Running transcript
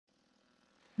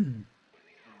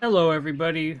Hello,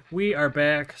 everybody. We are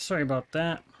back. Sorry about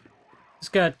that.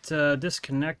 Just got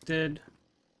disconnected.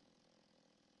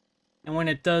 And when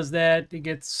it does that, it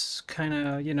gets kind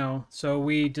of, so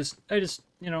I just,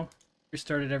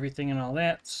 restarted everything and all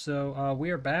that. So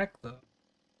we are back, though.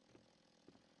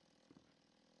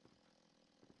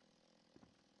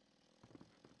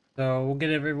 So we'll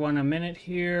get everyone a minute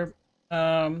here.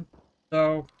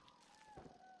 So,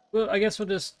 well, I guess we'll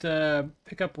just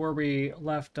pick up where we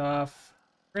left off.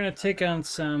 We're going to take on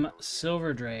some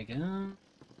Silver Dragon.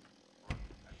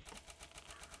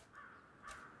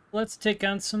 Let's take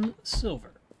on some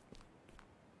Silver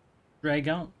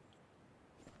Dragon.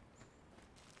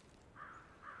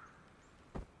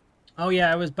 Oh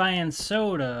yeah, I was buying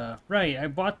soda. Right, I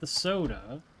bought the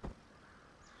soda.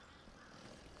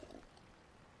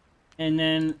 And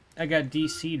then I got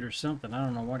DC'd or something. I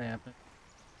don't know what happened.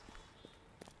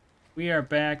 We are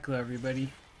back, though,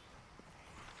 everybody.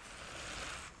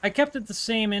 I kept it the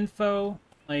same info,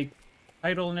 like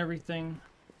title and everything.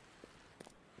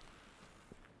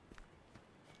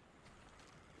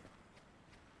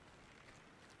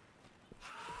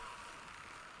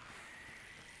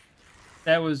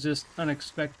 That was just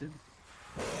unexpected.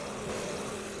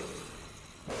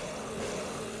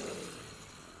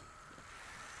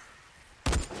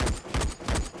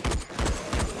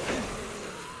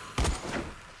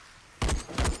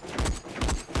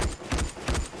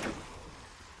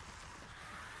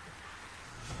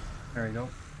 There we go.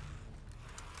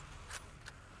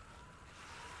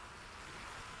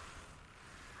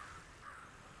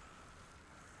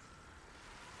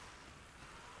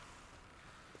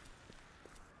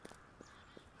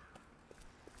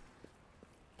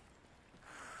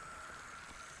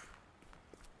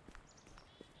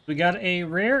 We got a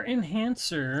rare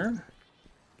enhancer.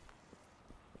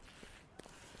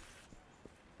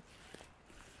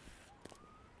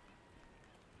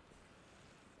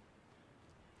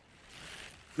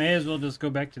 May as well just go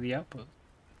back to the outpost.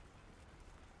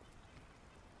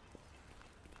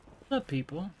 What's up,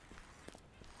 people?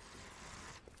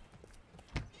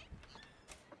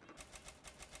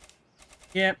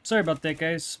 Yeah, sorry about that,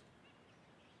 guys.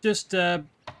 Just,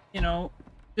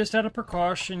 just out of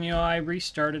precaution, I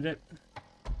restarted it.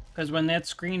 Because when that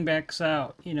screen backs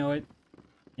out, you're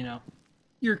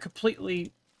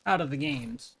completely out of the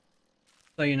games.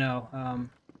 So,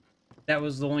 that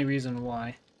was the only reason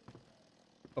why.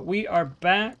 But we are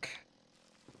back.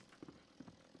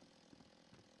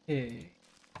 Hey.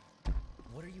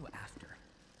 What are you after?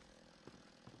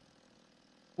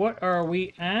 What are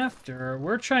we after?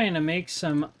 We're trying to make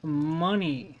some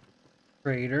money,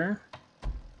 trader.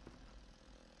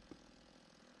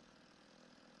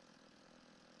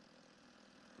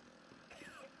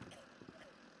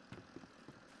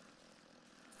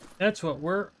 That's what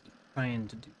we're trying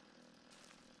to do.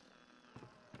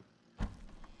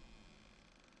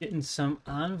 Getting some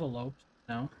envelopes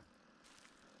now.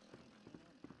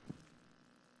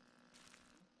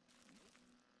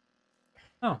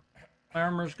 Oh, my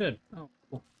armor's good. Oh,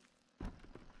 cool.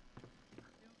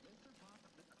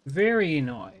 Very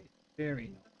nice. Very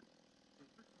nice.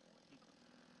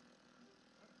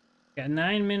 Got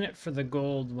 9 minutes for the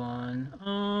gold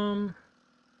one.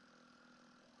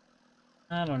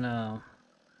 I don't know.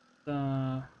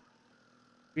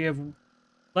 We have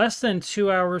less than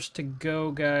 2 hours to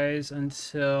go, guys,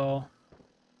 until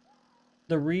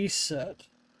the reset.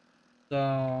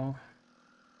 So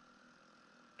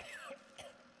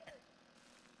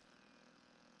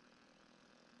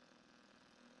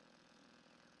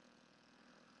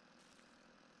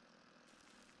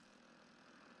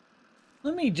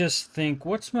let me just think,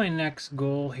 what's my next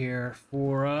goal here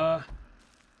for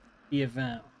the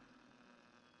event?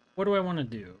 What do I want to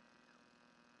do?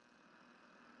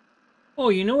 Oh,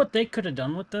 you know what they could have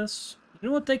done with this? You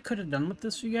know what they could have done with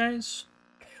this, you guys?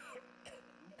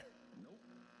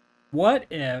 What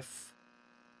if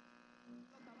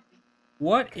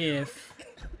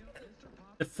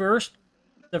the first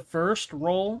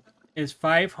roll is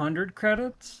 500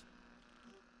 credits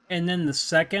and then the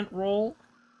second roll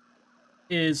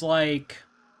is like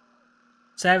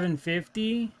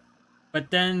 750,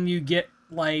 but then you get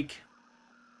like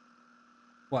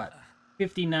what?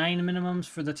 59 minimums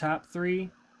for the top 3,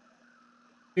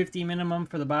 50 minimum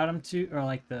for the bottom 2, or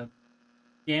like the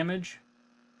damage,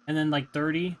 and then like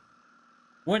 30.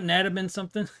 Wouldn't that have been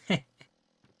something?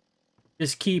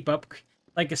 Just keep up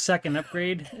like a second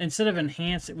upgrade. Instead of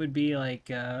enhance, it would be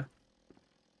like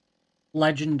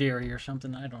legendary or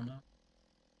something. I don't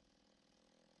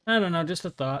know, just a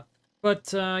thought.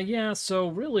 But yeah, so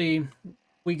really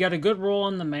we got a good roll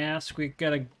on the mask. We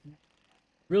got a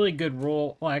really good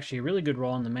roll. Well, actually, a really good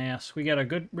roll on the mask. We got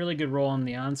a really good roll on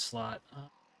the onslaught.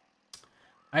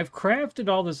 I've crafted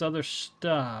all this other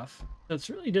stuff, so it's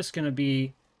really just going to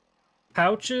be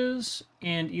pouches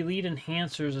and elite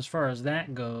enhancers as far as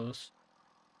that goes.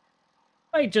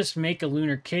 I might just make a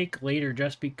lunar cake later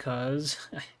just because,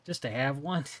 just to have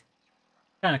one.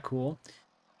 Kind of cool.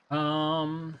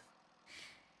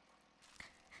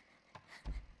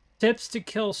 Tips to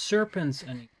kill serpents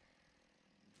and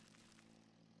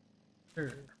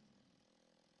sure.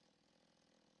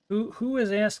 Who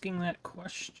is asking that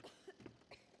question?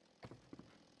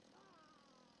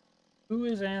 Who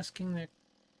is asking that?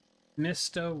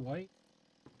 Mr. White?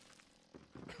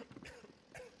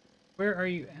 Where are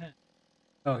you at?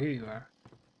 Oh, here you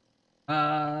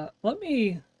are. Let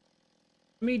me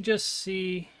just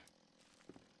see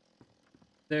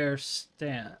their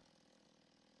stat.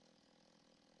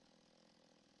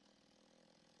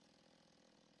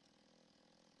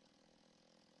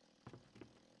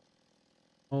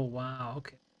 Oh wow,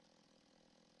 okay.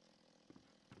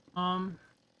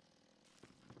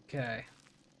 Okay.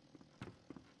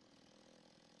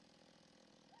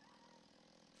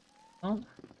 Oh.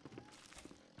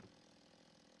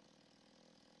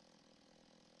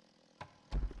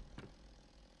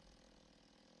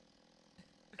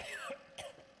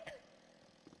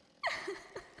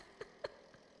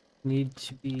 Need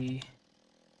to be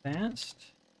fast.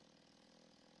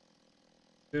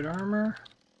 Good armor.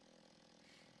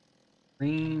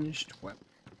 Ranged weapon.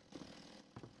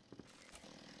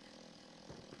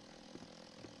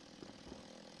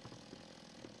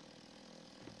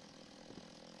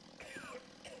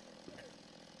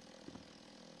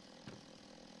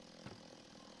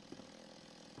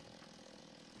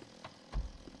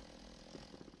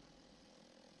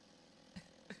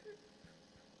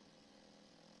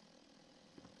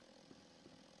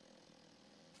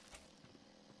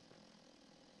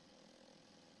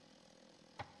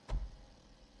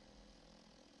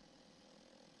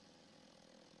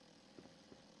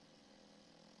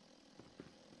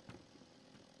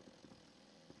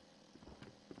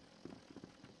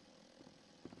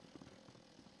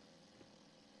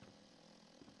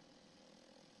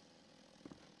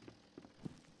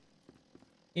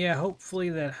 Yeah, hopefully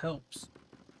that helps.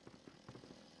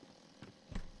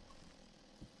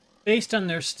 Based on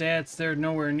their stats, they're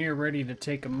nowhere near ready to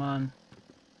take them on.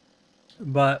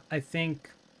 But I think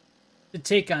to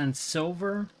take on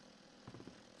silver,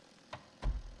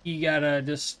 you gotta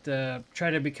just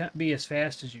try to be as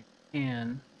fast as you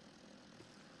can.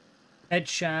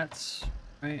 Headshots,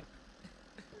 right?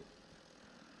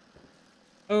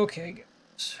 Okay,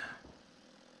 guys.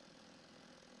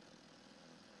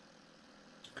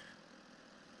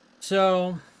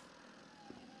 So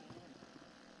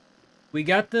we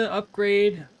got the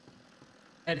upgrade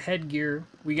at headgear.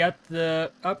 We got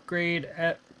the upgrade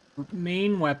at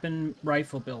main weapon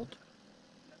rifle build.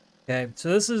 Okay, so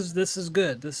this is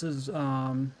good. This is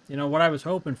you know what I was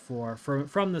hoping for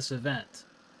from this event.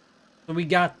 So we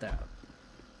got that.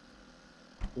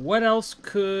 What else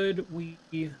could we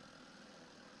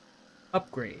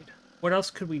upgrade? What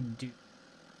else could we do?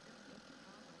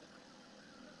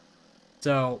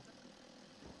 So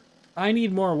I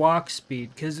need more walk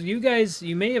speed because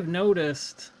you may have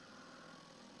noticed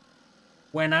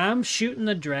when I'm shooting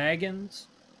the dragons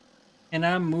and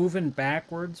I'm moving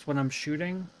backwards when I'm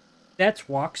shooting, that's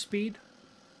walk speed.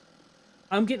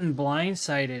 I'm getting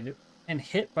blindsided and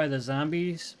hit by the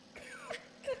zombies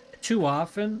too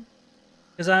often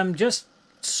because I'm just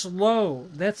slow.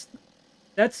 That's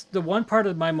the one part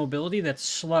of my mobility that's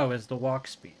slow is the walk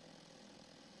speed.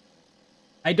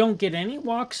 I don't get any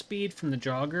walk speed from the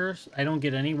joggers. I don't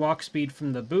get any walk speed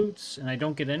from the boots, and I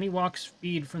don't get any walk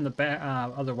speed from the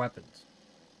other weapons.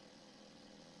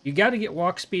 You got to get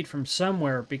walk speed from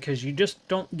somewhere because you just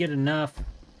don't get enough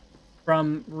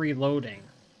from reloading.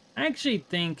 I actually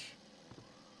think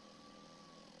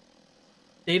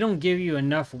they don't give you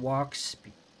enough walk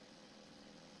speed.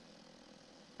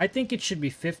 I think it should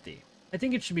be 50. I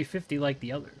think it should be 50 like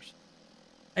the others.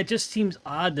 It just seems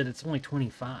odd that it's only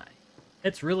 25.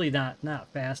 It's really not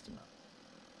fast enough.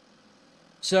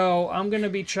 So I'm going to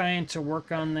be trying to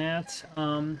work on that.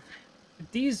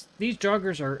 These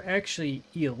joggers are actually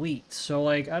elite, so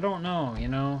like I don't know, you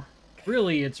know.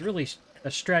 Really, it's really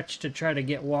a stretch to try to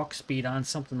get walk speed on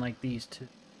something like these two.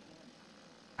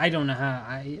 I don't know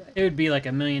how. It would be like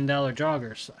 $1 million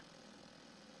jogger. So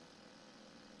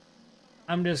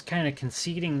I'm just kind of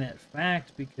conceding that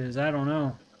fact because I don't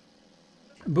know.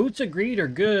 Boots agreed are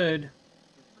good,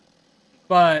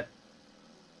 but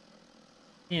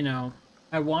you know,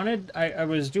 I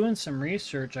was doing some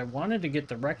research. I wanted to get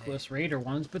the Reckless Raider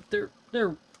ones, but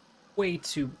they're way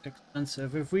too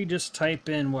expensive. If we just type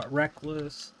in what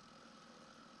reckless,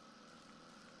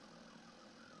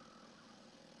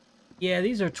 yeah,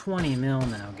 these are 20 mil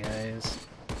now, guys.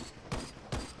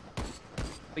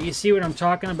 But you see what I'm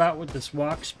talking about with this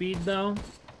walk speed, though?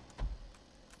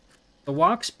 The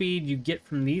walk speed you get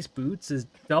from these boots is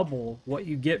double what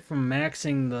you get from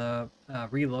maxing the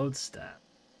reload stat.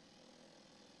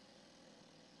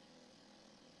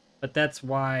 But that's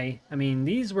why, I mean,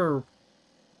 these were,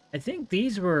 I think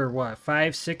these were, what,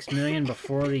 5-6 million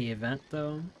before the event,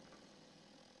 though?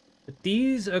 But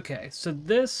these, okay, so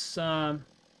this, so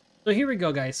here we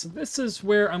go, guys. So this is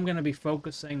where I'm going to be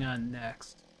focusing on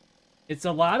next. It's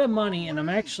a lot of money, and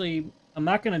I'm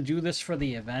not going to do this for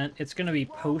the event. It's going to be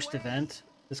post-event.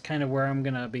 That's kind of where I'm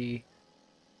going to be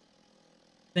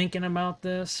thinking about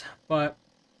this. But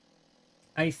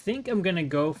I think I'm going to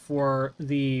go for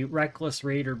the Reckless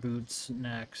Raider boots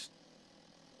next.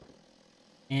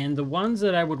 And the ones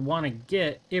that I would want to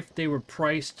get, if they were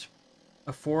priced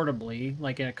affordably,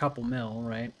 like at a couple mil,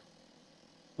 right,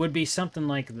 would be something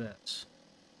like this.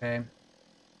 Okay.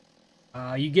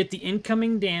 You get the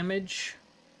incoming damage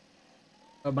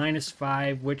of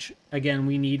 -5, which, again,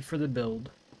 we need for the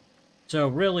build. So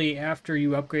really, after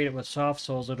you upgrade it with soft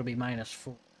souls, it'll be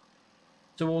 -4.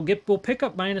 So we'll pick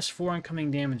up -4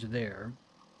 incoming damage there.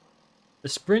 The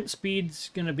sprint speed's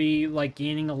gonna be like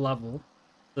gaining a level,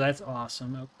 so that's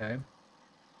awesome. Okay.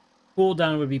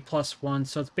 Cooldown would be +1,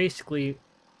 so it's basically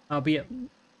I'll be at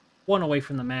 1 away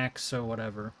from the max, so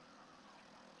whatever.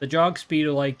 The jog speed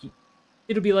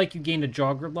it'll be like you gained a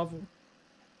jogger level.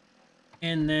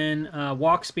 And then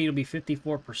walk speed will be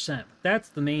 54%. That's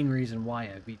the main reason why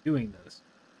I'd be doing this.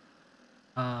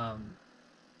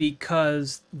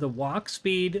 Because the walk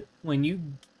speed, when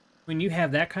you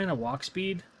have that kind of walk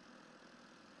speed,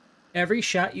 every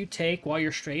shot you take while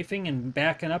you're strafing and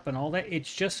backing up and all that, you're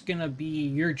just gonna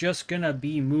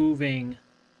be moving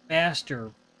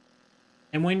faster.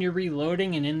 And when you're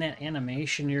reloading and in that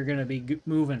animation, you're gonna be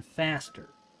moving faster,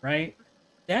 right?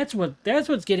 That's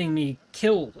what's getting me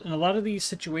killed in a lot of these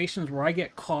situations where I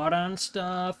get caught on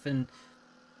stuff, and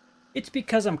it's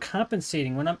because I'm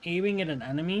compensating. When I'm aiming at an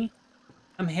enemy,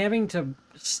 I'm having to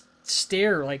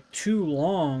stare like too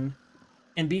long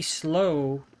and be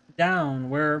slow down,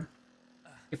 where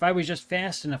if I was just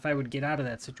fast enough, I would get out of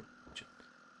that situation.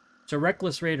 So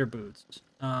Reckless Raider boots.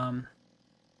 I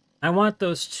want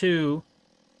those two.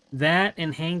 That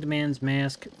and Hanged Man's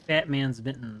Mask, Fat Man's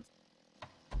Mittens.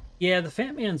 Yeah, the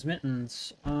Fat Man's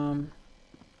Mittens.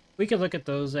 We could look at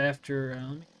those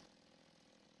after.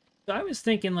 So I was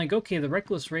thinking, like, okay, the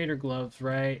Reckless Raider gloves,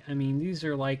 right? I mean, these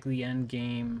are like the end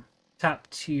game, top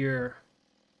tier.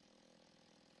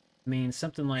 I mean,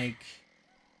 something like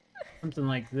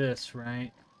this,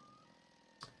 right?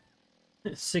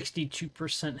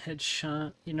 62%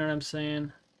 headshot. You know what I'm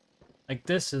saying? Like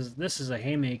this is a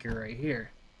haymaker right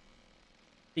here.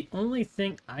 The only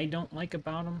thing I don't like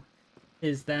about them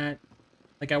is that,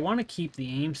 like, I want to keep the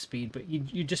aim speed, but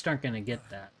you just aren't going to get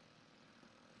that.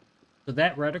 So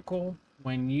that reticle,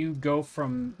 when you go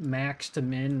from max to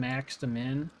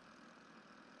min,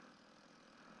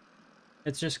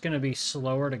 it's just going to be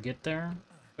slower to get there,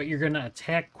 but you're going to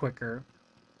attack quicker.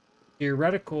 Your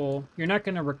reticle, you're not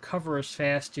going to recover as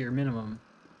fast to your minimum,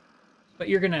 but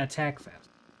you're going to attack fast.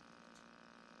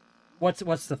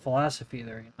 What's the philosophy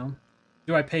there, you know?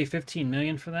 Do I pay 15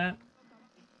 million for that?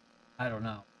 I don't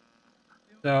know.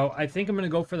 So I think I'm going to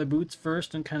go for the boots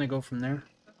first and kind of go from there.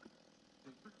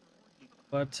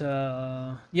 But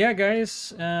yeah,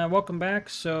 guys, welcome back.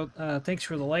 So thanks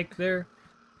for the like there.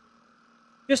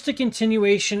 Just a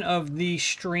continuation of the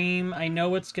stream. I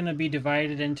know it's going to be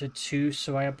divided into two,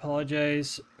 so I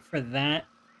apologize for that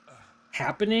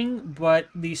happening, but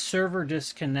the server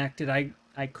disconnected.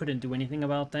 I couldn't do anything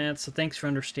about that, so thanks for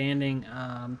understanding.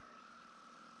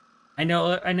 I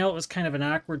know it was kind of an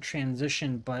awkward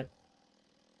transition, but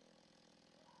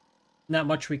not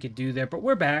much we could do there. But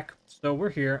we're back, so we're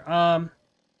here. How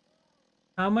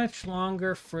much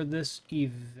longer for this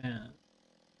event?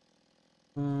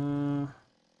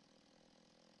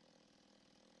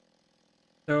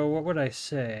 So what would I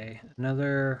say?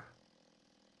 Another,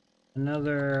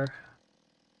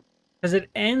 because it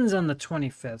ends on the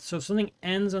 25th. So if something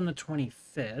ends on the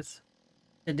 25th,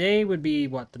 today would be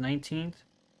what, the 19th?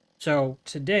 So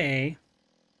today,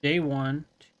 day 1.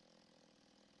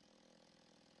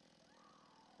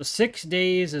 So 6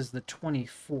 days is the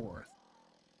 24th.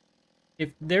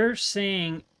 If they're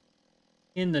saying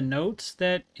in the notes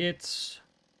that it's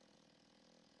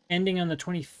ending on the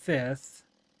 25th,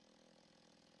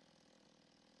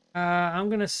 I'm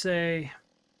going to say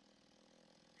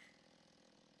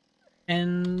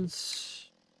ends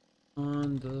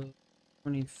on the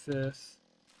 25th.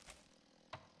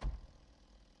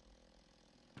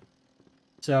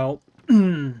 So,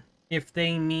 if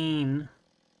they mean,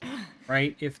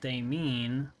 right, if they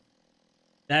mean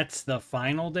that's the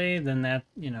final day, then that,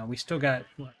 you know, we still got,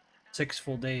 what, 6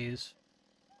 full days.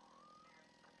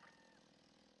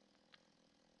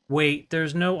 Wait,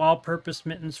 there's no all-purpose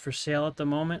mittens for sale at the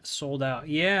moment? Sold out.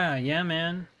 Yeah,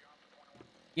 man.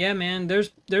 Yeah, man, there's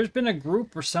been a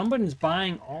group where someone's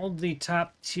buying all the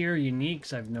top-tier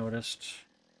uniques, I've noticed.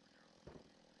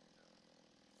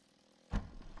 I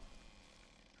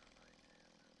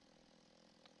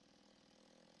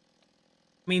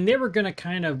mean, they were going to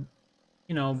kind of,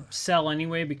 you know, sell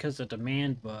anyway because of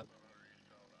demand, but...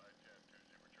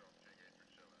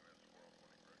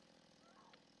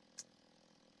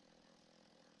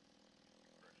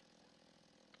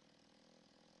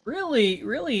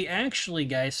 Really, actually,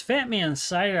 guys, Fatman's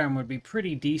sidearm would be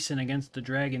pretty decent against the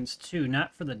dragons, too.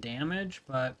 Not for the damage,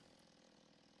 but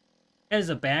as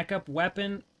a backup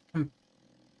weapon,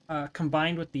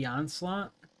 combined with the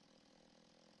onslaught.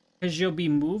 Because you'll be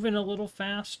moving a little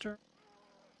faster.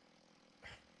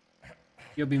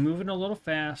 You'll be moving a little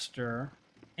faster.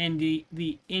 And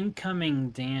the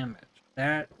incoming damage,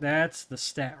 that's the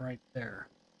stat right there.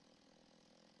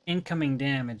 Incoming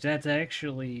damage, that's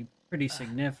actually pretty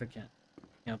significant.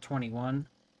 You know, 21.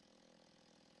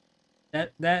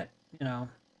 That you know,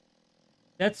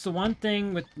 that's the one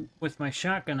thing with my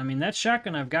shotgun. I mean, that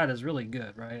shotgun I've got is really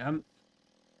good, right?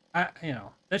 You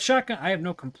know, that shotgun, I have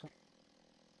no complaint.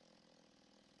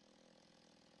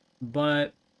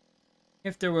 But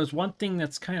if there was one thing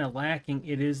that's kind of lacking,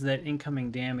 it is that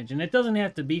incoming damage. And it doesn't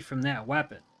have to be from that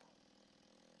weapon.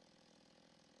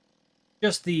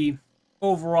 Just the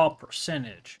overall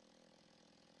percentage.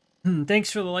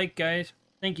 Thanks for the like, guys.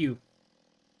 Thank you.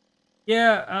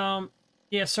 Yeah,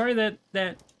 yeah, sorry that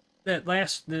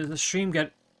the stream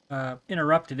got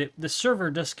interrupted. The server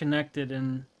disconnected,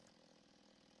 and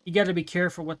you got to be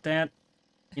careful with that.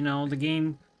 You know, the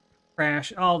game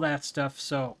crash, all that stuff.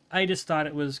 So I just thought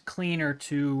it was better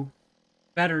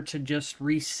to just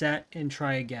reset and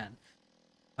try again.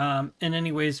 And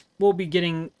anyways, we'll be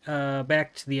getting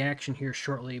back to the action here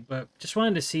shortly, but just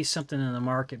wanted to see something in the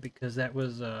market because that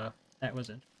was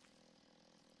it.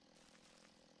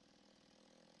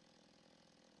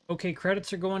 Okay,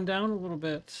 credits are going down a little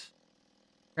bit.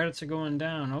 Credits are going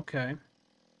down. Okay.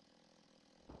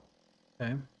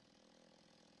 Okay.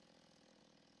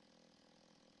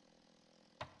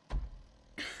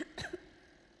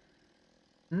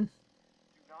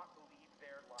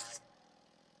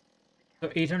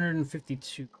 So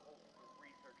 852.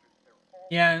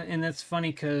 Yeah, and that's funny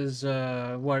because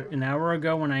what, an hour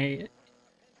ago when I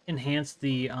enhanced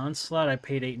the onslaught, I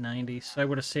paid 890, so I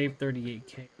would have saved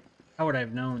 38k. How would I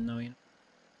have known though? You know,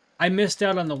 I missed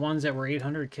out on the ones that were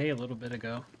 800k a little bit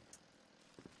ago.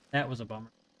 That was a bummer.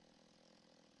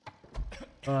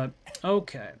 But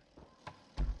okay.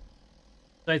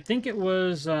 So I think it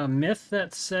was Myth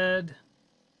that said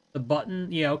the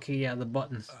button. Yeah, okay, yeah, the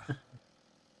buttons.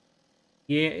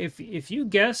 Yeah, if you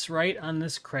guess right on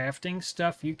this crafting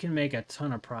stuff, you can make a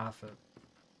ton of profit.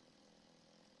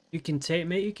 You can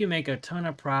make a ton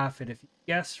of profit if you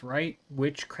guess right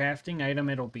which crafting item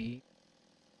it'll be.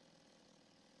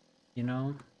 You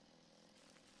know?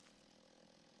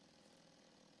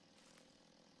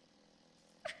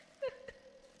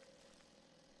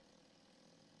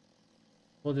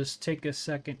 We'll just take a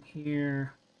second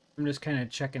here. I'm just kind of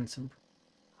checking some.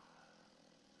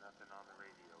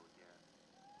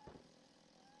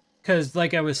 Because,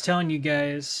 like I was telling you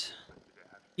guys,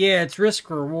 yeah, it's risk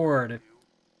reward.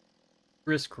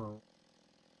 Risk reward.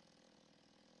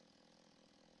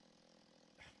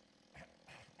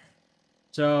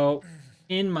 So,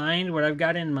 in mind, what I've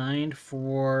got in mind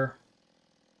for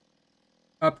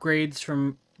upgrades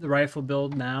from the rifle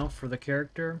build now for the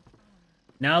character,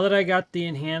 now that I got the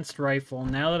enhanced rifle,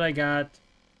 now that I got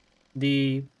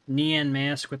the neon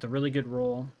mask with a really good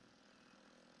roll,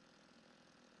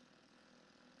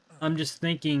 I'm just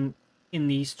thinking in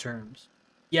these terms.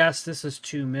 Yes, this is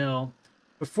 2 mil.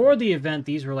 Before the event,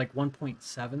 these were like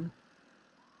 1.7.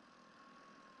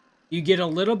 You get a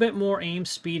little bit more aim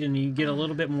speed and you get a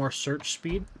little bit more search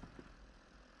speed.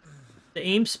 The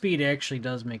aim speed actually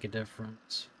does make a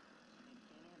difference.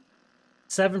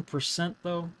 7%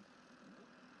 though.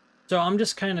 So I'm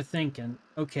just kind of thinking,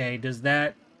 okay, does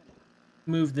that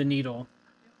move the needle?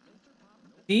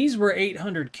 These were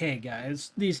 800k,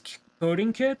 guys. These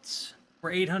coding kits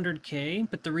were 800k,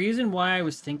 but the reason why I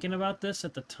was thinking about this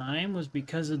at the time was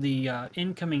because of the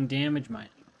incoming damage mining.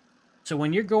 So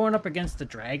when you're going up against the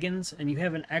dragons and you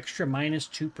have an extra minus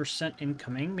 2%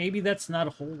 incoming, maybe that's not a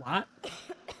whole lot,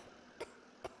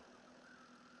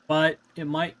 but it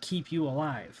might keep you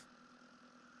alive.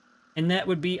 And that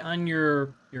would be on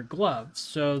your gloves.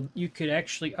 So you could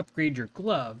actually upgrade your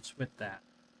gloves with that.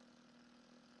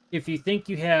 If you think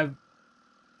you have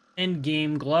end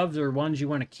game gloves or ones you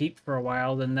want to keep for a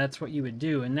while, then that's what you would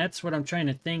do. And that's what I'm trying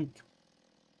to think.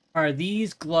 Are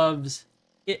these gloves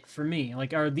it for me?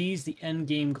 Like, are these the end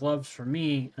game gloves for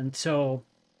me until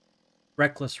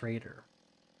Reckless Raider?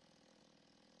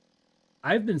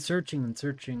 I've been searching and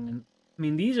searching, and I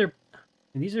mean, these are,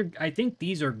 I think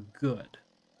these are good.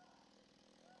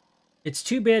 It's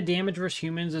too bad damage versus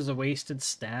humans is a wasted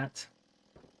stat.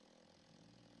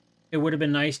 It would have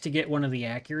been nice to get one of the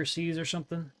accuracies or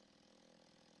something.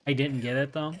 I didn't get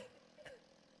it, though.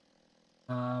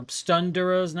 Stun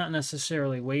Dura is not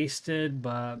necessarily wasted,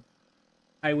 but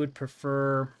I would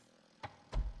prefer,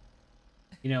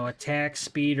 you know, attack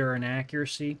speed or an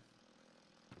accuracy.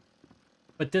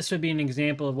 But this would be an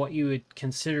example of what you would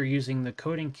consider using the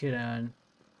coding kit on.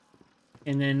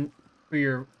 And then for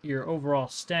your overall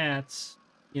stats,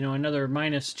 you know, another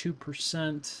minus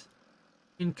 2%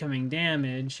 incoming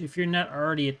damage. If you're not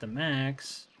already at the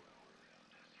max,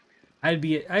 I would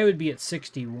be at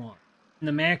 61. And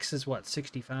the max is what,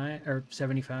 65 or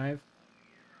 75?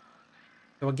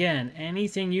 So again,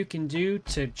 anything you can do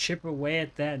to chip away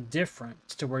at that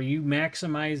difference to where you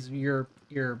maximize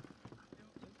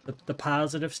the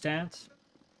positive stats.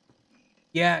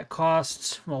 Yeah, it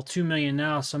costs, well, 2 million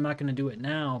now, so I'm not going to do it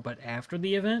now, but after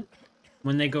the event,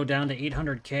 when they go down to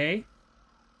 800k,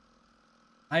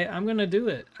 I'm going to do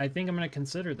it. I think I'm going to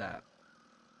consider that.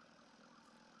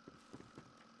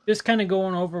 Just kind of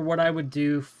going over what I would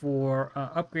do for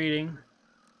upgrading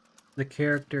the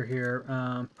character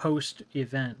here post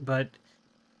event, but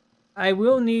I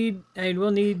will need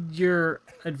your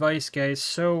advice, guys.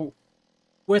 So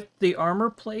with the armor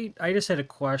plate, I just had a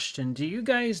question. Do you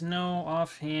guys know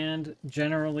offhand,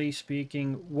 generally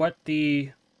speaking, what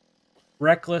the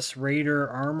Reckless Raider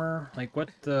armor, like what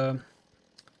the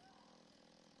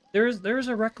there's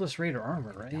a Reckless Raider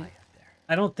armor, right?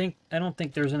 I don't think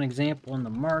there's an example in the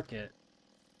market.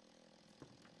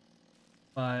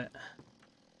 But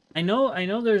I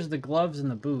know there's the gloves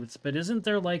and the boots, but isn't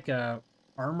there like a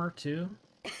armor too?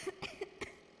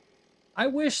 I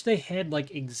wish they had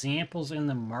like examples in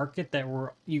the market that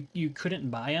were you couldn't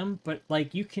buy them, but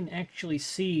like you can actually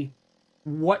see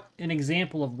what an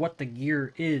example of what the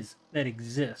gear is that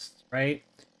exists, right?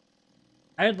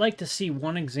 I'd like to see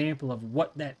one example of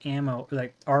what that ammo,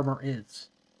 like armor is.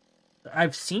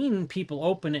 I've seen people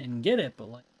open it and get it, but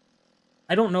like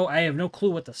I don't know, I have no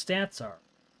clue what the stats are.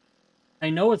 I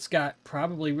know it's got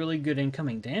probably really good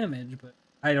incoming damage, but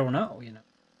I don't know, you know.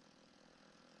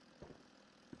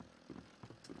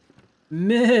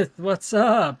 Myth, what's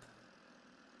up?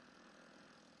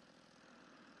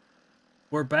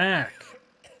 We're back.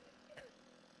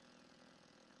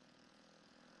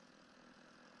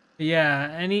 Yeah,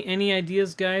 any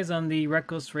ideas, guys, on the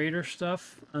Reckless Raider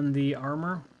stuff, on the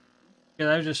armor? Yeah,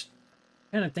 I was just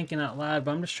kind of thinking out loud,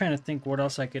 but I'm just trying to think what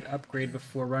else I could upgrade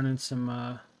before running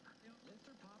some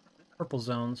purple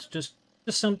zones. Just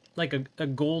some, like a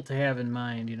goal to have in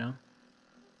mind, you know?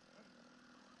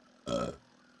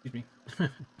 Excuse me.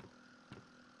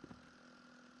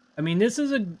 I mean, this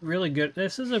is a really good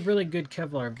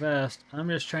Kevlar vest. I'm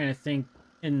just trying to think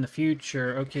in the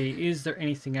future, okay, is there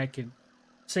anything I could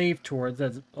save towards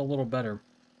that's a little better?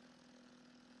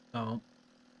 So,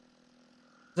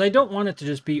 because I don't want it to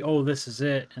just be, oh, this is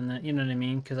it, and then, you know what I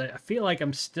mean? Because I feel like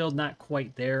I'm still not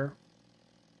quite there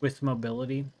with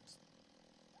mobility.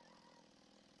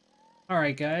 All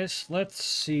right, guys, let's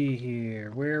see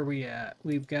here. Where are we at?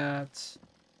 We've got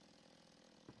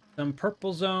some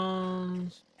purple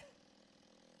zones.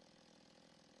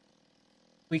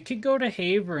 We could go to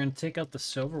Haver and take out the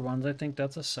silver ones. I think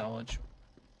that's a solid choice.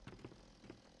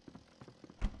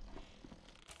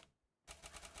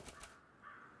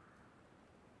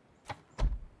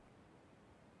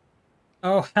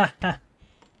 Oh, haha.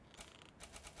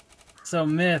 So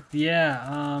myth,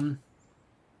 yeah,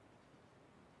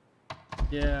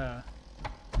 yeah.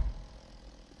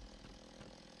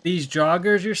 These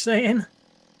joggers you're saying?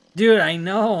 Dude, I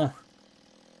know.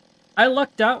 I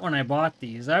lucked out when I bought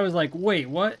these. I was like, wait,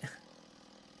 what?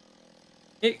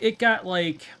 It got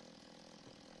like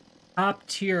top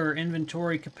tier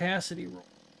inventory capacity roll.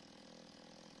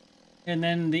 And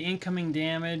then the incoming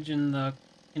damage and the,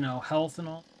 you know, health and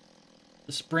all.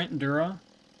 The sprint Dura.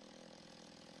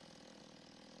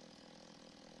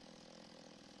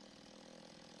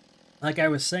 Like I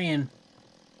was saying,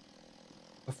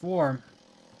 before,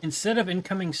 instead of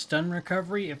incoming stun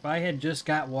recovery, if I had just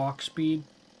got walk speed,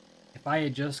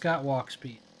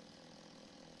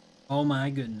 oh my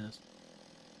goodness.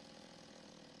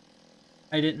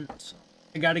 I didn't. So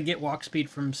I got to get walk speed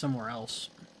from somewhere else.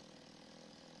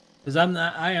 Because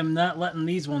I am not letting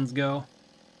these ones go.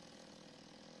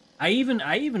 I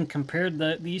even compared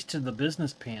these to the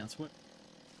business pants. What?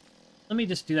 Let me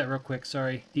just do that real quick.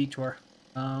 Sorry, detour.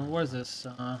 What is this?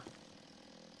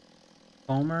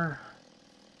 Homer.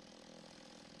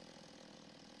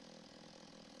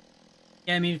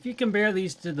 Yeah, I mean, if you compare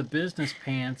these to the business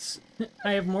pants,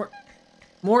 I have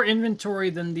more inventory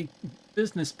than the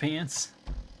business pants.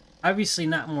 Obviously,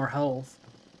 not more health.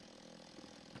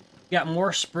 Got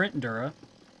more sprint dura.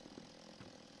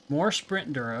 More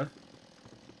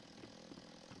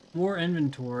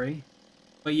inventory.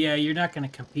 But yeah, you're not going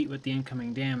to compete with the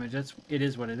incoming damage. It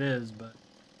is what it is, but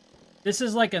this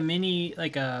is like a mini,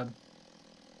 like a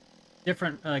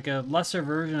different, like a lesser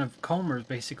version of Combers,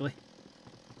 basically.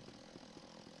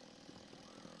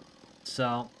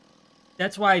 So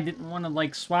that's why I didn't want to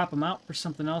like swap them out for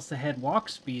something else that had walk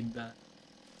speed, but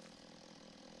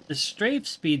the strafe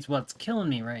speed's what's killing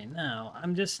me right now.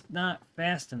 I'm just not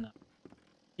fast enough.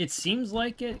 It seems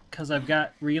like it because I've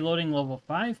got reloading level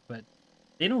 5, but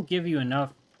they don't give you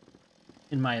enough,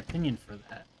 in my opinion, for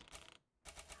that.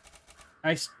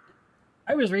 I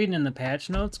was reading in the patch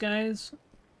notes, guys,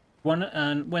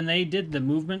 when they did the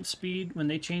movement speed, when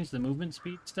they changed the movement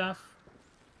speed stuff,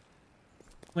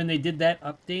 when they did that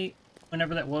update,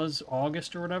 whenever that was,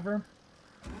 August or whatever,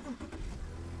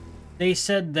 they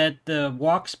said that the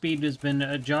walk speed has been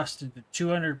adjusted to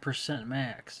 200%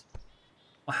 max.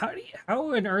 Well,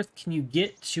 how on earth can you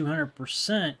get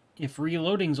 200% if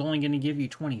reloading's only going to give you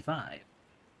 25?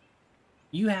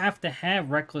 You have to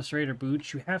have Reckless Raider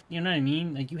boots. You have, you know what I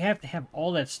mean? Like, you have to have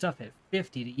all that stuff at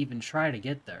 50 to even try to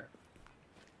get there.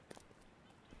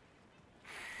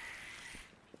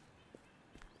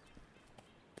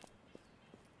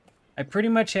 I pretty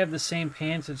much have the same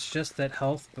pants. It's just that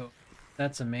health boot.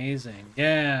 That's amazing.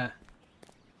 Yeah.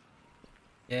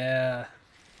 Yeah.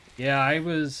 Yeah, I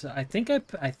think I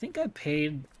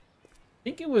paid, I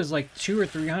think it was like 200,000 or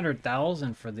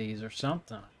 300,000 for these or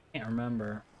something. I can't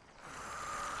remember.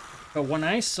 But when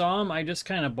I saw them, I just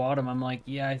kind of bought them. I'm like,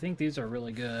 yeah, I think these are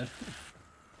really good.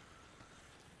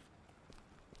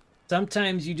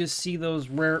 Sometimes you just see those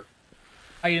rare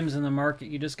items in the market.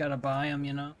 You just gotta buy them,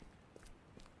 you know?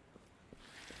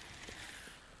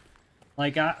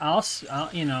 Like, I'll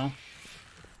you know,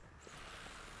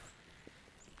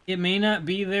 it may not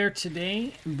be there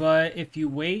today, but if you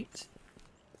wait,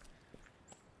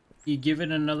 you give it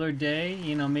another day,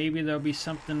 you know, maybe there'll be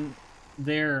something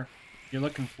there you're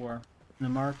looking for in the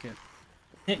market.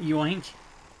 Yoink.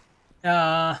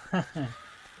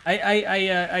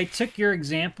 I took your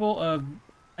example of,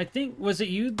 I think, was it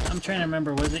you? I'm trying to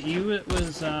remember. Was it you? It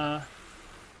was, trying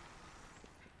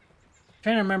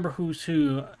to remember who's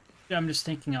who. I'm just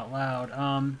thinking out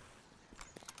loud.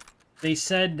 They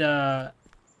said, I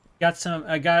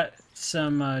got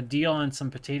some deal on some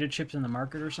potato chips in the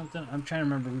market or something. I'm trying to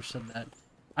remember who said that.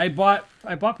 I bought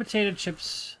potato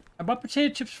chips. I bought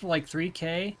potato chips for like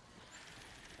 3K,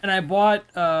 and I bought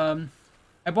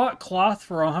cloth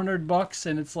for $100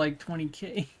 and it's like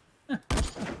 20K.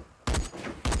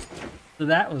 So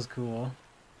that was cool.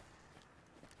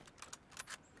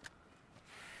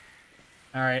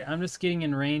 All right, I'm just getting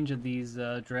in range of these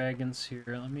dragons here.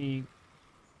 Let me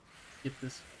get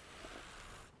this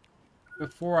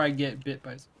before I get bit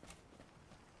by.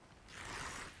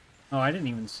 Oh, I didn't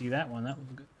even see that one. That was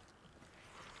good.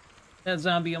 That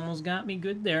zombie almost got me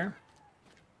good there.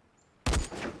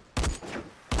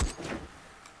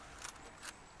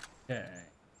 Okay.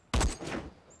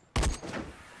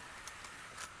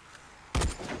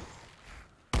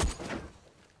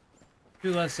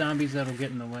 2 less zombies that'll get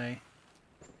in the way.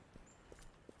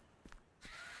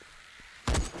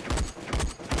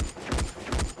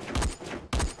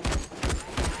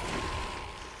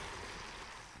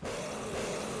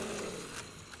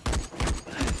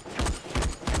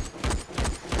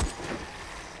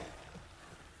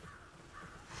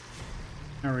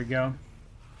 There we go.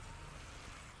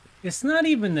 It's not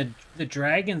even the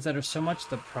dragons that are so much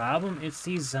the problem, it's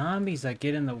these zombies that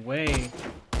get in the way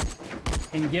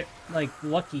and get, like,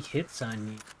 lucky hits on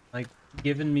me. Like,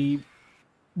 giving me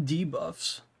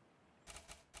debuffs.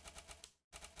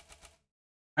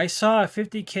 I saw a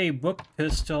 50K book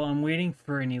pistol. I'm waiting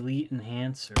for an elite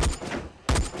enhancer.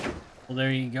 Well,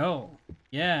 there you go.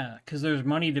 Yeah, because there's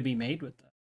money to be made with that.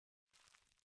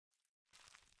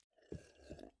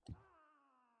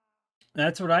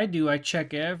 That's what I do. I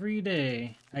check every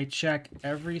day. I check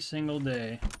every single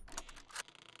day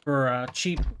for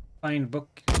cheap find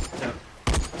book stuff.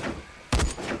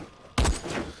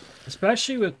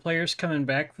 Especially with players coming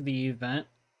back for the event.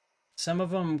 Some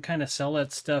of them kind of sell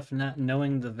that stuff not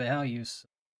knowing the values.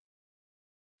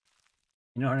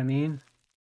 You know what I mean?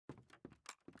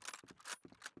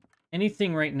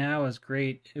 Anything right now is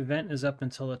great. Event is up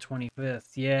until the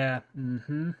 25th. Yeah.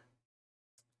 Mm-hmm.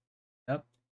 Yep.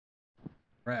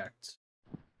 Correct.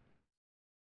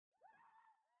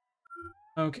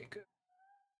 Okay, good.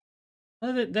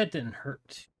 Well, that didn't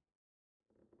hurt.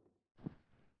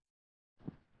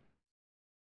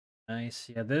 Nice.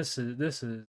 Yeah, this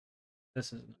is.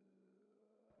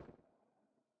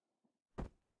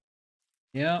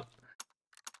 Yep.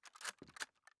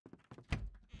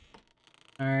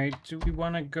 All right. Do we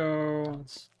want to go?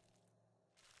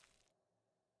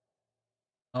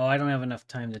 Oh, I don't have enough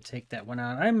time to take that one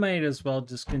out. I might as well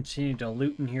just continue to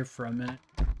loot in here for a minute.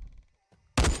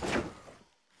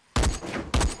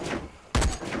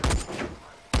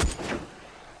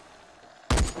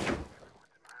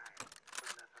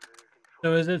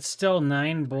 So is it still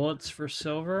 9 bullets for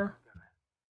silver?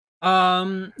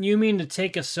 You mean to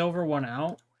take a silver one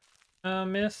out,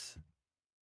 Myth?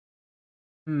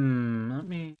 Let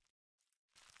me...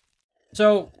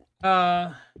 So,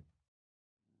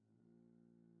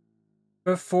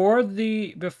 before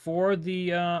the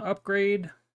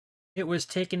upgrade, it was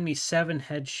taking me 7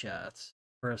 headshots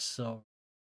for a silver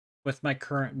with my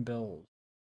current build.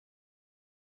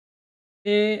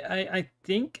 I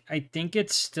think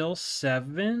it's still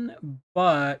 7,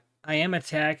 but I am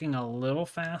attacking a little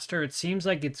faster. It seems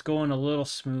like it's going a little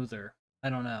smoother. I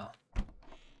don't know.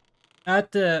 I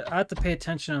have to pay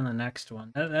attention on the next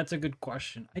one. That's a good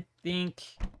question. I think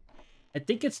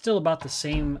it's still about the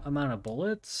same amount of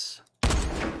bullets,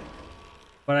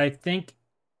 but I think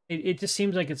it just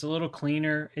seems like it's a little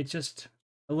cleaner. It's just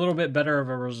a little bit better of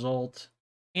a result.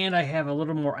 And I have a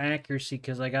little more accuracy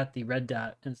because I got the red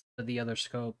dot instead of the other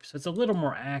scope. So it's a little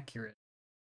more accurate.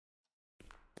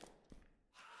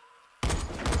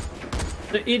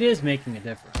 So it is making a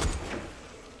difference.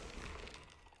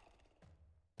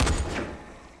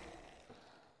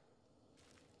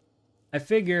 I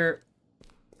figure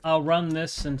I'll run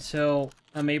this until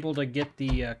I'm able to get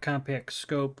the compact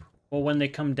scope. Well, when they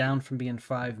come down from being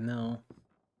 5 mil.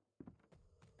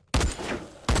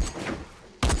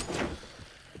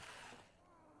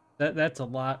 That's a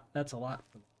lot. That's a lot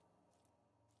for them.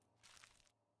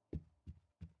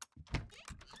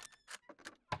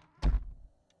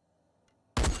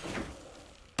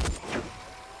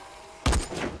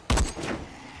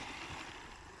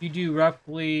 You do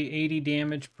roughly 80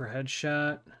 damage per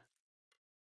headshot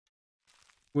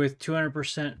with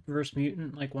 200% versus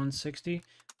mutant, like 160.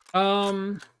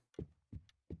 Yeah,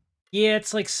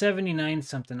 it's like 79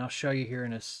 something. I'll show you here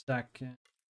in a second.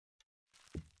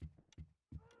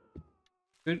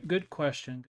 Good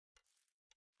question.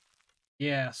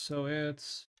 Yeah, so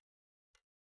it's...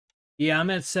 Yeah,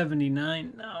 I'm at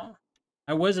 79 now.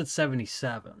 I was at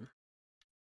 77.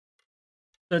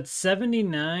 So it's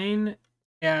 79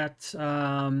 at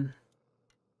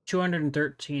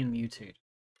 213 mutated.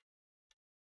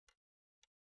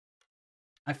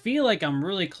 I feel like I'm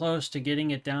really close to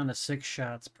getting it down to 6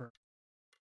 shots per.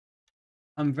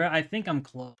 I think I'm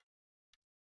close.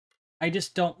 I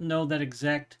just don't know that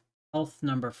exact health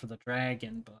number for the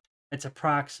dragon, but it's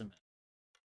approximate.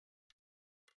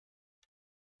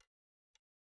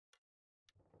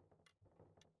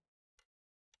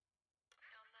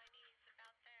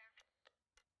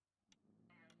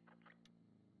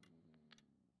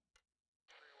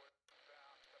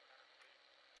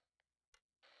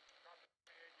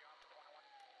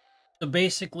 So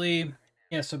basically,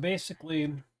 yeah,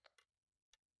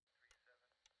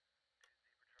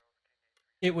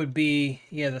 it would be,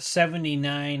 yeah, the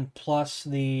 79 plus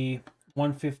the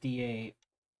 158.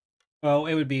 Well,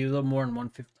 it would be a little more than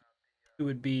 150. It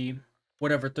would be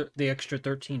whatever the extra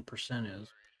 13% is.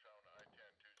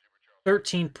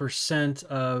 13%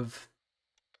 of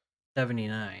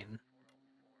 79.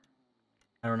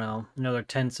 I don't know, another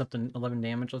 10 something, 11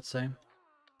 damage, let's say.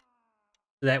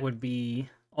 That would be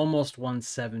almost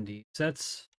 170. So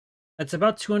that's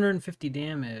about 250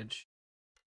 damage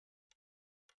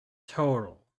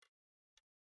total.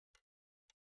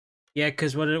 Yeah,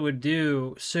 because what it would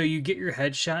do, so you get your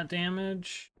headshot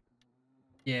damage.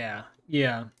 Yeah,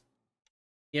 yeah.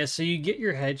 Yeah, so you get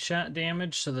your headshot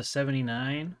damage, so the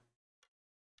 79.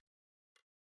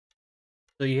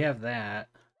 So you have that.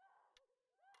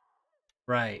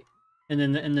 Right. And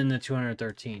then the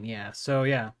 213, yeah. So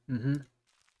yeah.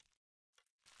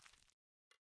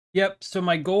 Yep, so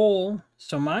my goal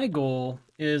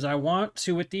is I want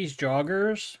to, with these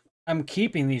joggers, I'm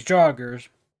keeping these joggers.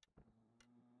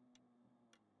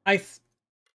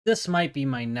 This might be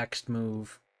my next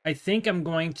move. I think I'm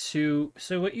going to,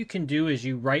 so what you can do is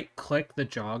you right click the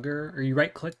jogger, or you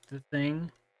right click the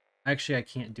thing. Actually, I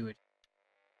can't do it.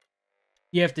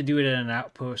 You have to do it at an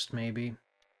outpost maybe.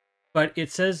 But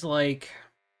it says like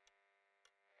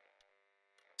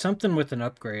something with an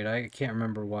upgrade. I can't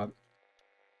remember what.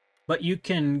 But you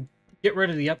can get rid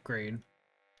of the upgrade.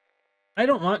 I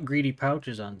don't want greedy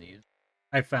pouches on these.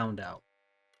 I found out.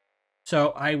 So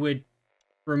I would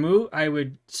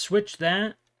switch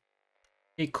that.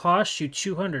 It costs you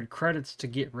 200 credits to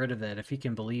get rid of that, if you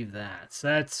can believe that. So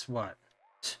that's what?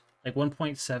 Like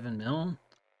 1.7 mil?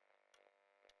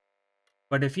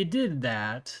 But if you did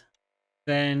that,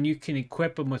 then you can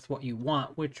equip them with what you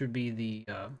want, which would be the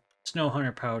Snow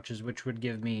Hunter pouches, which would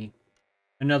give me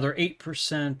another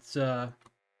 8%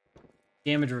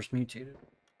 damage versus mutated.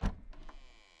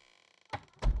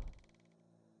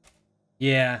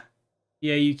 Yeah.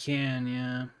 Yeah, you can,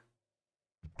 yeah.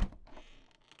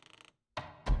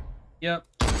 Yep.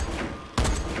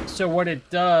 So what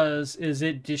it does is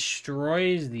it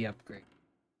destroys the upgrade.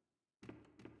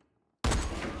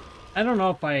 I don't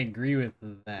know if I agree with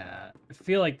that. I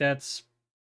feel like that's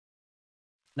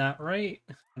not right.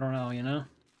 I don't know, you know?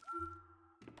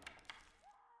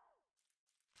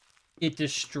 It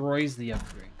destroys the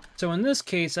upgrade. So in this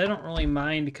case, I don't really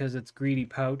mind because it's greedy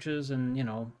pouches and, you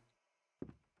know.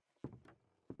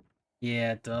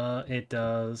 Yeah, it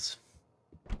does.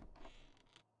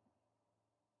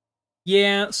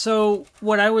 Yeah, so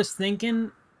what I was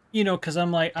thinking, you know, because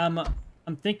I'm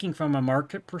thinking from a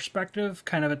market perspective,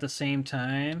 kind of at the same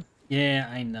time. Yeah,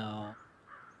 I know.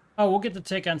 Oh, we'll get to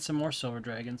take on some more silver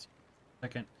dragons.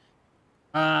 Second.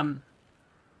 Um,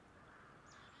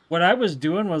 what I was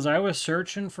doing was I was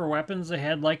searching for weapons that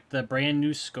had like the brand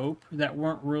new scope that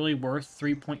weren't really worth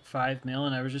 3.5 mil,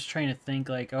 and I was just trying to think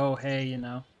like, oh hey, you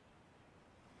know,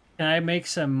 can I make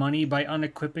some money by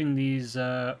unequipping these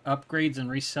upgrades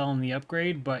and reselling the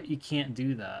upgrade? But you can't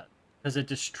do that because it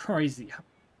destroys the.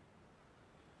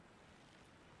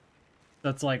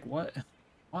 That's like what?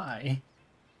 Why?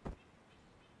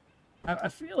 I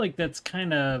feel like that's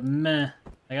kind of meh.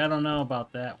 Like I don't know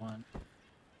about that one.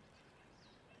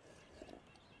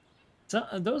 So,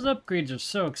 those upgrades are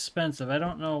so expensive. I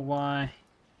don't know why.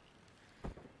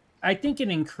 I think it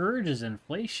encourages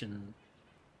inflation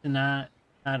to not.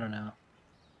 I don't know.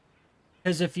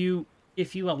 Because if you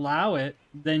allow it,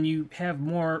 then you have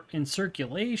more in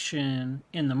circulation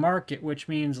in the market, which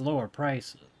means lower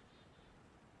prices.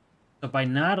 So by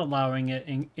not allowing it,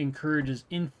 encourages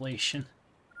inflation.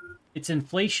 It's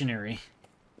inflationary.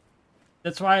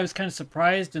 That's why I was kind of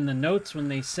surprised in the notes when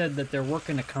they said that they're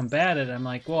working to combat it. I'm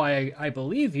like, well, I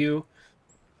believe you,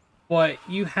 but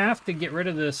you have to get rid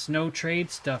of this no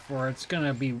trade stuff, or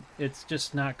it's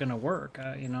just not gonna work.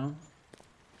 You know,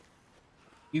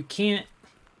 you can't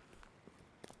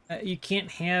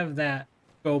have that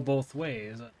go both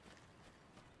ways.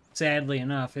 Sadly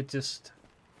enough, it just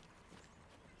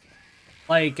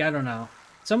like I don't know.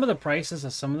 Some of the prices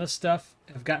of some of the stuff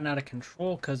have gotten out of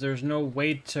control because there's no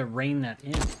way to rein that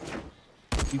in.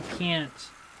 You can't.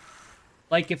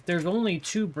 Like, if there's only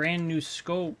 2 brand new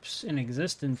scopes in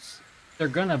existence, they're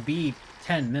gonna be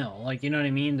 10 mil. Like, you know what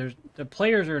I mean? The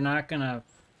players are not gonna,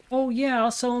 oh yeah, I'll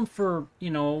sell them for,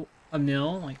 you know, a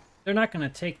mil. Like, they're not gonna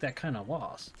take that kind of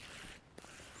loss.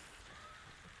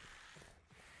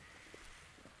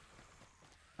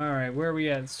 Alright, where are we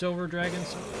at? Silver dragon,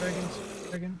 silver dragon, silver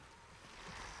dragon?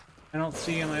 I don't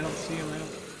see him, I don't see him, I don't...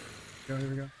 Go, here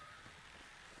we go.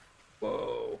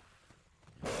 Whoa.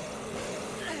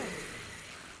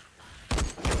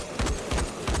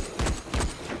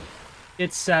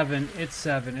 It's 7. It's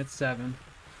 7. It's 7.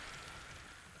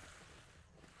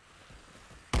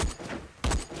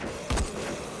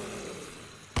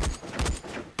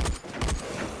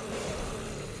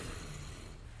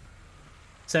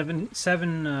 Seven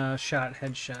shot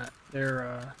headshot.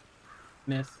 They're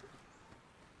myth.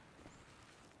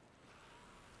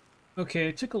 Okay,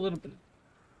 it took a little bit.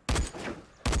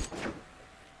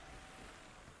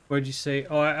 What'd you say?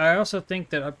 Oh, I also think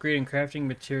that upgrading crafting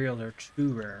materials are too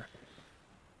rare.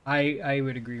 I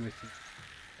would agree with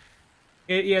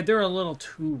you. Yeah, they're a little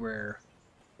too rare.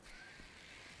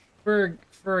 For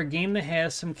a game that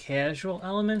has some casual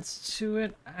elements to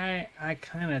it, I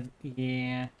kind of,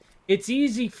 yeah. It's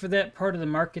easy for that part of the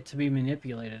market to be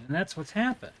manipulated, and that's what's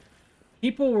happened.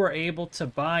 People were able to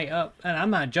buy up, and I'm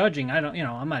not judging,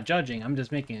 I'm not judging, I'm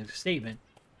just making a statement.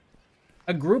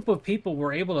 a group of people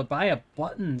were able to buy up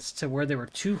buttons to where they were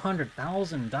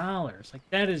 $200,000. Like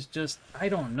that is just, I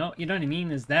don't know. You know what I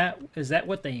mean? Is that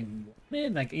what they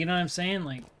wanted? Like, you know what I'm saying?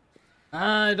 Like,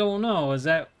 I don't know. Is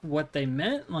that what they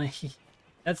meant? Like,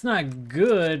 that's not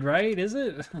good, right? Is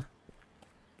it?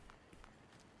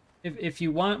 If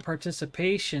you want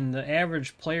participation, the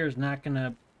average player is not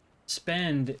gonna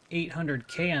spend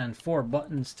 800K on 4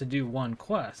 buttons to do one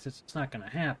quest. It's not gonna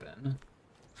happen.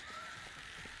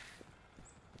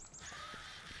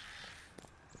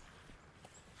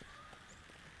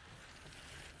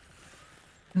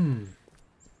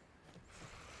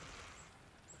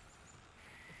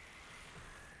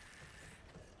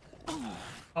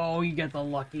 Oh, you get the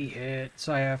lucky hit,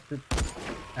 so I have to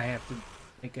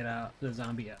take it out, the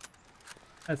zombie out.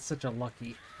 That's such a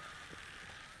lucky.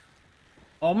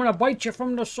 Oh, I'm gonna bite you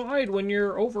from the side when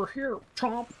you're over here,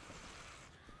 chomp.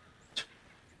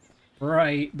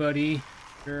 Right, buddy.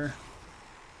 Sure.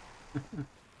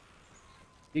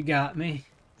 You got me.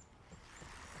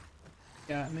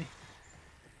 Got me.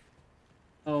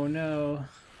 Oh no.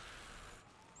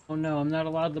 Oh no, I'm not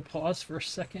allowed to pause for a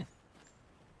second.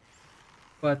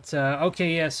 But,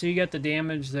 okay, yeah, so you got the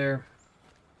damage there.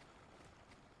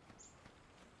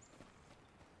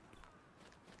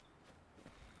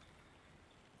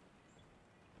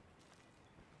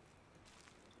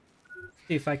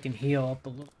 See if I can heal up a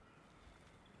little.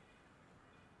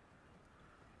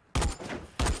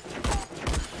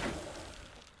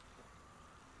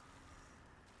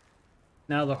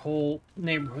 Now the whole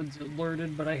neighborhood's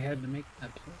alerted, but I had to make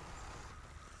that play.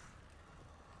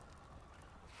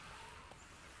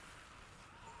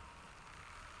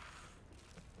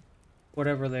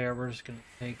 Whatever they are, we're just gonna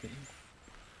take it.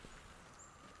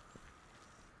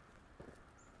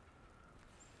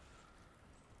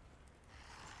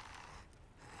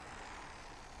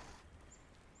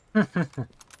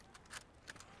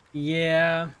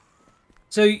 Yeah.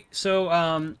 So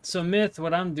Myth,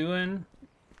 what I'm doing,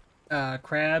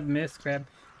 Crab.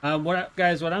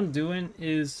 What I'm doing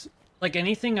is, like,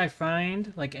 anything I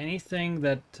find, like anything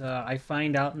that I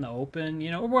find out in the open,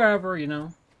 you know, or wherever, you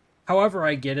know, however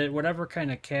I get it, whatever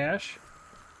kind of cash,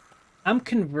 I'm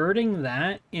converting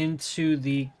that into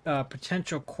the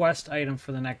potential quest item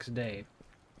for the next day.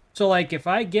 So, like, if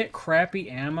I get crappy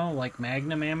ammo, like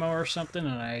Magnum ammo or something,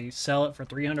 and I sell it for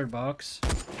 300 bucks,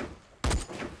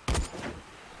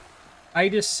 I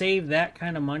just save that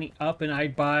kind of money up and I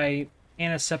buy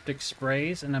antiseptic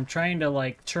sprays, and I'm trying to,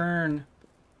 like, turn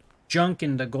junk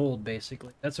into gold,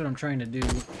 basically. That's what I'm trying to do.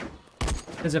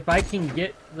 Because if I can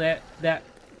get that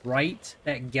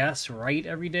guess right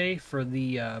every day for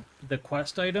the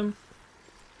quest item,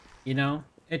 you know,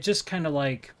 it just kind of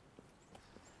like,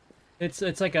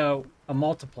 it's like a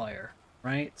multiplier,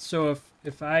 right? So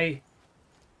if I,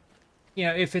 you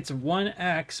know, if it's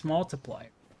 1x multiplier,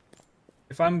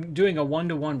 if I'm doing a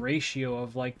 1-to-1 ratio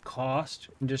of, like, cost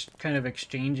and just kind of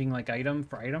exchanging, like, item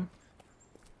for item,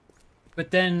 but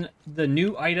then the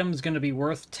new item's going to be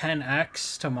worth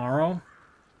 10x tomorrow.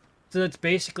 So that's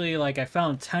basically like I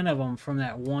found 10 of them from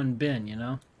that one bin, you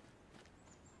know?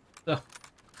 So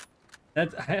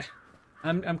that's,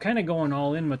 I'm kind of going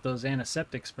all in with those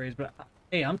antiseptic sprays, but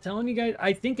hey, I'm telling you guys,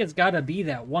 I think it's got to be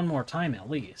that one more time at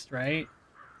least, right?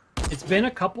 It's been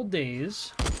a couple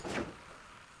days.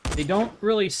 They don't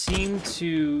really seem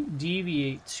to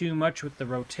deviate too much with the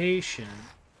rotation.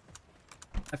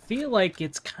 I feel like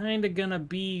it's kind of gonna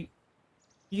be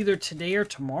either today or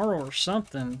tomorrow or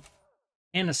something,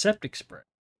 antiseptic spray.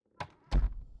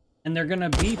 And they're gonna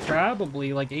be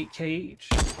probably like 8K each.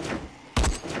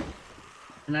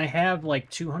 And I have like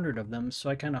 200 of them, so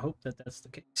I kind of hope that that's the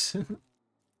case.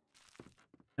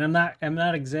 And I'm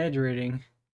not exaggerating.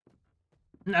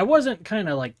 I wasn't kind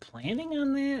of like planning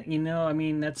on that, you know? I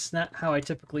mean, that's not how I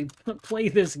typically play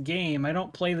this game. I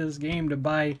don't play this game to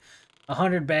buy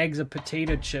 100 bags of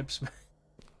potato chips.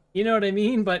 You know what I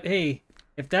mean? But hey,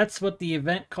 if that's what the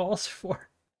event calls for,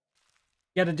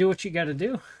 you gotta do what you gotta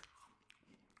do.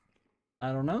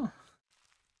 I don't know.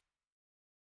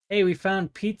 Hey, we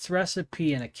found Pete's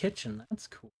recipe in a kitchen. That's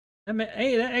cool.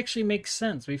 Hey, that actually makes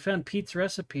sense. We found Pete's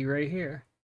recipe right here.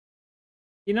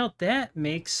 You know, that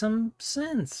makes some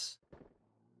sense.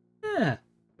 Yeah.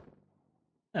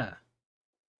 Yeah.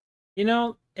 You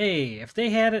know, hey, if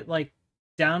they had it, like,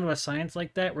 down to a science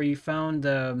like that, where you found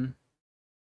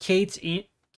Kate's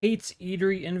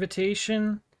Eatery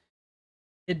invitation,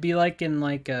 it'd be like in,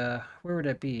 like, where would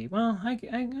it be? Well,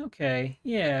 okay.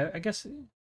 Yeah, I guess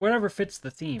whatever fits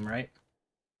the theme, right?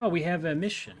 Oh, we have a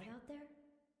mission. Out there?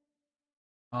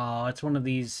 Oh, it's one of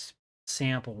these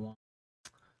sample ones.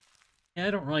 Yeah,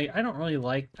 I don't really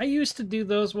like. I used to do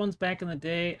those ones back in the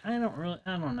day. I don't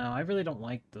know. I really don't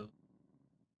like those.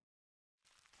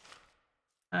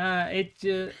 It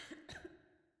just,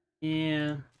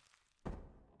 yeah.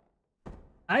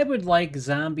 I would like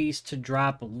zombies to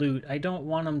drop loot. I don't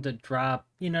want them to drop,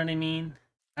 you know what I mean?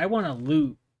 I want to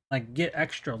loot, like get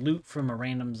extra loot from a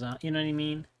random zombie, you know what I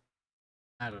mean?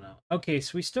 I don't know. Okay,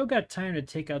 so we still got time to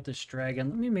take out this dragon.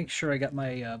 Let me make sure I got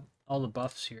my all the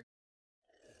buffs here.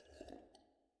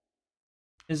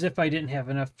 As if I didn't have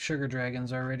enough sugar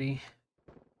dragons already.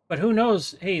 But who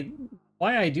knows? Hey,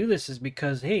 why I do this is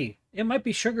because, hey, it might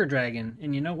be sugar dragon,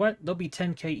 and you know what? They'll be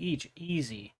 10k each,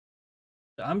 easy.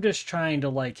 So I'm just trying to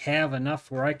like have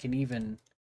enough where I can even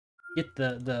get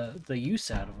the use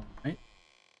out of them, right?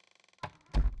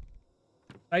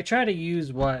 I try to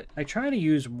use what? I try to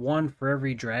use one for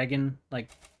every dragon, like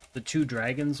the 2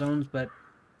 dragon zones, but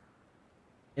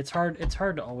it's hard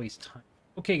to always time.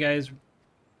 Okay, guys,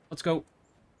 let's go.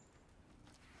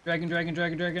 Dragon, dragon,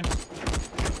 dragon, dragon.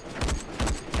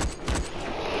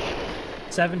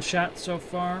 7 shots so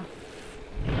far.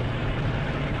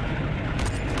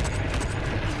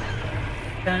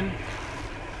 10.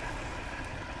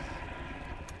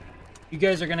 You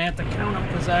guys are gonna have to count them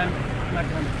because I'm not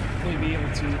gonna really be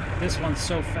able to. This one's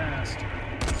so fast.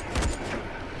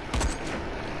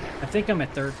 I think I'm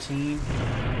at 13.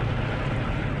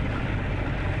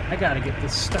 I gotta get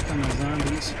this stuck on the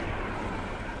zombies.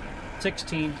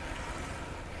 16.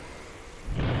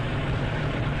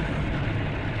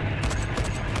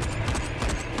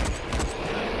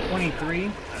 23, I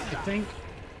think.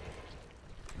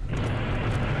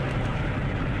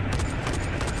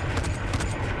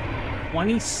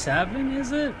 27,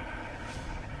 is it?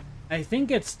 I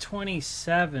think it's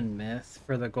 27, Myth,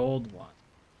 for the gold one.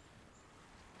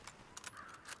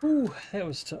 Ooh, that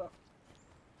was tough.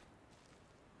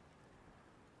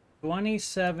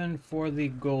 27 for the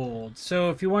gold. So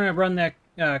if you want to run that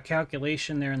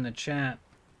calculation there in the chat,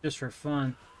 just for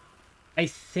fun, I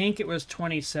think it was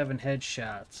 27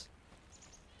 headshots.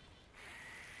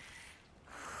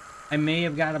 I may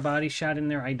have got a body shot in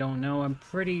there. I don't know. I'm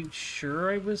pretty sure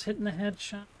I was hitting the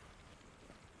headshot.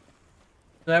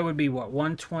 So that would be what,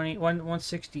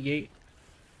 168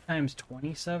 times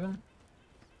 27?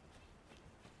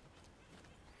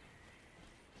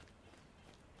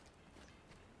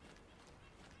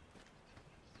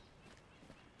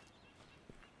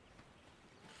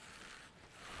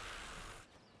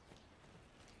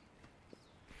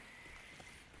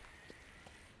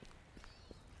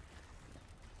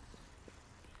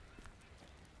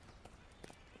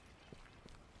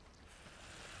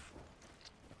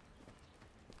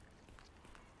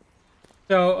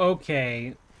 So,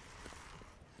 okay.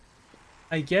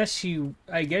 I guess you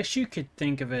could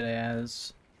think of it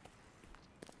as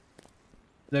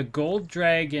the gold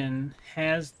dragon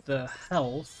has the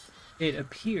health, it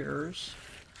appears,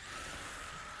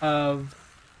 of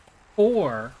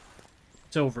 4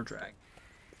 silver dragon.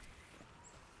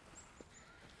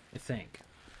 I think.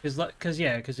 Because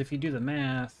if you do the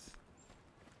math...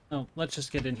 Oh, let's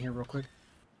just get in here real quick.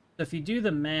 So if you do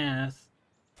the math...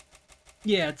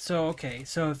 Yeah, so, okay.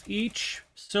 So if each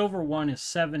silver one is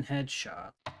 7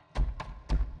 headshots,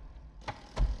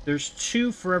 there's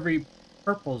 2 for every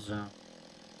purple zone.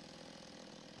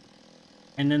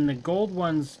 And then the gold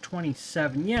one's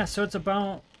 27. Yeah, so it's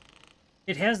about...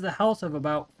 It has the health of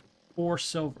about 4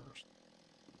 silvers.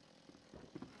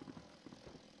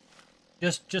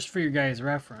 Just for your guys'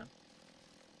 reference.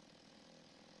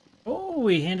 Oh,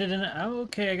 we handed in... Oh,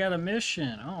 okay, I got a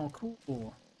mission. Oh,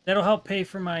 cool. That'll help pay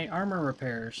for my armor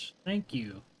repairs. Thank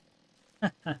you.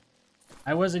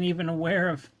 I wasn't even aware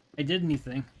of I did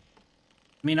anything.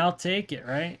 I mean, I'll take it,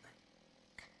 right?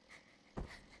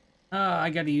 I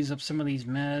gotta use up some of these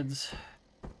meds.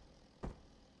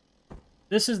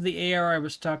 This is the AR I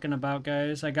was talking about,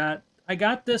 guys. I got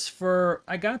this for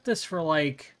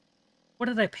like, what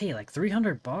did I pay? Like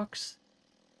 300 bucks?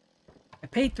 I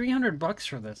paid 300 bucks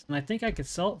for this, and I think I could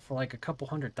sell it for like a couple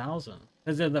 $100,000.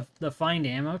 Because the find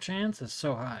ammo chance is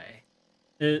so high.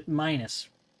 Minus.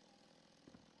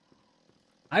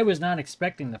 I was not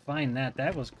expecting to find that.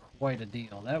 That was quite a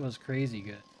deal. That was crazy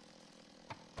good.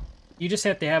 You just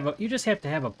have to have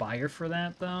a buyer for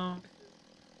that, though.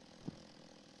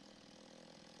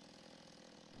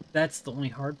 That's the only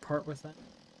hard part with that.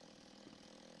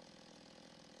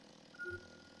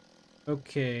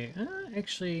 Okay,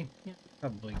 actually, yeah,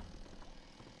 probably.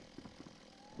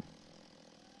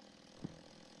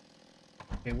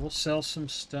 Okay, we'll sell some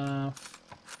stuff.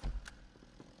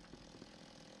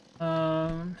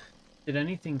 Did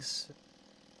anything...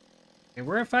 Okay,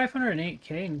 we're at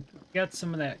 508k and we got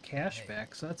some of that cash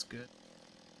back, so that's good.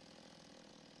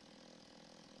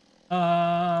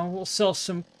 we'll sell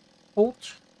some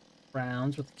Colt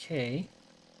rounds with K.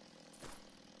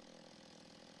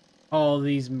 All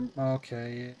these,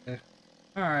 okay, yeah.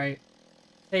 Alright.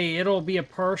 Hey, it'll be a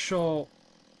partial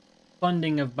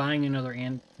funding of buying another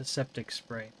antiseptic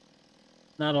spray.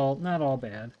 Not all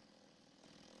bad.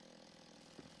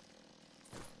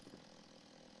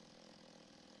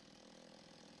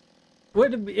 It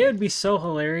would be so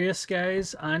hilarious,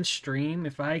 guys, on stream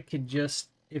if I could just,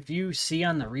 if you see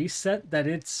on the reset that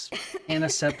it's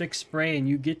antiseptic spray and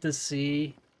you get to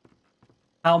see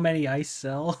how many I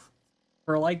sell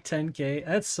for like 10K.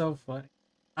 That's so funny.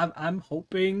 I'm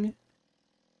hoping.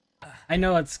 I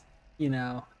know it's, you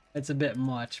know, it's a bit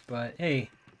much, but hey,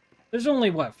 there's only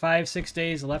what 5-6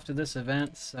 days left of this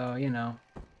event, so you know,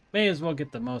 may as well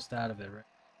get the most out of it, right?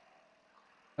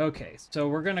 Okay, so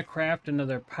we're gonna craft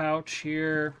another pouch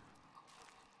here.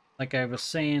 Like I was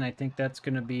saying, I think that's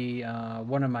gonna be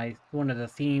one of the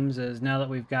themes is now that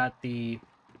we've got the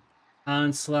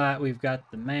onslaught, we've got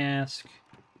the mask.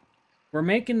 We're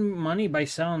making money by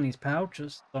selling these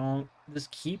pouches, so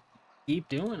just keep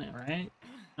doing it, right?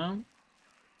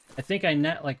 I think I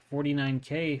net like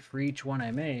 49K for each one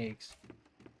I make.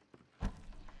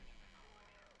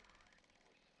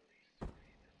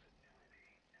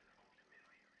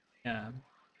 Yeah.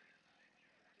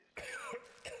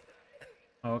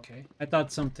 Okay. I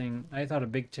thought a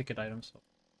big ticket item. So.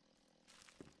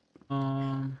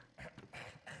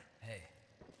 Hey.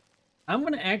 I'm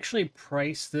gonna actually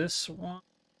price this one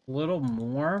a little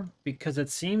more because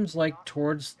it seems like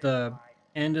towards the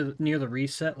end of near the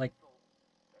reset, like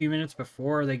a few minutes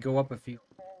before, they go up a few.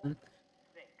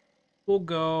 We'll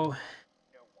go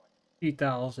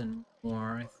 3,000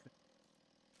 more. I think.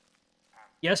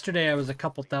 Yesterday I was a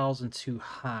couple thousand too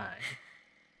high.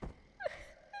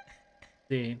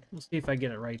 See, we'll see if I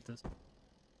get it right this time.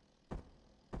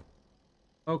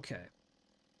 Okay.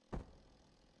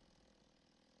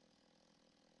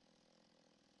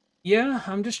 Yeah,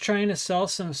 I'm just trying to sell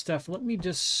some stuff. Let me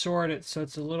just sort it so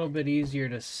it's a little bit easier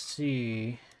to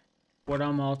see what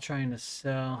I'm all trying to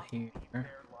sell here.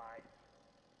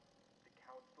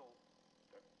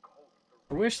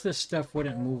 I wish this stuff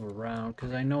wouldn't move around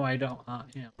because I know I don't.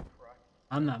 Yeah,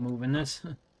 I'm not moving this.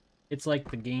 It's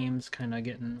like the game's kind of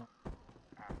getting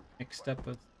mixed up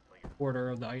with order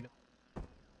of the item.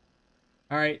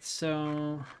 All right,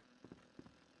 so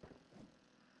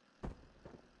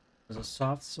there's a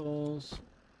soft souls.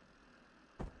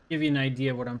 Give you an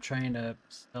idea of what I'm trying to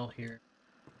sell here.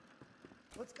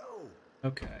 Let's go.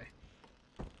 Okay.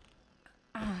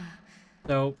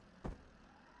 So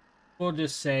we'll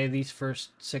just say these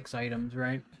first 6 items,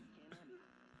 right?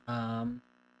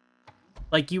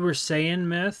 Like you were saying,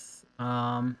 Myth.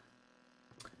 So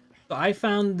I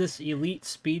found this elite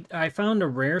speed. I found a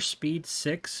rare speed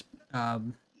 6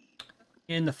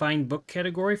 in the find book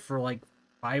category for like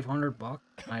 $500.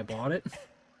 I bought it.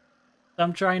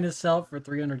 I'm trying to sell it for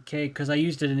 300K because I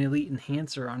used an elite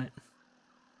enhancer on it.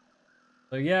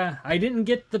 So yeah, I didn't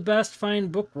get the best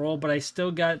find book roll, but I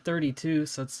still got 32,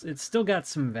 so it's still got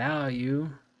some value.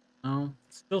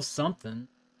 It's still something.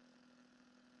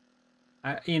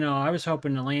 I was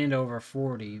hoping to land over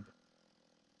 40.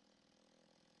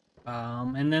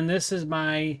 And then this is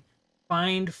my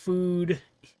find food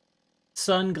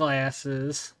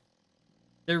sunglasses.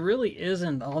 There really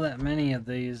isn't all that many of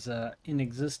these in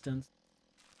existence.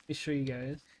 Let me show you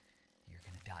guys. You're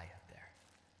gonna die out there.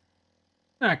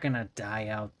 Not gonna die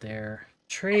out there.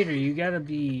 Trader, you gotta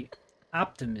be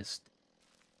optimistic.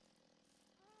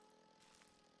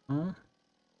 Huh?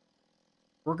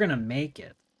 We're gonna make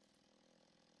it.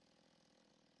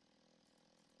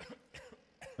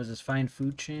 Was this find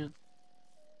food chant?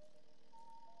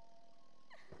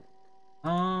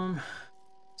 Let's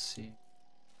see.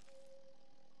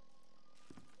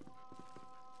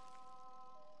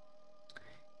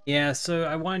 Yeah, so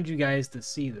I wanted you guys to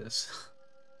see this.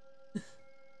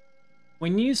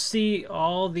 When you see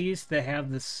all these that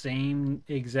have the same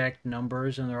exact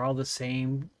numbers and they're all the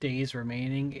same days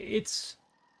remaining, it's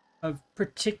a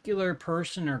particular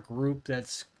person or group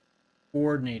that's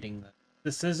coordinating them.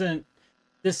 This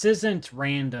isn't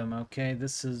random, okay?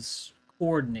 This is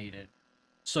coordinated.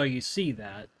 So you see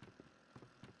that.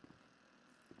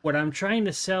 What I'm trying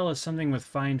to sell is something with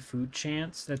find food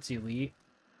chance that's elite.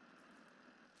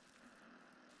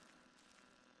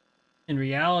 In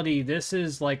reality, this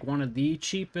is like one of the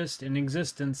cheapest in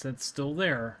existence that's still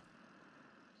there.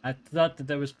 I thought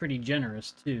that was pretty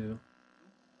generous too.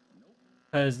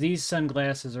 Because these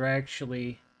sunglasses are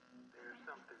actually,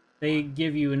 they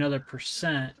give you another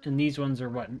 %, and these ones are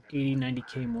what, 80,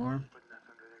 90K more?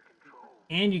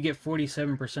 And you get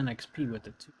 47% XP with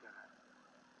it too.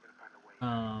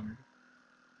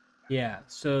 Yeah,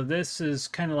 so this is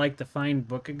kind of like the find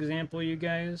book example, you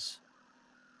guys.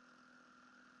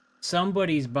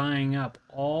 Somebody's buying up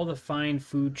all the find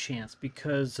food chance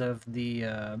because of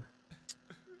the,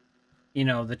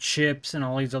 the chips and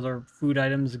all these other food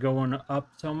items going up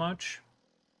so much.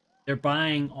 They're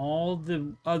buying all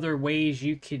the other ways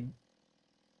you could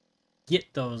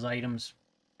get those items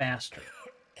faster.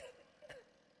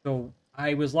 So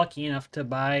I was lucky enough to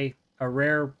buy a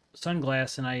rare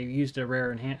sunglass, and I used a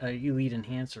rare elite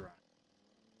enhancer on it.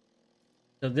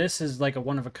 So this is like a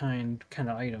one of a kind kind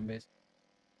of item, basically.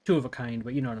 Two of a kind,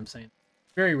 but you know what I'm saying.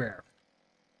 Very rare.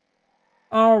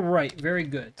 All right, very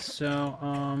good.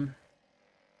 So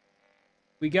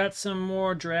we got some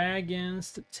more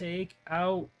dragons to take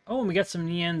out. Oh, and we got some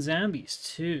neon zombies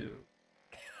too.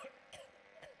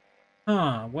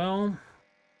 Huh, well.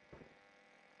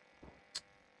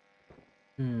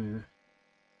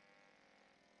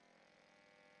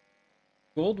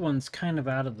 Gold one's kind of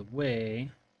out of the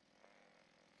way.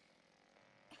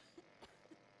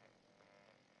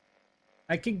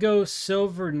 I could go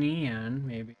silver neon,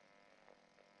 maybe.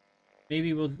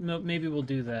 Maybe we'll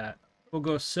do that. We'll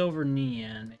go silver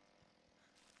neon.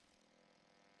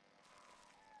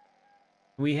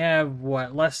 We have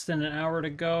what, less than an hour to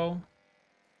go?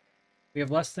 We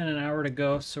have less than an hour to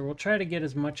go, so we'll try to get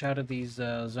as much out of these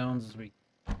zones as we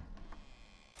can.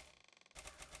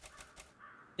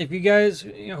 If you guys,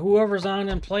 whoever's on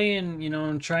and playing,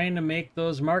 and trying to make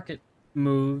those market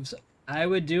moves, I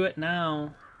would do it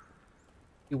now.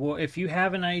 Well, if you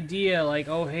have an idea like,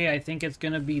 oh, hey, I think it's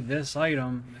going to be this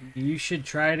item, you should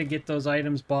try to get those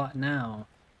items bought now.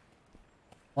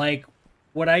 Like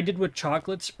what I did with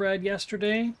chocolate spread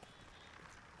yesterday,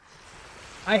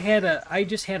 I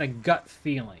just had a gut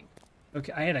feeling.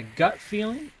 Okay, I had a gut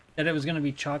feeling that it was going to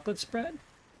be chocolate spread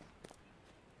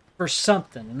for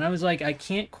something. And I was like, I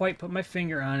can't quite put my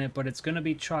finger on it, but it's going to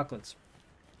be chocolate spread.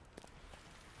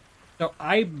 So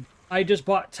I just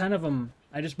bought 10 of them.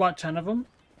 I just bought 10 of them.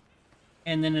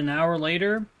 And then an hour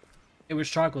later, it was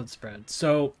chocolate spread.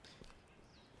 So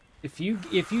if you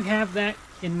have that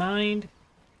in mind,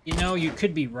 you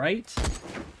could be right.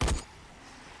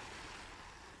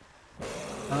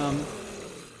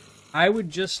 I would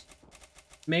just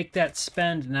make that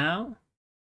spend now.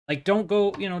 Like, don't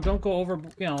go over,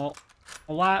 a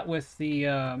lot with the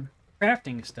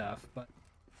crafting stuff, but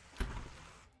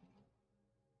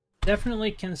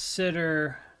definitely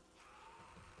consider,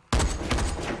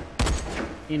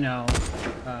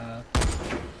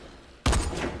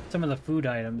 some of the food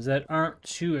items that aren't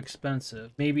too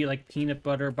expensive. Maybe like peanut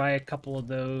butter, buy a couple of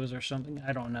those or something.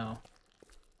 I don't know.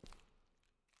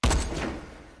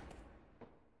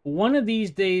 One of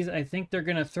these days, I think they're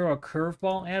going to throw a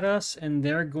curveball at us, and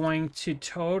they're going to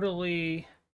totally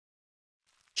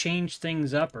change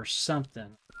things up or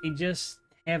something. They just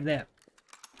have that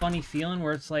funny feeling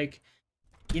where it's like,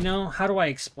 how do I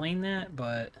explain that?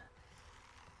 But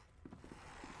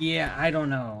yeah, I don't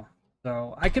know.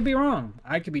 So I could be wrong.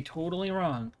 I could be totally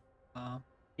wrong.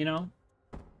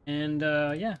 And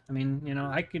yeah, I mean,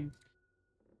 I could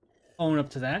own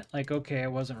up to that. Like, okay, I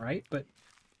wasn't right, but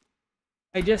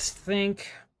I just think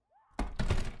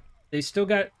they still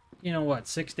got,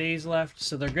 6 days left,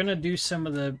 so they're gonna do some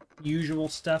of the usual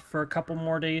stuff for a couple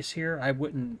more days here. I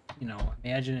wouldn't,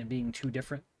 imagine it being too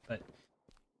different, but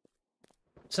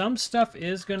some stuff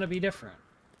is gonna be different.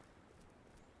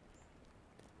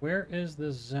 Where is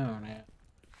this zone at?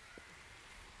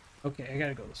 Okay, I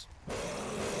gotta go this way.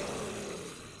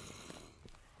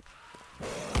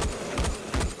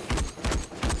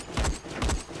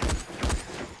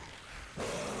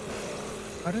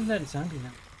 How did that zombie know?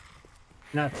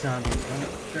 Not zombie,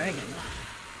 dragon.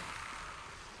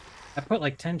 I put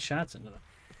like 10 shots into them.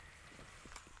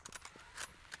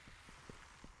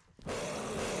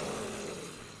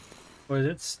 Or is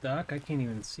it stuck? I can't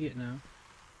even see it now.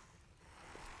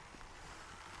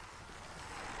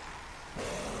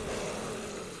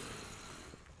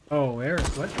 Oh, where?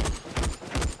 What?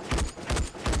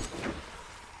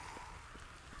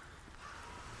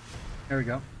 There we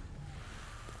go.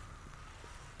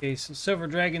 Okay, so silver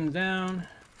dragon down.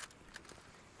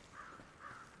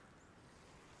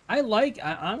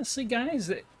 Honestly,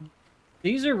 guys,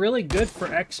 these are really good for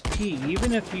XP,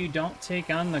 even if you don't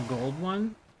take on the gold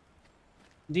one.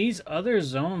 These other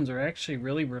zones are actually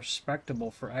really respectable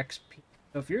for XP.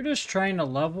 So if you're just trying to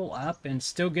level up and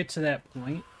still get to that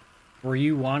point where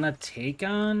you want to take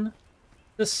on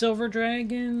the silver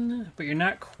dragon, but you're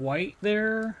not quite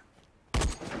there,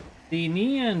 the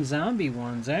neon zombie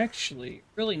one's actually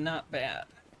really not bad.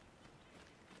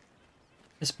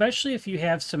 Especially if you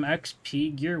have some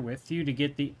XP gear with you to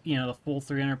get the, the full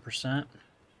 300%.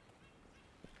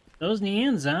 Those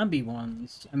Neon Zombie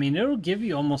ones, I mean, it'll give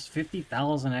you almost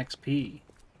 50,000 XP.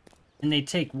 And they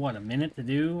take, what, a minute to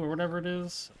do, or whatever it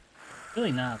is?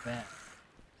 Really not bad.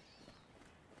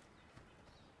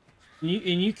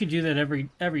 And you could do that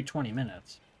every 20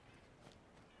 minutes.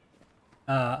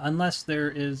 Unless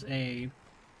there is a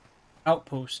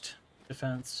outpost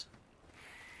defense.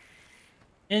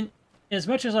 And as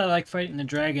much as I like fighting the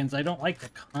dragons, I don't like to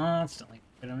constantly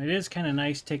fight them. It is kind of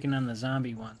nice taking on the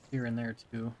zombie ones here and there,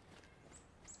 too.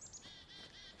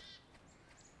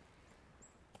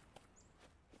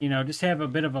 Just have a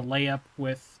bit of a layup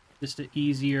with just an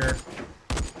easier,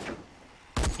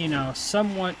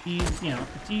 somewhat easy,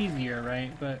 it's easier,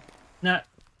 right? But not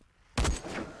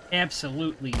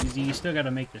absolutely easy. You still got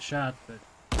to make the shot, but,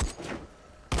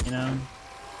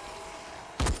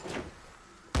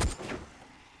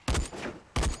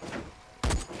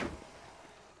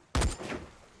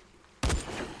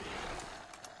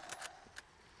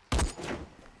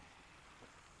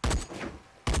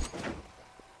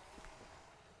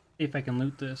 See if I can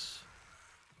loot this.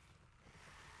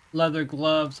 Leather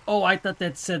gloves. Oh, I thought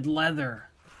that said leather.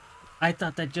 I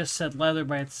thought that just said leather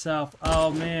by itself. Oh,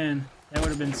 man. That would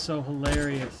have been so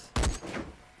hilarious.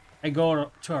 I go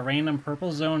to a random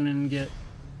purple zone and get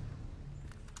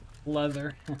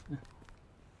leather.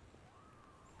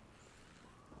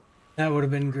 That would have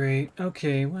been great.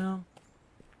 Okay, well.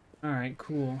 Alright,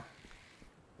 cool.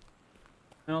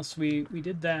 What else? We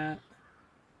did that.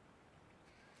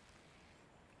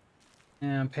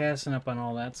 And I'm passing up on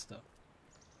all that stuff.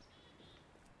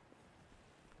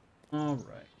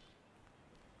 Alright.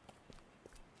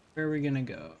 Where are we gonna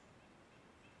go?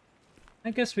 I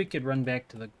guess we could run back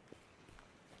to the...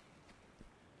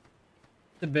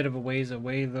 It's a bit of a ways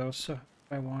away, though, so if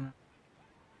I want to...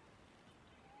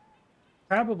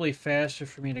 Probably faster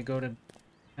for me to go to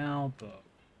Albo.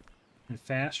 And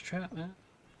fast travel?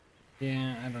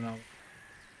 Yeah, I don't know.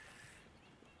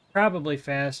 Probably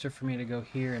faster for me to go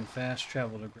here and fast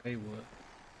travel to Greywood.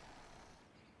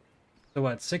 So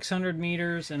what, 600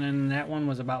 meters, and then that one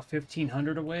was about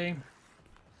 1,500 away.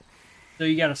 So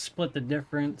you gotta split the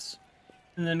difference,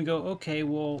 and then go, okay,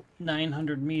 well,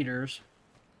 900 meters.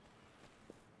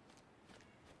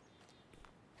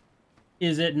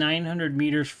 Is it 900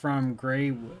 meters from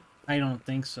Greywood? I don't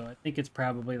think so. I think it's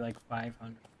probably like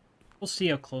 500. We'll see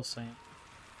how close I am.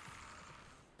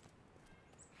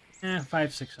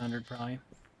 500-600 probably.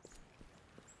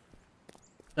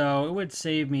 So it would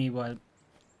save me, what,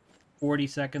 40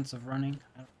 seconds of running?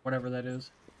 Whatever that is.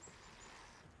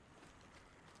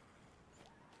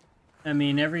 I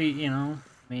mean, every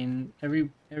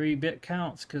bit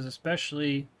counts, because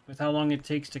especially with how long it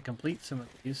takes to complete some of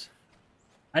these.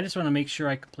 I just want to make sure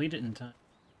I complete it in time.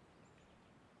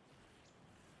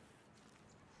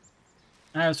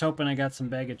 I was hoping I got some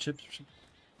bag of chips or something.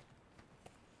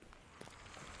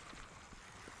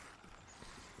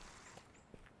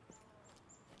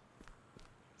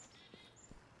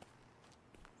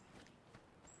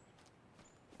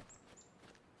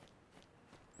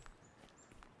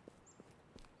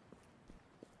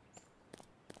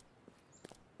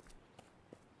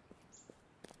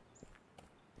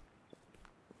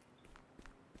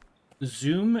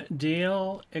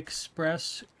 Zoomdale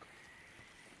Express.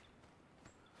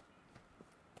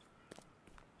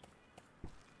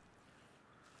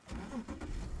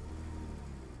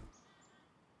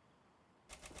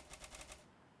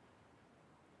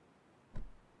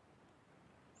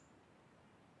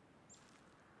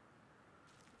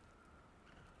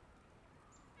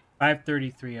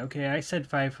 .533. Okay, I said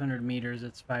 500 meters.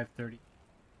 It's 530.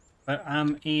 But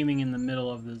I'm aiming in the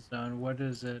middle of the zone. What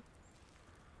is it?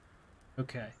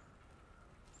 Okay.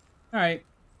 Alright.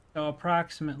 So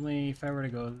approximately, if I were to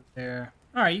go there...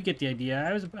 Alright, you get the idea.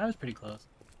 I was pretty close.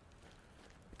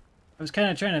 I was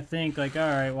kind of trying to think, like,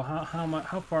 alright, well,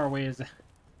 how far away is that?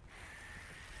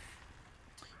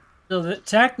 So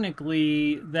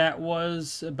technically, that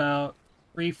was about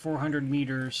 300-400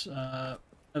 meters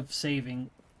of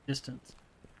saving distance.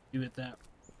 Do it that way.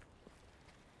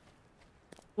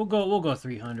 We'll go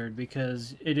 300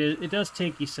 because it does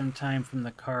take you some time from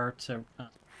the car to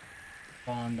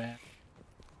spawn back.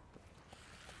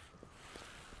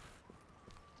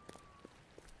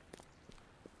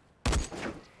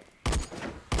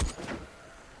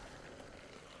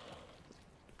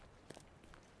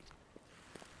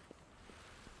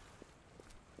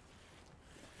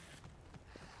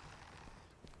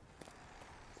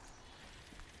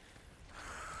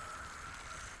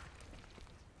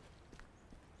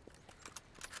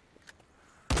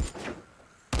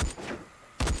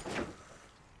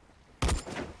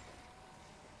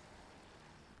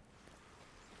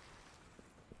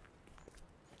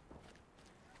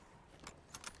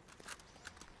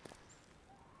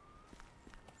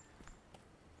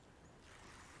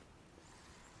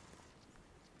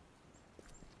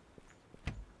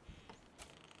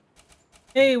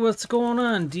 Hey, what's going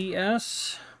on,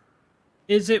 DS?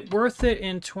 Is it worth it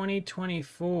in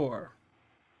 2024?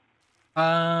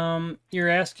 You're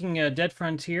asking Dead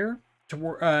Frontier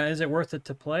is it worth it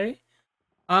to play?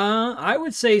 I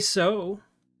would say so.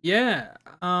 Yeah.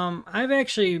 I've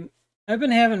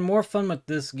been having more fun with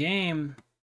this game.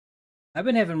 I've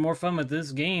been having more fun with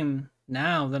this game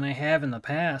now than I have in the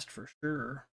past for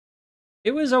sure.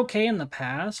 It was okay in the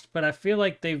past, but I feel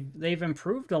like they've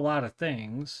improved a lot of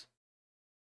things.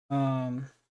 Um,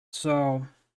 so,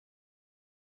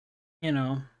 you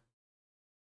know,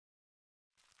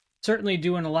 certainly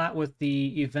doing a lot with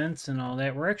the events and all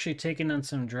that. We're actually taking on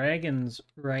some dragons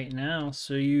right now,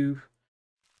 so you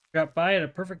drop by at a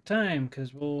perfect time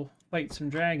because we'll fight some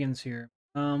dragons here.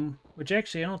 Which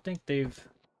actually I don't think they've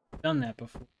done that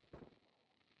before.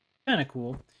 Kind of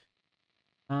cool.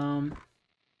 Um,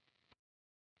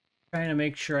 Trying to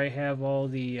make sure I have all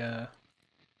the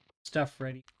stuff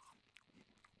ready.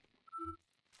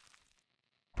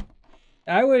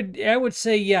 I would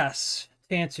say yes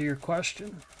to answer your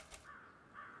question.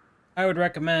 I would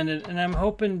recommend it, and I'm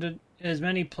hoping to as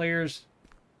many players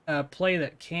play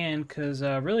that can, because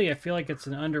really I feel like it's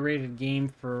an underrated game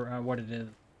for what it is.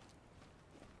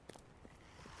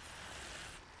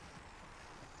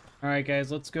 Alright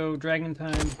guys, let's go dragon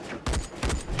time.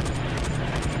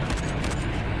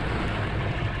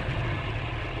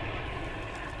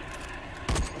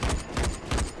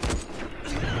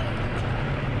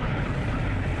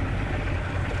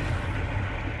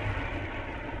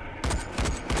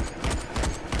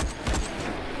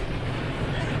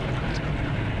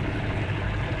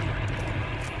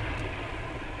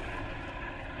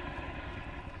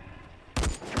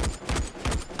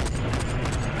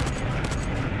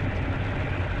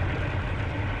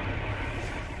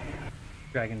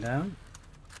 Dragon down.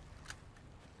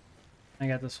 I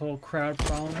got this whole crowd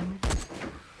following me.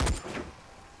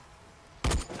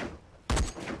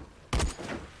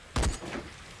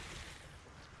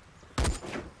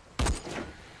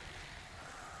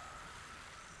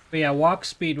 But yeah, walk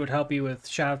speed would help you with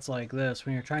shots like this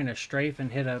when you're trying to strafe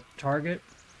and hit a target.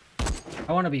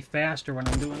 I want to be faster when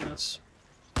I'm doing this.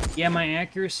 Yeah, my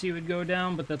accuracy would go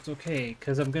down, but that's okay,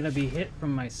 because I'm going to be hit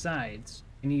from my sides.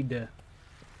 I need to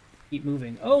keep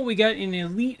moving. Oh, we got an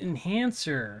elite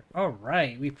enhancer. All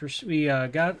right, we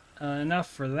got enough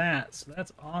for that, so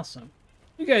that's awesome.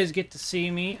 You guys get to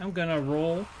see me. I'm going to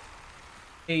roll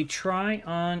a try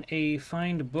on a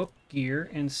find book gear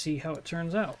and see how it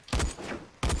turns out.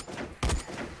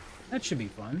 That should be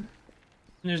fun.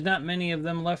 And there's not many of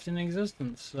them left in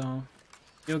existence, so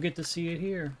you'll get to see it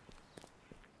here.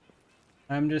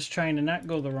 I'm just trying to not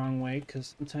go the wrong way,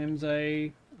 because sometimes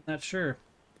I'm not sure.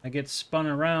 I get spun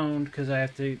around because I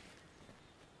have to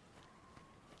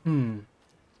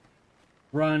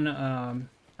run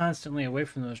constantly away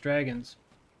from those dragons.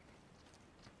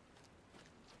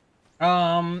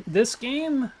 This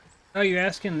game? Oh, you're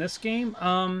asking this game?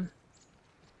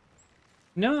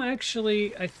 No,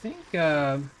 actually, I think it's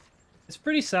a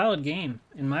pretty solid game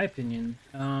in my opinion.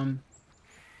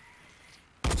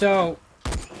 So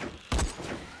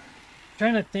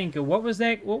trying to think of what was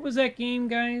that game,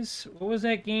 guys? What was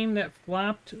that game that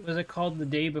flopped? Was it called The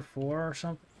Day Before or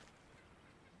something?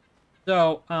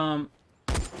 So,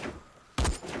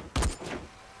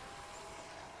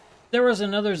 there was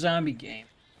another zombie game.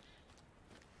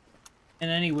 And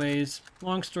anyways,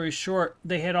 long story short,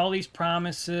 they had all these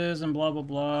promises and blah blah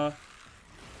blah.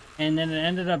 And then it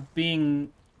ended up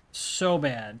being so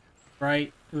bad,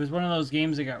 right? It was one of those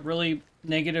games that got really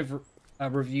negative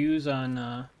reviews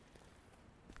on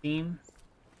Steam.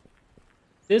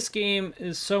 This game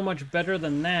is so much better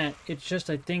than that. It's just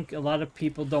I think a lot of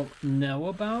people don't know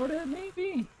about it,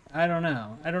 maybe? I don't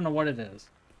know. I don't know what it is.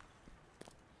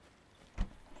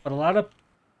 But a lot of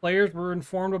players were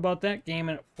informed about that game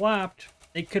and it flopped.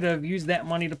 They could have used that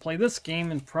money to play this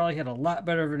game and probably had a lot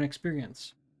better of an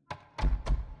experience.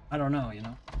 I don't know, you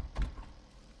know?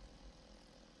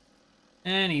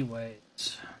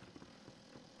 Anyways.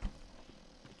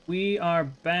 We are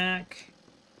back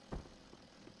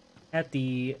at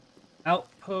the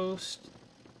outpost.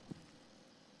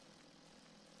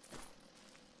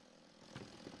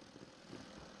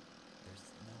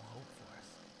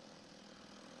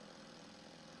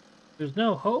 There's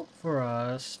no hope for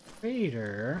us,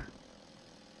 Trader.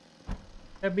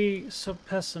 That'd be so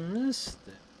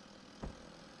pessimistic.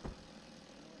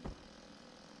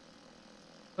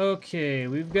 Okay,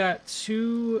 we've got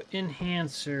 2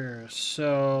 enhancers,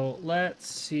 so let's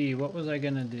see, what was I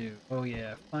gonna do? Oh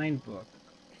yeah, find book.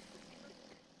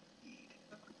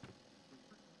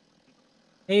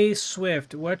 Hey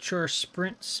Swift, what's your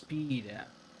sprint speed at?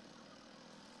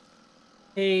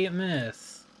 Hey,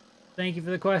 Myth. Thank you for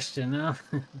the question.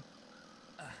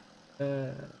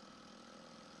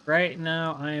 Right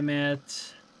now, I'm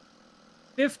at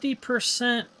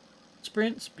 50%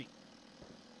 sprint speed.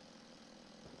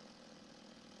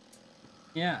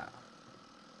 Yeah.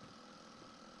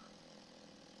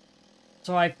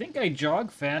 So I think I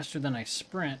jog faster than I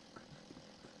sprint.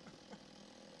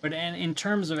 But in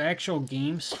terms of actual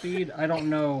game speed, I don't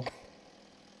know.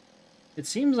 It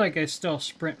seems like I still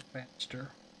sprint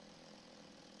faster.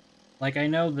 Like, I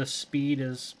know the speed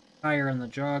is higher in the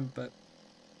jog, but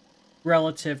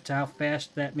relative to how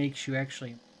fast that makes you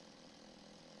actually...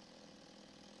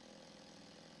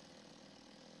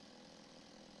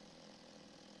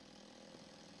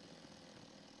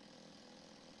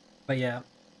 But yeah,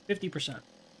 50%.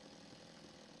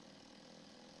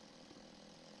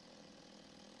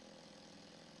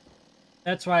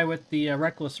 That's why with the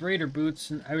Reckless Raider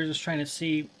boots, I was just trying to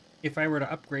see if I were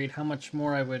to upgrade how much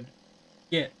more I would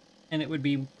get, and it would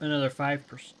be another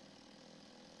 5%.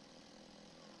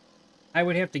 I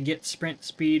would have to get sprint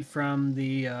speed from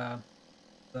the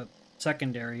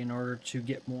secondary in order to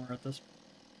get more at this point.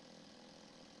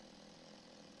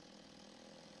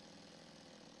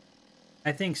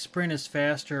 I think sprint is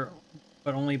faster,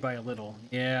 but only by a little.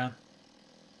 Yeah.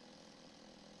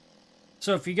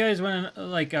 So if you guys want to,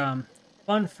 like,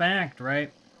 fun fact,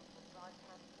 right?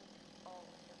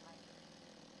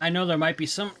 I know there might be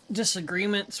some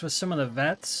disagreements with some of the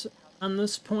vets on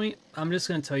this point. I'm just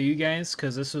going to tell you guys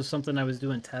because this was something I was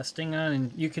doing testing on,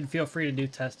 and you can feel free to do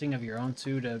testing of your own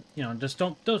too. To just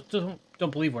don't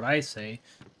believe what I say.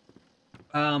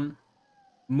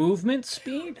 Movement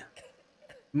speed.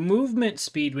 Movement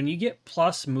speed. When you get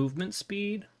plus movement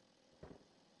speed,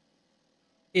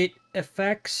 it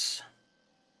affects.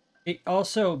 It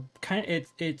also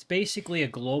it's basically a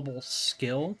global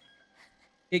skill.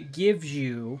 It gives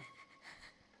you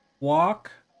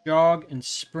walk, jog, and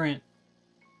sprint.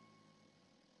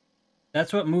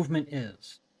 That's what movement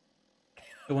is.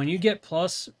 So when you get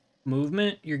plus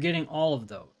movement, you're getting all of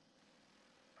those.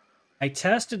 I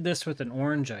tested this with an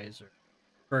orangizer,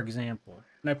 for example,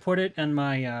 and I put it in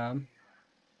my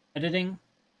editing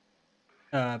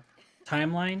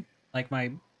timeline, like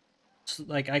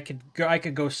I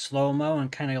could go slow mo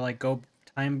and kind of like go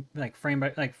time like frame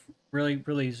by like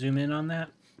really zoom in on that.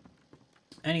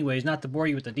 Anyways, not to bore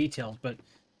you with the details, but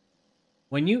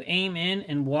when you aim in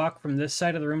and walk from this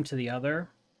side of the room to the other,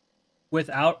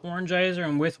 without orangizer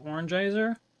and with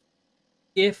orangizer,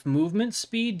 if movement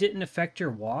speed didn't affect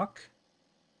your walk,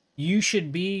 you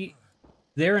should be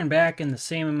there and back in the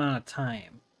same amount of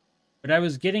time. But I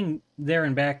was getting there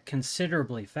and back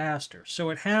considerably faster, so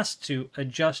it has to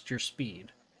adjust your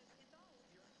speed.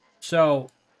 So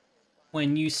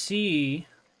when you see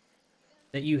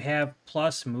that you have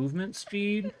plus movement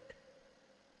speed,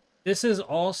 this is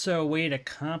also a way to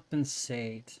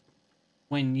compensate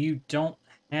when you don't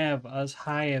have as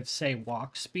high of, say,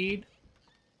 walk speed.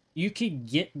 You could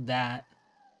get that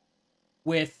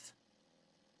with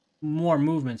more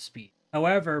movement speed.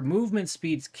 However, movement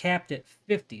speed's capped at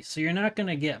 50, so you're not going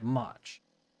to get much,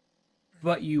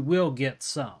 but you will get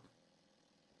some.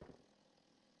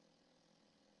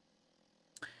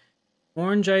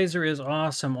 Orangizer is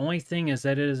awesome. Only thing is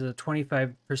that it is a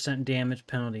 25% damage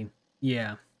penalty.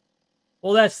 Yeah.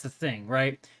 Well, that's the thing,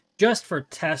 right? Just for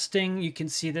testing, you can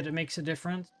see that it makes a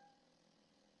difference.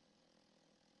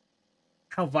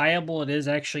 How viable it is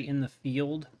actually in the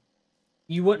field.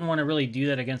 You wouldn't want to really do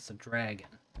that against a dragon,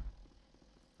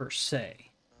 per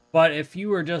se. But if you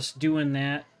were just doing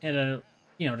that at a,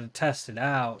 to test it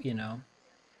out,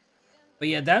 But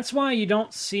yeah, that's why you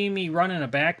don't see me running a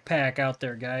backpack out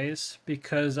there, guys,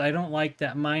 because I don't like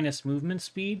that minus movement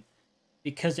speed,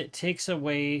 because it takes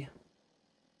away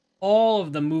all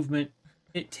of the movement.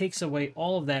 It takes away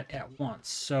all of that at once.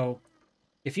 So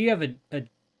if you have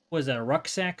a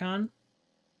rucksack on,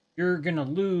 you're going to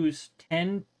lose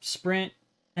 10 sprint,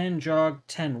 10 jog,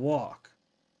 10 walk.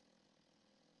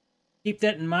 Keep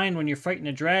that in mind when you're fighting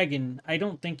a dragon. I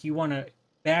don't think you want a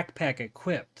backpack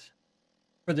equipped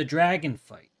for the dragon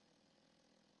fight,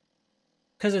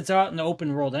 because it's out in the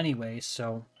open world anyway,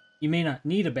 so you may not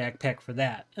need a backpack for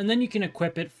that. And then you can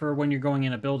equip it for when you're going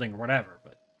in a building or whatever,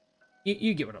 but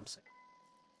you get what I'm saying.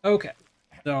 Okay,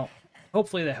 so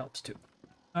hopefully that helps too.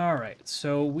 Alright,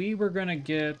 so we were gonna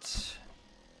get...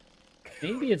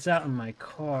 Maybe it's out in my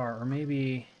car, or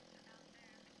maybe...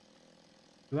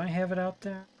 Do I have it out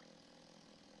there?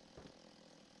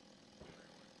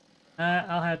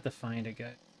 I'll have to find it,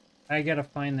 guys. I gotta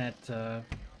find that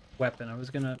weapon. I was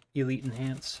gonna elite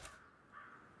enhance.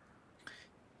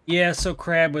 Yeah, so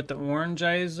Crab, with the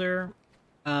orangizer,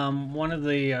 one of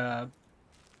the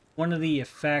one of the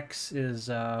effects is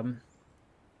an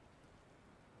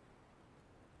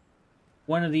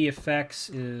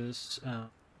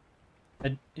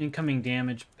incoming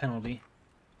damage penalty.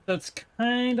 So it's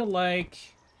kind of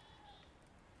like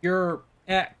you're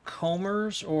at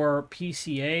Comers or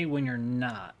PCA when you're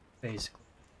not, basically.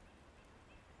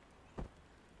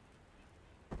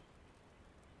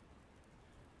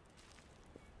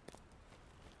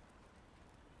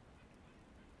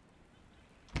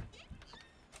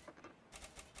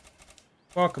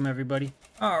 Welcome, everybody.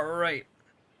 All right.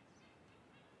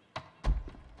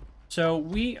 So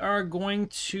we are going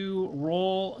to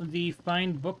roll the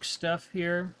find book stuff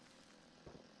here.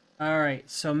 All right.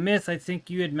 So Myth, I think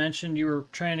you had mentioned you were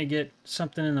trying to get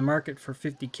something in the market for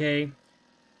 50K.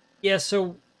 Yeah.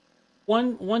 So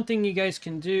one thing you guys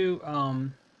can do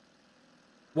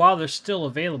while they're still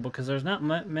available, because there's not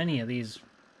many of these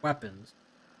weapons,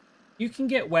 you can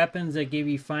get weapons that give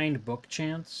you find book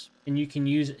chance, and you can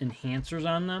use enhancers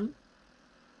on them.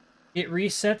 It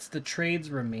resets the trades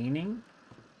remaining,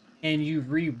 and you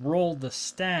re-roll the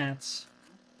stats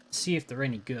to see if they're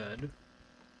any good.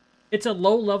 It's a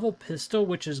low-level pistol,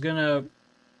 which is gonna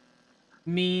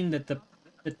mean that the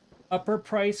upper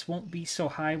price won't be so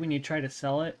high when you try to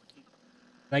sell it.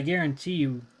 But I guarantee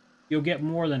you, you'll get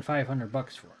more than 500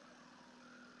 bucks for it.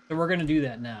 So we're gonna do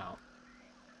that now.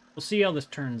 We'll see how this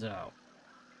turns out.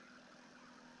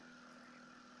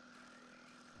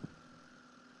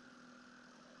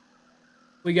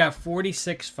 We got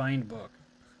 46 find book.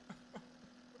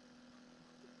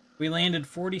 We landed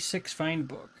 46 find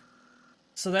book.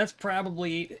 So that's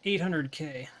probably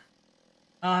 800K.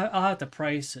 I'll have to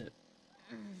price it.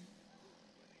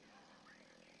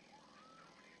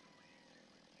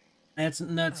 That's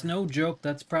no joke.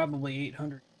 That's probably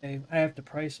 800K. I have to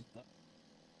price it though.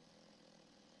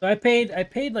 So I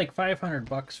paid like 500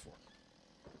 bucks for it.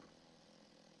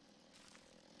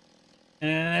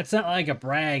 And it's not like a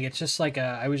brag. It's just like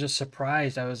I was just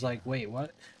surprised. I was like, wait,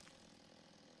 what?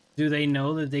 Do they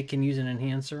know that they can use an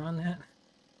enhancer on that?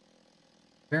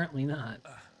 Apparently not.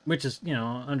 Which is, you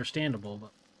know, understandable. But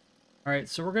all right,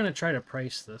 so we're gonna try to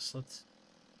price this. Let's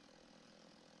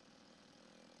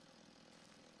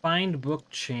find book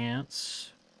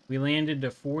chance. We landed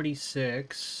to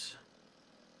 46.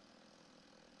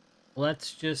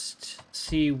 Let's just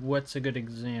see what's a good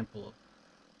example of.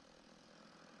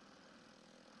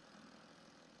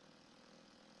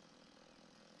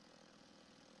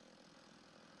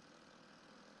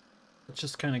 Let's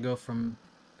just kind of go from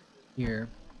here.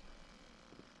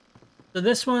 So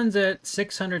this one's at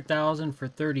 600,000 for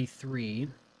 33.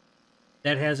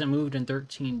 That hasn't moved in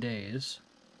 13 days.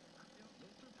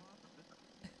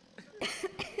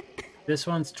 This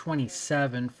one's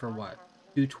 27 for what?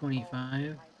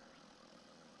 225?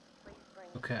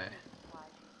 Okay.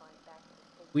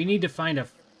 We need to find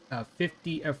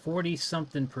a 40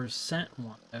 something percent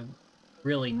one. I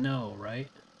really know, right?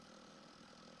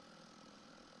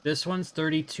 This one's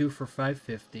 32 for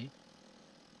 550.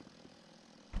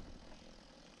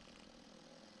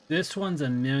 This one's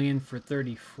 $1 million for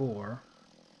 34.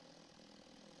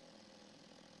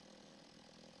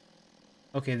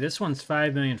 Okay, this one's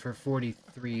 5 million for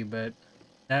 43, but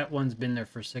that one's been there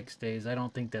for 6 days. I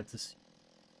don't think that's a...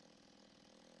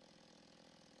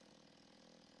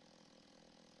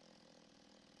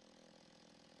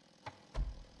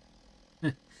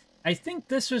 I think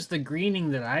this was the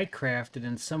greening that I crafted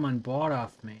and someone bought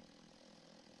off me.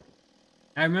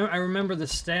 I remember the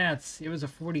stats. It was a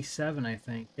 47, I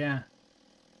think. Yeah.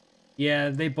 Yeah,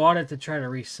 they bought it to try to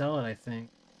resell it, I think.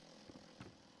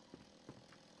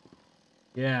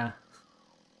 Yeah.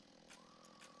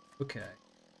 Okay.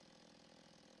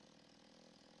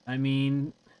 I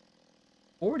mean,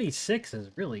 46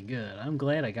 is really good. I'm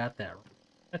glad I got that.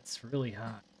 That's really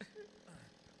hot.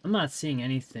 I'm not seeing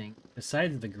anything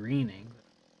besides the greening.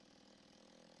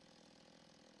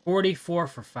 44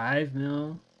 for 5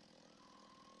 mil.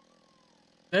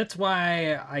 That's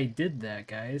why I did that,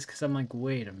 guys, because I'm like,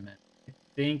 wait a minute. I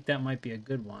think that might be a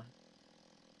good one.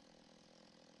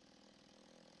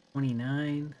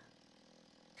 29.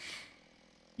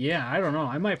 Yeah, I don't know.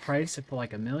 I might price it for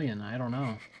like $1 million. I don't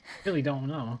know. Really don't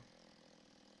know.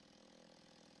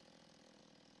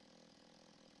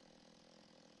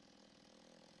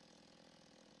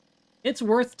 It's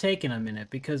worth taking a minute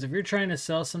because if you're trying to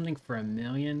sell something for $1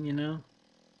 million, you know,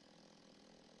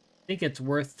 I think it's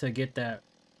worth to get that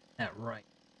right.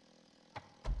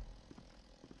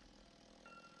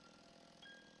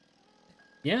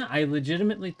 Yeah, I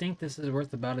legitimately think this is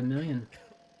worth about $1 million.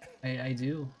 I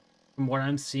do. From what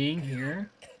I'm seeing here.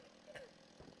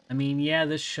 I mean, yeah,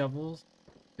 this shovel's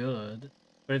good,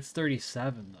 but it's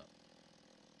 37 though.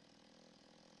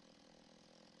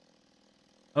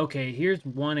 Okay, here's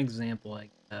one example, I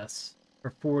guess, for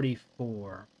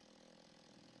 44.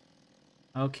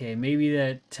 Okay, maybe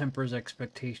that tempers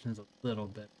expectations a little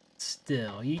bit.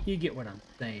 Still, you get what I'm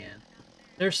saying.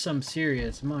 There's some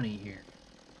serious money here.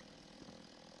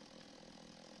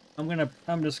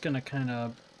 I'm just gonna kind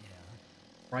of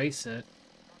Yeah. price it.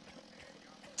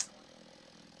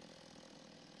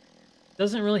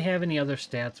 Doesn't really have any other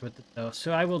stats with it though,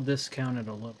 so I will discount it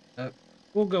a little bit.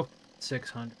 We'll go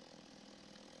 600.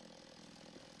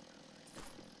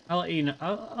 I'll let you know.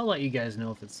 I'll let you guys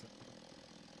know if it's.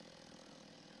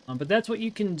 But that's what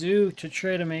you can do to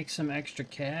try to make some extra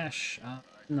cash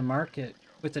in the market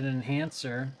with an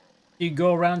enhancer. You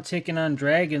go around taking on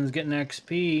dragons, getting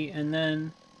XP, and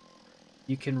then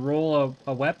you can roll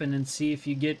a weapon and see if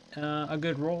you get a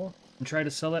good roll and try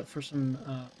to sell it for some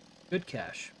good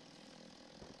cash.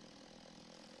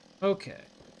 Okay.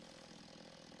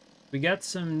 We got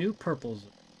some new purples.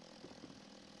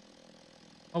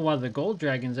 Oh, wow, the gold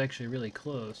dragon's actually really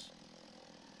close.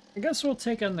 I guess we'll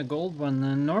take on the gold one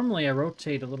then. Normally I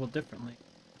rotate a little differently.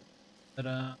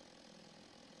 But,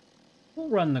 we'll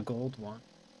run the gold one.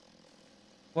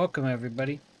 Welcome,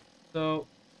 everybody. So,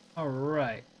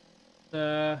 alright.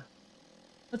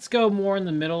 Let's go more in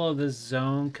the middle of this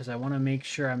zone, because I want to make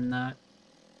sure I'm not,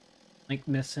 like,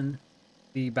 missing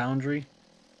the boundary.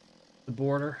 The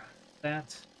border.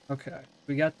 That. Okay.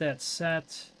 We got that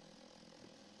set.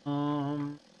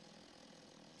 Before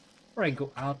I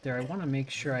go out there, I want to make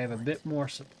sure I have a bit more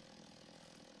support.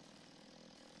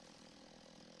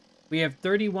 We have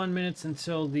 31 minutes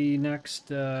until the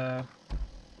next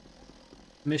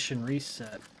mission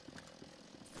reset.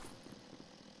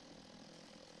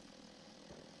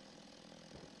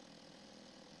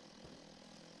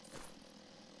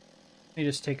 Let me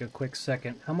just take a quick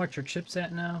second. How much are chips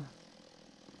at now?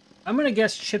 I'm going to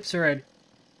guess chips are at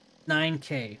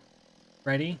 9K.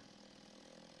 Ready?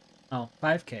 Oh,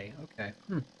 5K. Okay.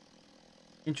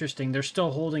 Interesting. They're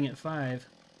still holding at 5.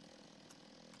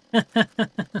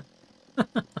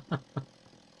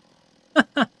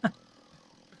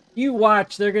 You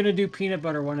watch. They're going to do peanut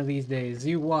butter one of these days.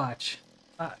 You watch.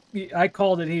 I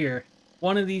called it here.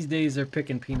 One of these days they're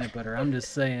picking peanut butter. I'm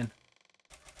just saying.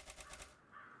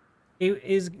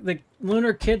 Is the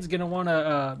Lunar Kid's going to want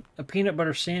a peanut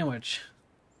butter sandwich?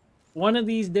 One of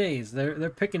these days they're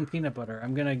picking peanut butter.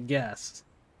 I'm going to guess.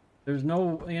 There's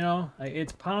no,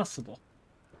 it's possible.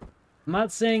 I'm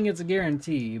not saying it's a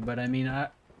guarantee, but I mean,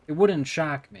 it wouldn't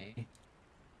shock me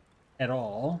at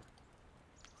all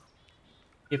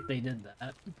if they did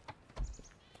that.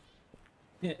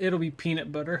 It'll be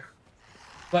peanut butter.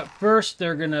 But first,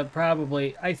 they're going to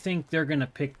probably, I think they're going to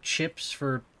pick chips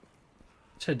for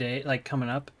today, like coming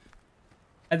up.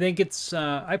 I think it's,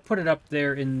 I put it up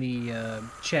there in the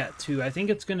chat too. I think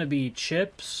it's going to be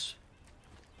chips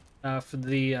for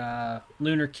the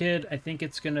Lunar Kid. I think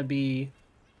it's going to be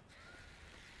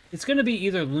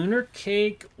either Lunar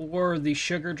Cake or the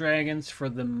Sugar Dragons for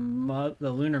the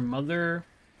Lunar Mother.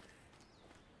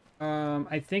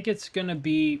 I think it's gonna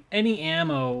be any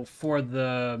ammo for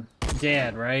the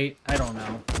dad, right? I don't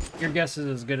know. Your guess is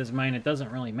as good as mine. It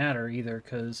doesn't really matter either,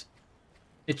 because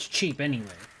it's cheap anyway.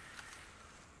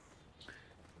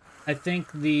 I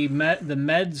think the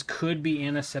meds could be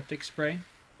antiseptic spray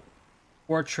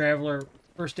or traveler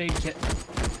first aid kit.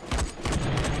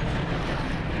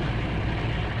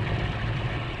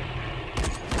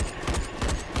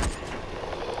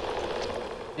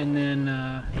 And then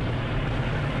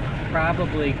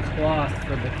probably cloth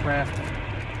for the crafting.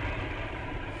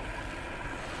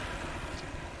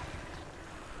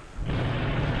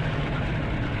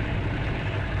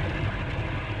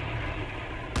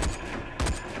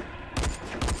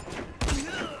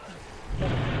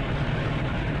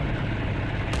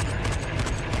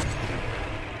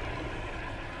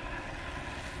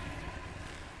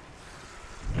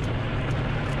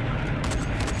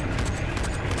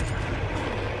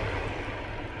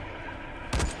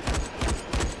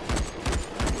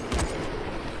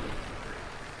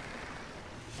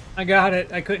 I got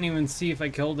it. I couldn't even see if I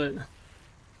killed it.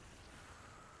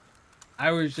 I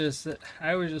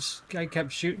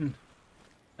kept shooting.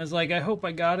 I was like, I hope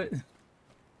I got it.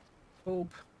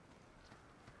 Hope.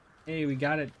 Hey, we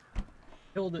got it.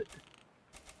 Killed it.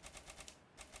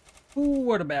 Ooh,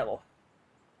 what a battle.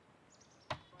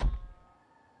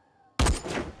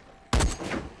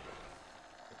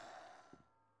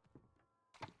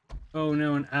 Oh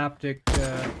no, an optic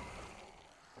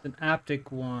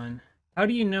one. How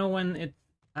do you know when its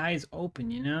eyes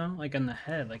open, you know? Like on the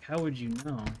head. Like, how would you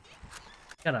know?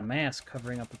 Got a mask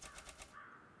covering up its...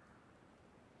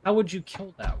 How would you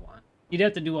kill that one? You'd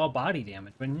have to do all body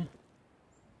damage, wouldn't you?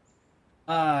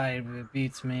 It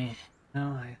beats me. No,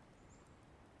 I.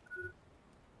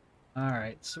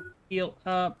 Alright, so heal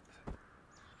up. At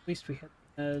least we hit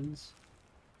the meds.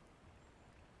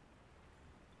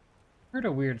 Heard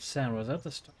a weird sound. Was that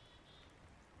the start?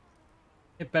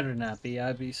 It better not be.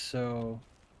 I'd be so.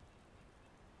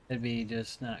 It'd be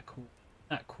just not cool.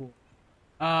 Not cool.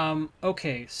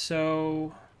 Okay,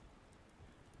 so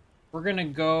we're gonna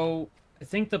go. I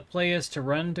think the play is to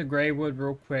run to Greywood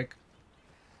real quick.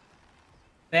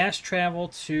 Fast travel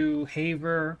to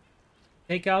Haver.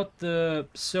 Take out the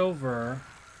silver.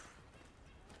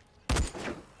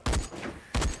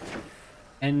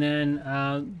 And then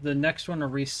the next one will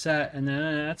reset, and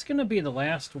then that's going to be the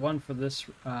last one for this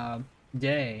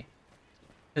day.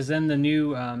 Because then the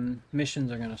new missions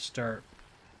are going to start.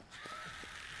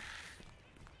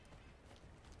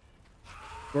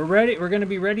 We're ready. We're going to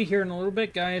be ready here in a little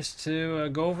bit, guys, to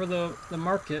go over the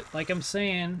market. Like I'm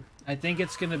saying, I think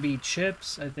it's going to be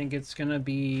chips. I think it's going to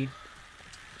be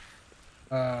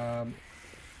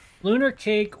Lunar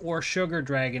Cake or Sugar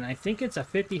Dragon. I think it's a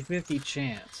 50-50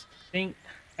 chance.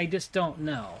 I just don't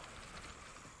know.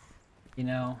 You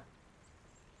know?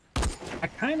 I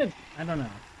don't know.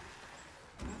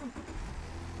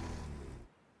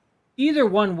 Either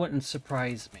one wouldn't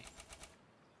surprise me.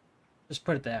 Just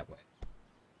put it that way.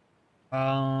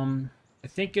 I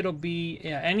think it'll be,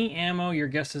 yeah, any ammo, your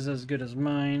guess is as good as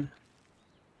mine.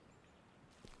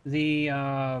 The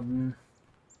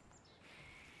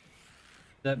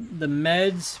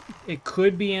meds, it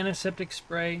could be antiseptic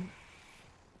spray.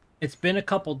 It's been a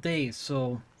couple days,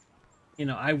 so you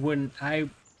know, I wouldn't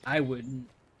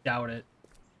doubt it.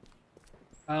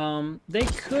 They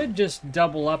could just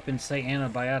double up and say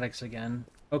antibiotics again.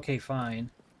 Okay,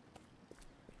 fine.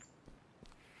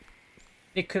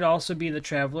 It could also be the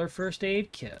Traveler First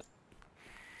Aid Kit.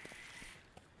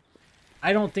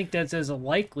 I don't think that's as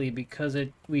likely because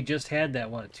we just had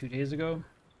that, what, 2 days ago?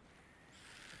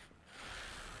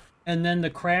 And then the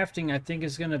crafting, I think,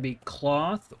 is going to be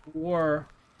cloth or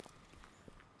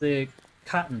the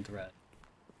cotton thread.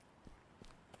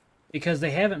 Because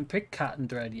they haven't picked cotton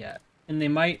thread yet. And they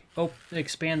might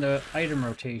expand the item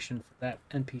rotation for that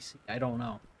NPC. I don't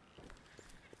know.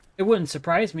 It wouldn't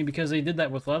surprise me because they did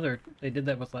that with leather.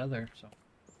 So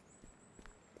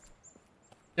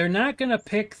they're not going to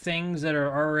pick things that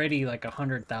are already like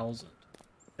 100,000.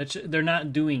 They're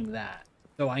not doing that.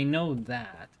 So I know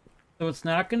that. So it's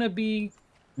not going to be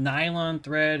nylon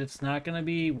thread. It's not going to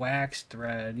be wax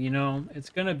thread. You know, it's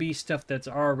going to be stuff that's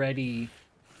already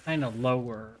kind of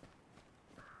lower.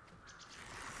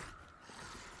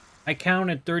 I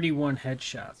counted 31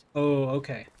 headshots. Oh,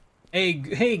 okay. Hey,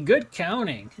 good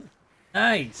counting.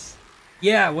 Nice.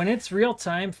 Yeah, when it's real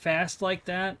time, fast like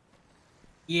that,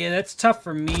 yeah, that's tough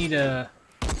for me to.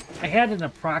 I had an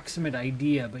approximate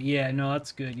idea, but yeah, no,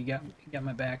 that's good. You got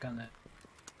my back on that.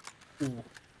 Cool.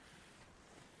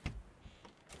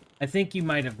 I think you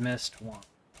might have missed one.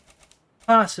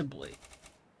 Possibly.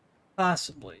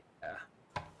 Possibly, yeah.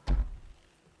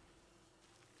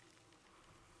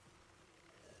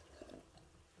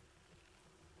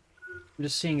 I'm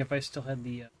just seeing if I still had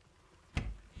the...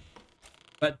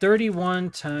 But 31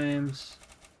 times...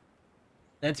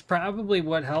 That's probably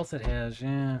what health it has,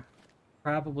 yeah.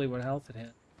 Probably what health it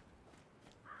has.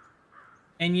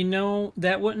 And you know,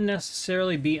 that wouldn't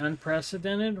necessarily be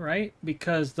unprecedented, right?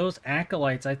 Because those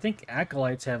acolytes, I think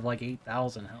acolytes have like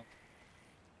 8,000 health.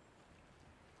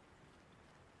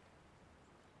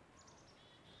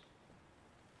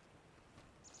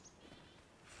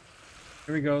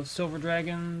 Here we go, silver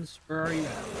dragons. Where are you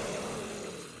at?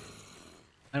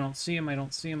 I don't see him, I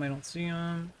don't see him, I don't see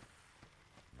him.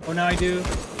 Oh, now I do.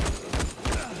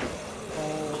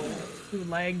 Oh, you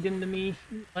lagged into me.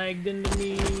 You lagged into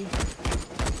me.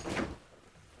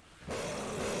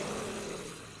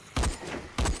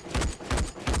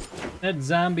 That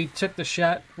zombie took the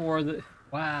shot for the...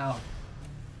 Wow.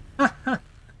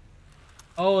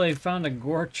 Oh, they found a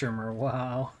gore trimmer.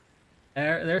 Wow.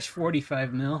 There's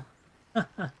 45 mil.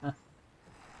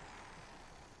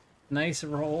 Nice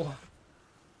roll.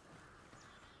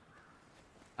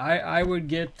 I would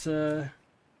get a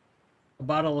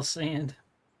bottle of sand.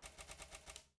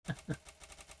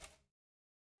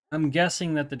 I'm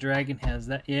guessing that the dragon has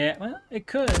that. Yeah, well, it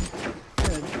could.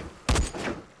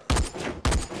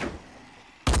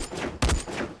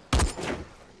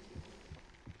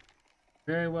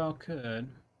 Very well could.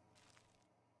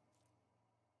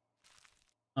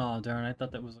 Oh, darn, I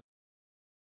thought that was...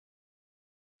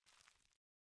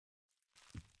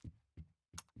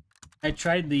 I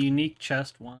tried the unique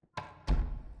chest one.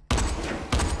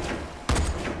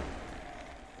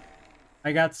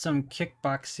 I got some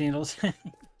kickbox sandals.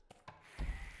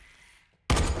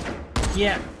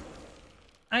 Yeah,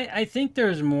 I think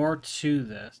there's more to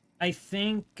this. I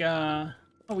think, oh,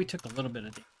 we took a little bit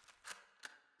of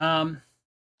damage.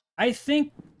 I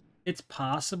think it's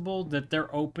possible that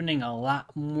they're opening a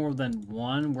lot more than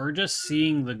one. We're just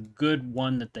seeing the good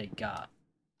one that they got.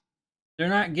 They're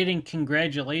not getting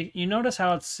congratulations. You notice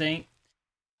how it's saying,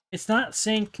 it's not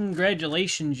saying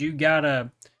congratulations, you got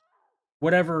a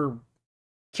whatever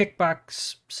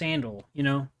kickbox sandal, you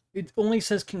know? It only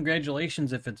says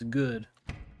congratulations if it's good.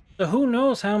 So who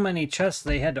knows how many chests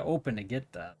they had to open to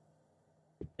get that.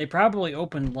 They probably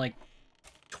opened like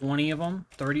 20 of them,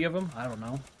 30 of them, I don't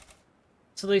know.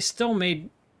 So they still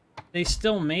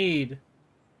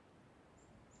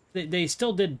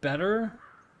did better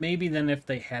maybe than if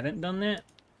they hadn't done that.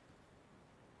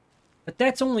 But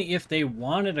that's only if they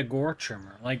wanted a gore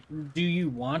trimmer. Like, do you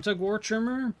want a gore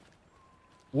trimmer?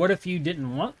 What if you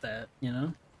didn't want that, you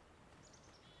know?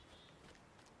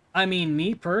 I mean,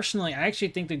 me personally, I actually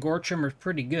think the gore trimmer is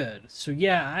pretty good. So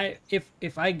yeah,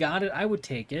 if I got it, I would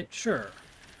take it. Sure,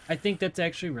 I think that's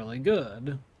actually really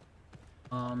good.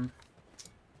 I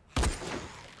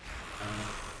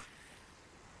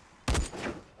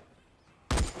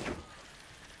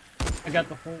got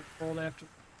the whole world after.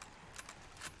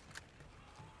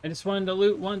 I just wanted to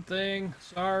loot one thing.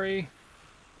 Sorry.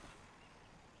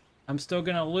 I'm still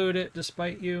gonna loot it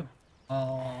despite you.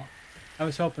 Oh, I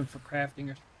was hoping for crafting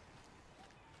or.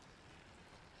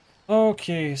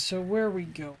 Okay, so where we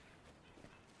go?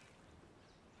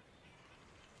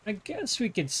 I guess we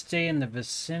could stay in the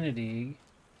vicinity.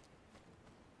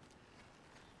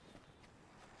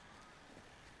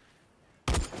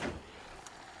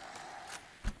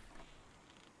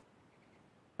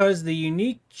 Because the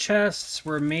unique chests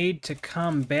were made to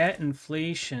combat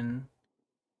inflation.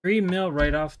 3 mil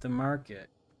right off the market.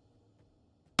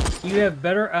 You have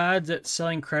better odds at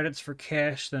selling credits for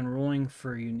cash than rolling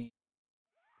for unique.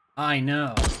 I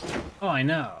know. Oh, I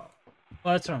know.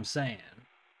 Well, that's what I'm saying.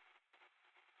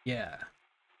 Yeah.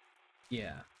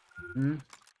 Yeah. Hmm?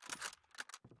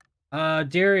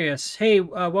 Darius. Hey,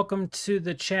 welcome to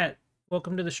the chat.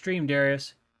 Welcome to the stream,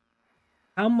 Darius.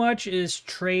 How much is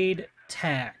trade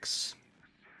tax?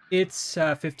 It's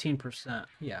 15%.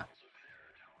 Yeah.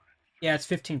 Yeah, it's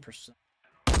 15%.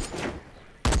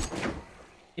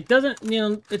 It doesn't, you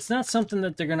know, it's not something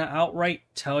that they're going to outright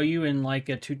tell you in like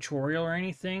a tutorial or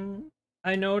anything,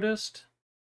 I noticed.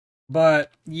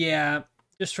 But yeah,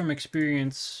 just from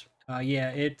experience, yeah,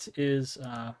 it is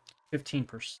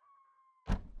 15%.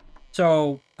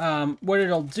 So what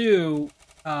it'll do,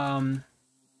 so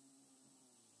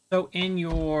in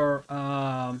your,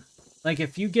 like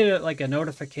if you get like a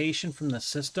notification from the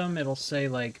system, it'll say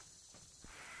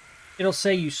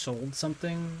you sold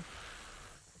something.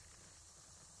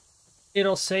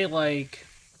 It'll say like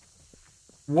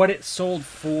what it sold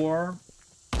for,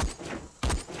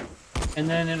 and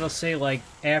then it'll say like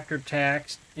after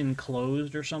tax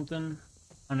enclosed or something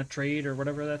on a trade or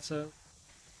whatever that says.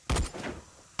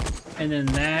 And then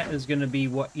that is going to be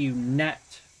what you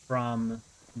net from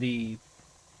the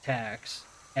tax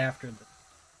after the.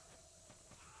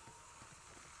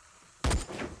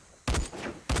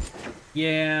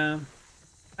 Yeah,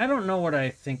 I don't know what I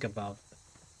think about that.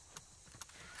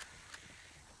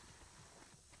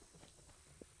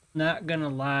 Not gonna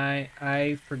lie,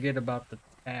 I forget about the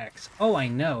tax. Oh, I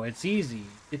know, it's easy.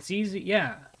 It's easy,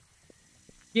 yeah.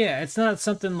 Yeah, it's not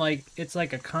something like, it's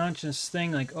like a conscious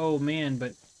thing, like, oh man,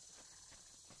 but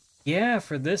yeah,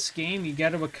 for this game, you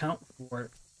gotta account for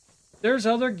it. There's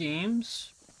other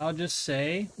games, I'll just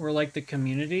say, where like the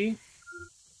community,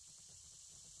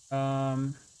 they're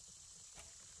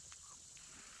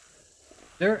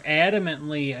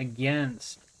adamantly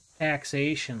against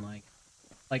taxation,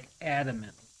 like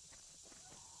adamant.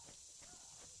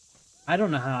 I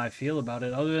don't know how I feel about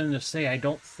it, other than to say I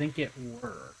don't think it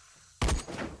works.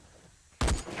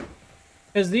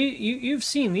 Because you've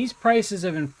seen these prices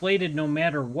have inflated no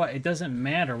matter what. It doesn't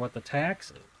matter what the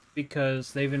tax is,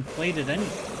 because they've inflated anyway.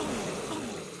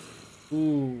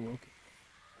 Ooh, okay.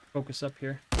 Focus up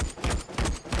here.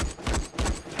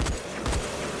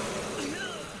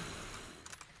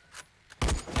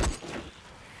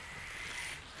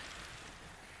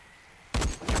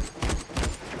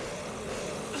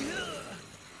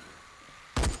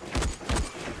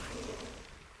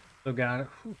 So got it.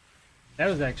 Whew. That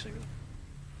was actually it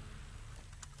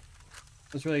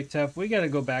was really tough. We gotta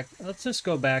go back. Let's just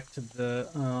go back to the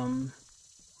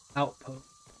outpost.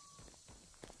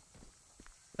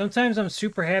 Sometimes I'm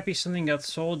super happy something got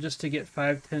sold just to get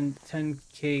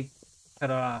 10K cut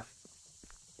off.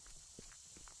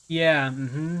 Yeah,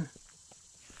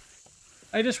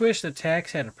 I just wish the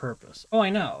tax had a purpose. Oh,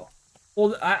 I know.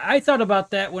 Well, I thought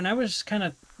about that when I was kind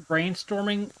of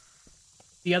brainstorming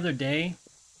the other day,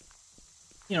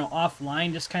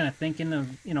 offline, just kind of thinking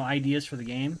of, ideas for the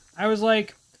game. I was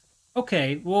like,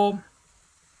 okay, well,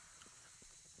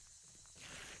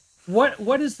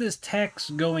 what is this tax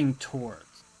going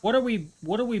towards? What are we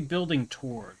building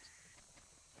towards?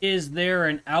 Is there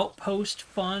an outpost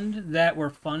fund that we're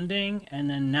funding, and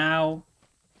then now,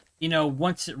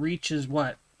 once it reaches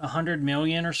what 100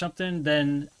 million or something,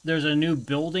 then there's a new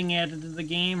building added to the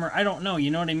game, or I don't know.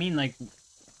 You know what I mean? Like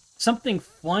something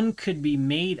fun could be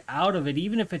made out of it,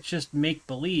 even if it's just make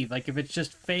believe. Like if it's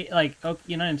just like oh,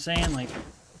 you know what I'm saying? Like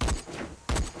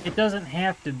it doesn't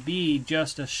have to be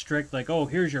just a strict like, oh,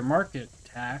 here's your market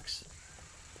tax.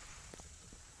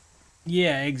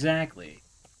 Yeah, exactly.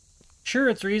 Sure,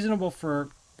 it's reasonable for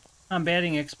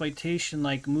combating exploitation,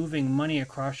 like moving money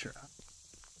across your.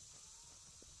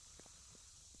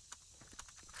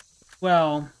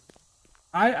 Well,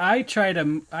 I try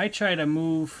to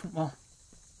move. Well,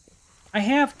 I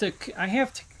have to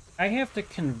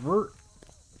convert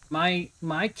my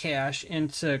cash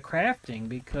into crafting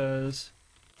because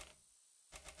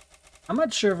I'm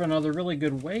not sure of another really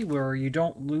good way where you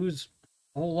don't lose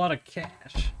a whole lot of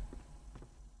cash.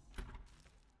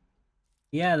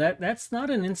 Yeah, that's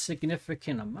not an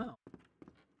insignificant amount.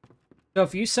 So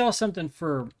if you sell something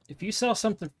for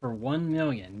 1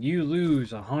 million, you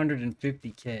lose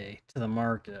 150K to the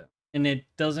market, and it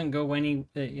doesn't go any.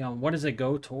 What does it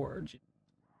go towards?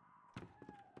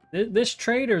 This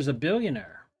trader is a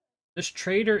billionaire. This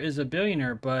trader is a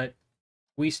billionaire, but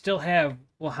we still have,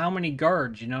 well, how many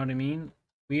guards? You know what I mean?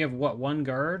 We have what, one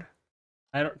guard?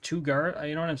 I don't, two guard.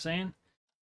 You know what I'm saying?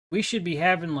 We should be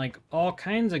having like all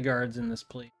kinds of guards in this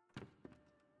place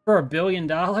for $1 billion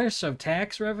of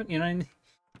tax revenue. You know what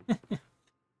I mean?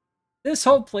 This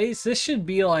whole place, this should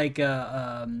be like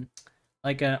an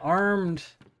armed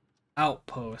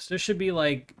outpost. There should be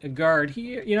like a guard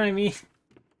here. You know what I mean?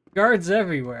 Guards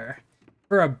everywhere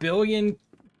for $1 billion.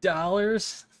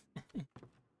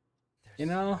 You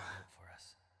know,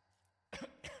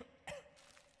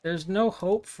 there's no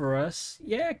hope for us.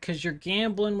 Yeah, because you're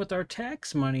gambling with our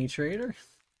tax money, trader.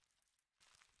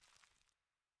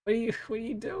 What are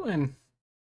you doing?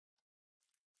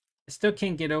 I still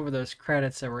can't get over those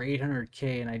credits that were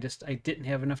 800K, and I didn't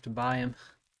have enough to buy them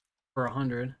for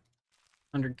 100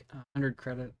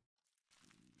 credit.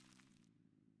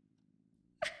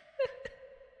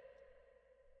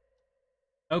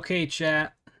 Okay,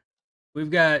 chat. We've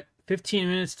got 15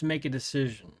 minutes to make a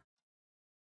decision.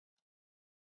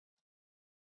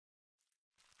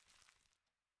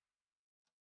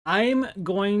 I'm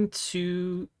going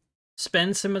to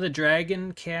spend some of the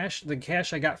dragon cash, the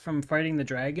cash I got from fighting the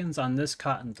dragons, on this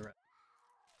cotton thread.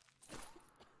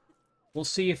 We'll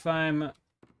see if I'm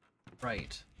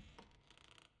right.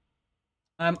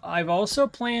 I've also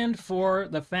planned for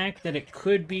the fact that it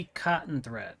could be cotton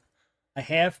thread. I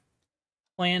have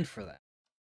planned for that.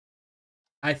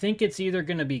 I think it's either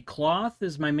going to be cloth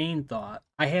is my main thought.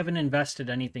 I haven't invested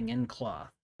anything in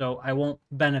cloth, so I won't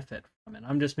benefit from it.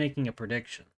 I'm just making a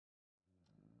prediction.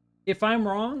 If I'm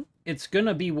wrong, it's going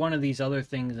to be one of these other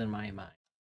things in my mind.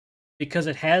 Because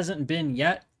it hasn't been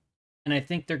yet, and I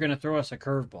think they're going to throw us a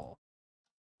curveball.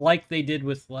 Like they did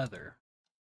with leather.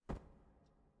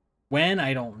 When?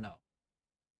 I don't know.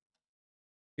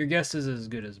 Your guess is as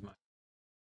good as mine.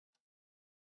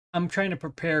 I'm trying to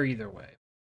prepare either way.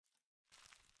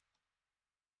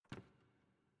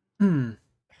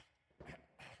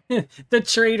 The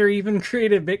trader even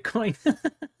created Bitcoin.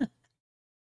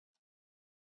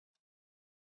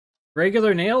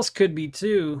 Regular nails could be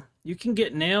too. You can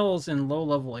get nails in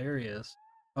low-level areas.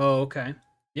 Oh, okay.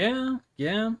 Yeah.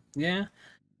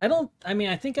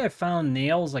 I think I found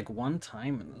nails like one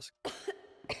time in this.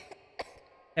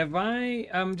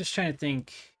 I'm just trying to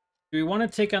think. Do we want to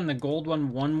take on the gold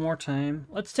one more time?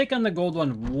 Let's take on the gold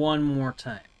one more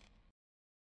time.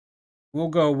 We'll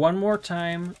go one more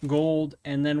time, gold,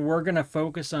 and then we're going to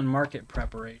focus on market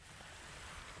preparation.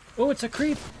 Oh, it's a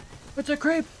creep! It's a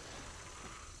creep!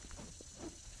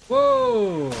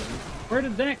 Whoa! Where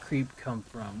did that creep come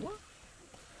from? What?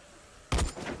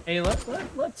 Hey,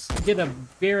 let's get a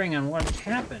bearing on what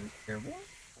happened here. What?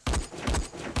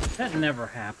 That never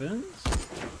happens.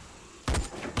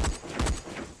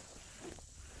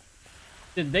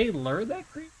 Did they lure that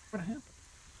creep? What happened?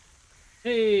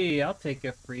 Hey, I'll take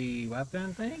a free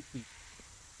weapon, thank you.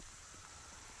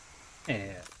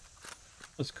 Yeah,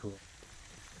 that was cool.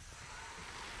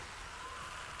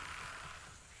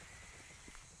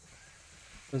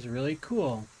 It was really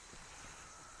cool.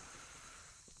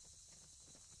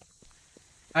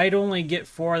 I'd only get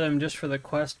 4 of them just for the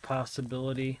quest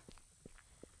possibility.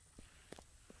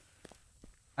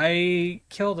 I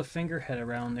killed a fingerhead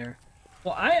around there.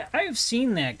 Well, I've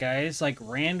seen that, guys. Like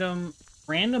random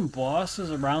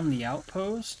bosses around the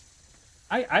outpost.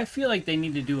 I feel like they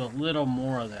need to do a little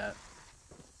more of that.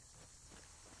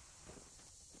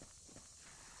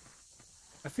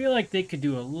 I feel like they could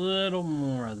do a little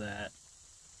more of that.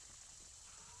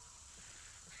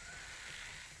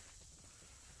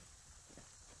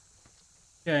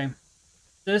 Okay.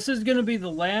 This is gonna be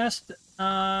the last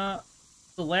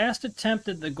attempt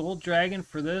at the gold dragon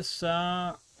for this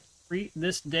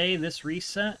this day, this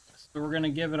reset. So we're gonna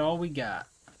give it all we got.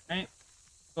 Okay?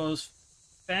 Go as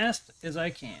fast as I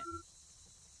can.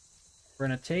 We're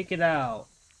gonna take it out.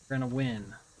 We're gonna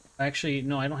win. Actually,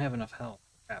 no, I don't have enough health.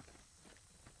 Crap.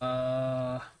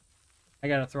 I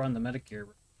gotta throw on the Medicare.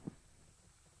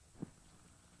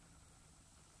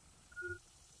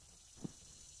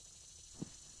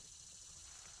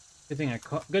 Good thing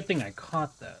I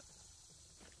caught that.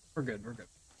 We're good, we're good.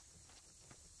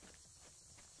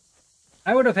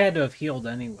 I would have had to have healed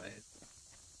anyway.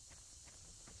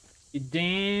 You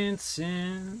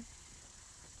dancing.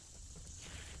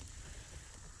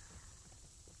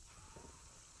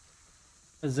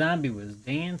 A zombie was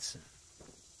dancing.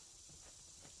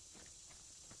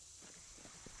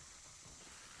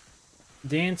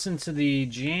 Dancing to the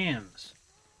jams.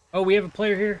 Oh, we have a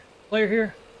player here. Player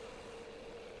here.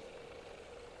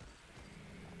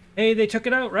 Hey, they took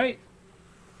it out, right?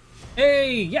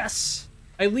 Hey, yes!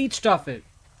 I leeched off it.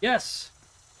 Yes.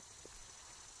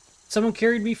 Someone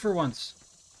carried me for once.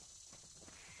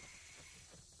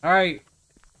 Alright.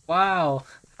 Wow.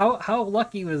 How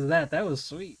lucky was that? That was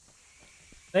sweet.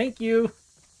 Thank you.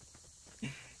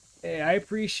 Hey, I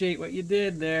appreciate what you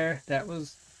did there. That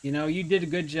was, you did a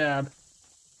good job.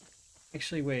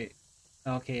 Actually, wait.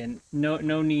 Okay, and no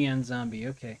neon zombie.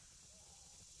 Okay.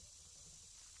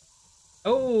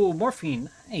 Oh, morphine.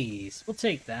 Nice. We'll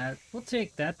take that. We'll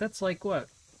take that. That's like what?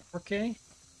 4K?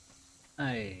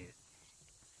 Nice.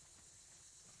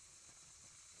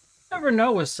 Never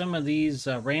know with some of these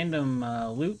random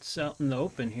loots out in the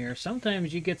open here.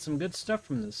 Sometimes you get some good stuff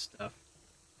from this stuff.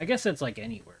 I guess that's like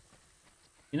anywhere.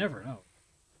 You never know.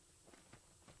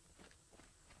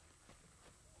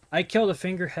 I killed a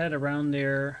fingerhead around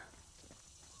there.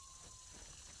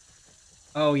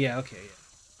 Oh, yeah, okay.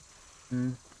 Yeah.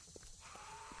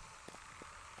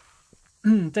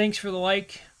 Thanks for the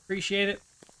like. Appreciate it.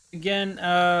 Again,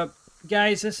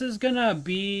 guys, this is gonna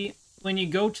be... When you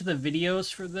go to the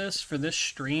videos for this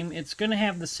stream, it's gonna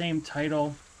have the same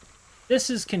title. This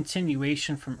is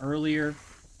continuation from earlier.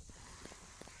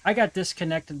 I got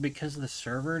disconnected because the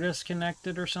server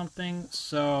disconnected or something,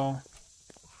 so...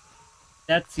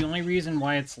 That's the only reason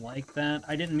why it's like that.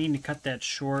 I didn't mean to cut that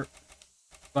short.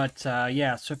 But,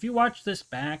 yeah, so if you watch this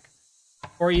back,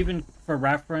 or even for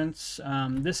reference,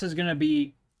 this is going to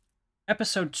be...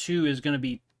 Episode 2 is going to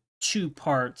be 2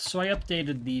 parts, so I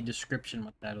updated the description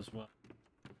with that as well.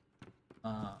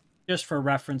 Just for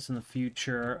reference in the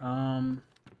future. I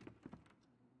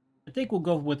think we'll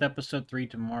go with episode 3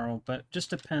 tomorrow, but just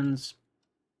depends.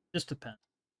 Just depends.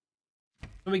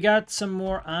 So we got some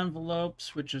more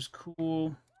envelopes, which is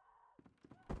cool.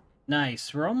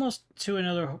 Nice. We're almost to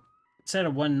another set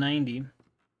of 190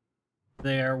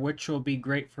 there, which will be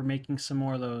great for making some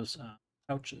more of those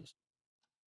pouches.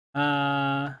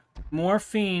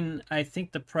 Morphine, I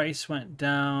think the price went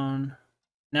down.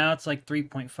 Now it's like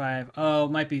 3.5. Oh,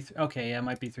 it might be... Okay, yeah, it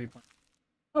might be 3.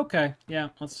 Okay, yeah,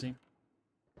 let's see.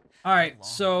 Alright,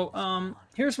 so,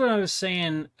 here's what I was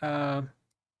saying.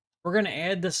 We're going to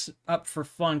add this up for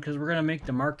fun, because we're going to make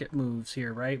the market moves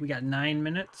here, right? We got 9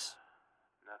 minutes.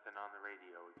 Nothing on the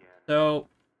radio again. So,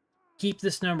 keep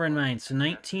this number in mind. So,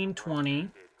 1920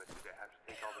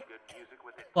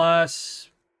 plus...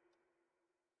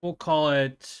 We'll call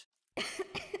it...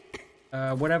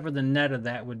 whatever the net of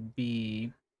that would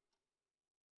be...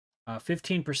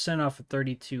 15% off of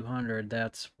 3,200,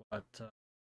 that's what,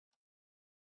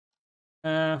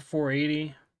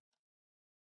 480.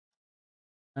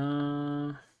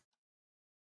 Yeah,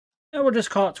 we'll just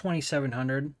call it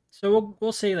 2,700. So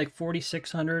we'll say like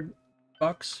 4,600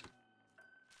 bucks.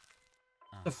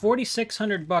 The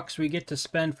 4,600 bucks we get to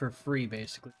spend for free,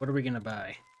 basically. What are we gonna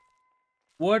buy?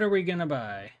 What are we gonna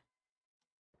buy?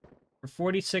 For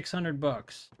 4,600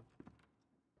 bucks.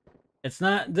 It's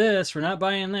not this. We're not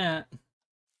buying that.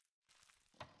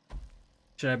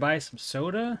 Should I buy some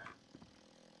soda?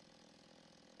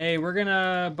 Hey, we're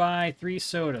gonna buy 3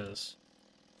 sodas.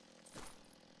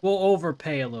 We'll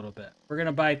overpay a little bit. We're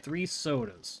gonna buy 3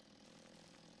 sodas.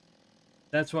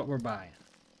 That's what we're buying.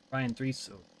 Buying 3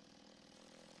 sodas.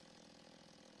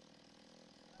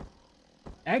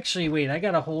 Actually, wait, I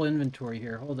got a whole inventory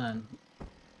here. Hold on.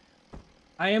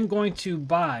 I am going to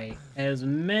buy as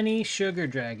many sugar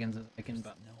dragons as I can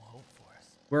buy. No hope for us.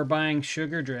 We're buying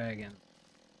sugar dragon.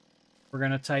 We're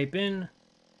going to type in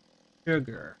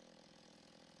sugar.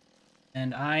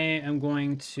 And I am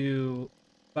going to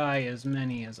buy as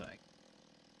many as I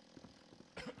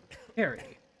can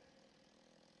carry.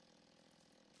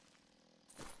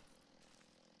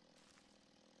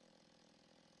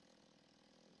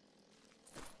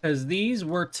 Because these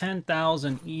were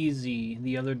 10,000 easy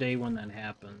the other day when that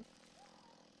happened.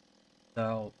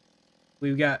 So,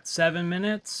 we've got 7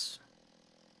 minutes.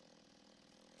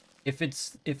 If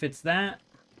it's that,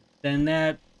 then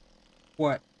that,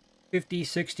 what, 50,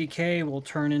 60K will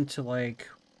turn into like,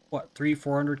 what,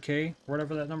 400K?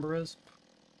 Whatever that number is.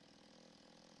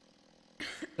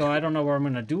 So I don't know what I'm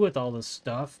going to do with all this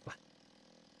stuff.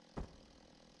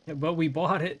 But we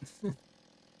bought it.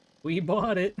 We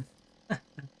bought it.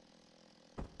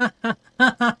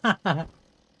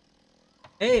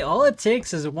 Hey, all it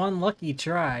takes is one lucky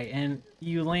try, and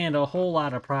you land a whole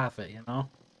lot of profit, you know?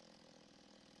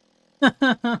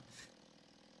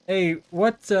 Hey,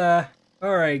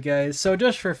 alright guys, so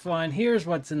just for fun, here's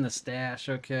what's in the stash,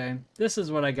 okay? This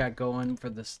is what I got going for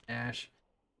the stash.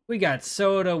 We got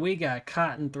soda, we got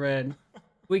cotton thread,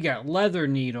 we got leather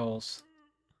needles,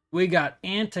 we got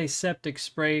antiseptic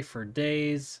spray for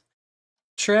days,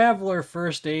 traveler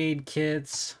first aid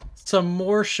kits, some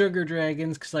more sugar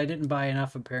dragons because I didn't buy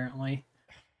enough apparently.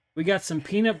 We got some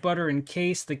peanut butter in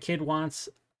case the kid wants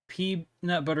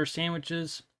peanut butter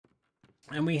sandwiches.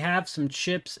 And we have some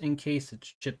chips in case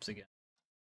it's chips again.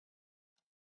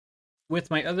 With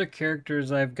my other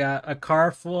characters, I've got a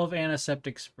car full of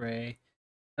antiseptic spray.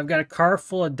 I've got a car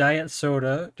full of diet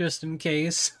soda, just in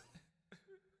case.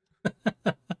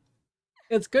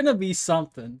 It's gonna be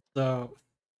something, so,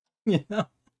 you know.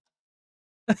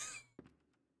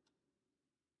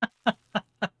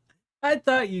 I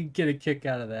thought you'd get a kick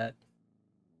out of that.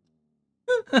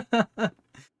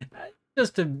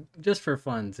 Just for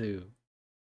fun, too.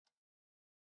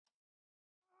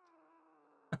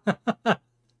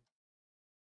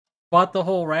 Bought the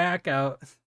whole rack out.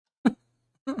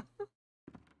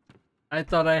 I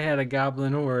thought I had a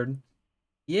goblin horde.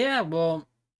 Yeah, well,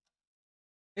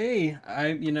 hey,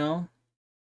 I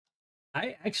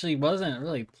actually wasn't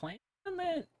really planning on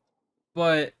that,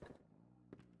 but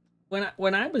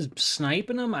when I was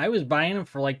sniping them, I was buying them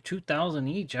for like 2,000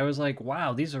 each. I was like,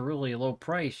 wow, these are really low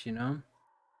price, you know?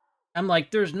 I'm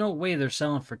like, there's no way they're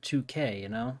selling for 2K, you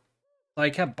know? So I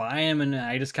kept buying them, and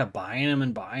I just kept buying them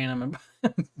and buying them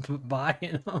and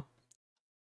buying them.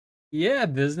 Yeah,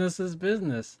 business is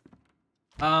business.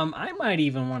 I might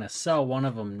even want to sell one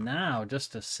of them now,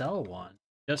 just to sell one,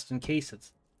 just in case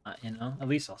it's, at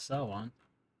least I'll sell one.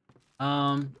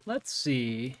 Let's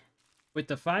see. With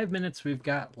the 5 minutes we've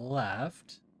got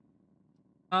left,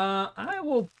 I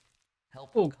will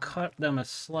cut them a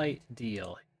slight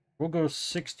deal. We'll go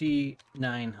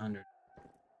 6,900.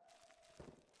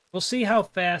 We'll see how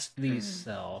fast these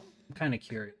sell. I'm kind of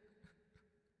curious.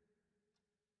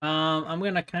 I'm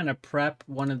gonna kind of prep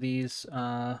one of these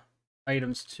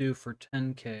items too for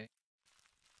 10K,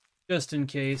 just in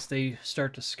case they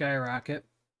start to skyrocket.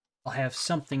 I'll have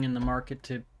something in the market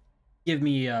to give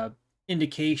me a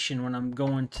indication when I'm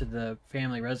going to the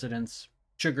family residence.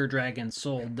 Sugar dragon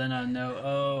sold, then I know.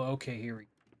 Oh, okay, here we go.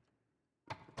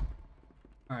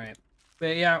 All right,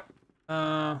 but yeah,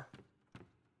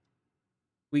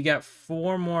 we got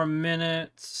 4 more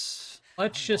minutes.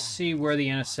 Let's just see where the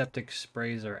antiseptic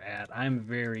sprays are at. I'm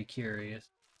very curious.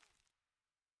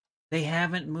 They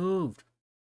haven't moved.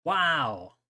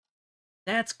 Wow,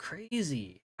 that's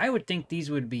crazy. I would think these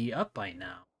would be up by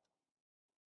now.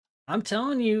 I'm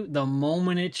telling you, the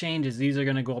moment it changes, these are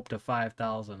going to go up to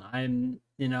 5,000. I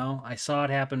saw it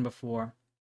happen before.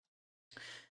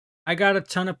 I got a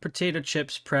ton of potato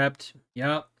chips prepped.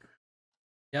 Yep.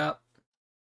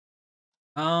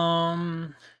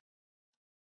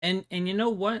 And you know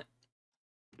what?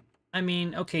 I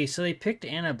mean, okay, so they picked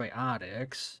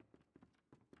antibiotics.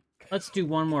 Let's do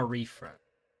one more refresh.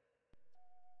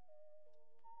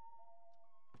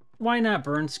 Why not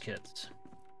burns kits?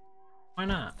 Why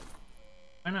not?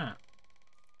 Why not?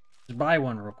 Just buy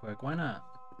one real quick. Why not?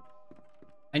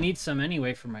 I need some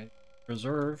anyway for my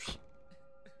reserves.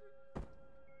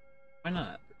 Why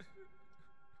not?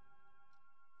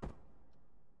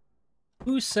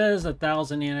 Who says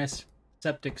 1,000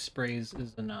 antiseptic sprays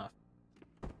is enough?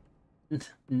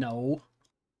 No.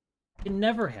 You can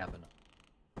never have enough.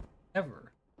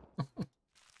 Ever.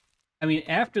 I mean,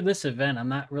 after this event, I'm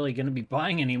not really going to be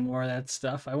buying any more of that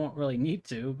stuff. I won't really need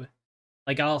to, but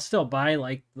like, I'll still buy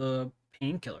like the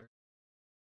painkiller.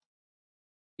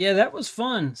 Yeah, that was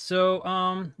fun. So,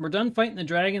 we're done fighting the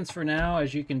dragons for now.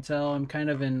 As you can tell, I'm kind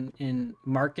of in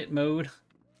market mode.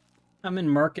 I'm in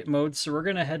market mode, so we're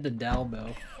gonna head to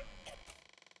Dalbo.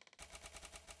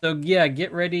 So yeah,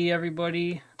 get ready,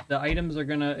 everybody. The items are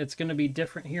it's gonna be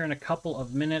different here in a couple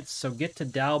of minutes. So get to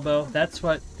Dalbo. That's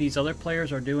what these other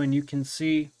players are doing. You can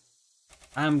see.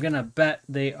 I'm gonna bet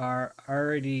they are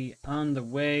already on the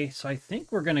way. So I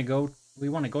think we're gonna go. We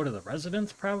want to go to the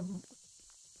residence, probably.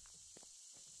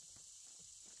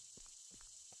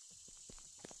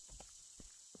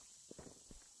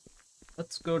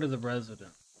 Let's go to the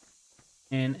residence.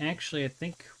 And actually, I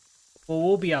think, well,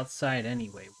 we'll be outside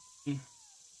anyway. I'm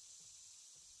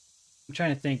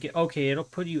trying to think. Okay, it'll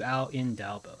put you out in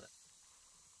Dalbo.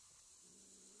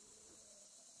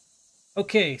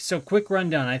 Okay, so quick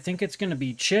rundown. I think it's going to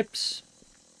be chips.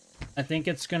 I think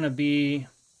it's going to be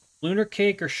lunar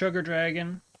cake or sugar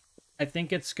dragon. I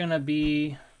think it's going to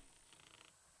be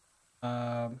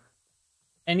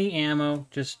any ammo.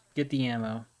 Just get the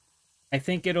ammo. I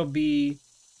think it'll be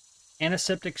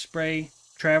antiseptic spray,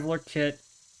 traveler kit,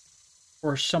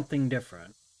 or something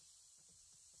different.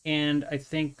 And I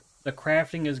think the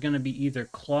crafting is going to be either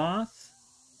cloth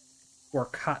or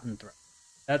cotton thread.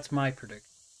 That's my prediction.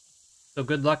 So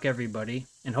good luck, everybody,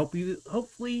 and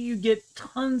hopefully you get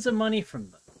tons of money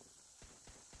from them.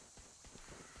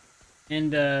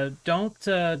 And don't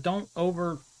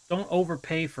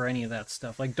overpay for any of that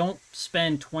stuff. Like, don't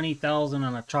spend 20,000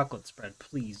 on a chocolate spread,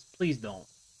 please, please don't.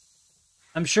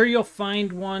 I'm sure you'll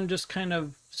find one just kind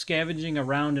of scavenging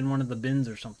around in one of the bins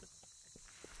or something.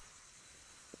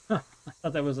 Huh, I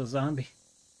thought that was a zombie.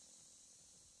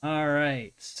 All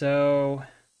right, so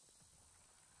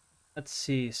let's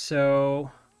see.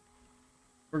 So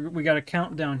we got a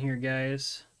countdown here,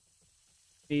 guys.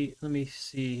 Let me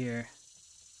see here.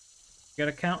 We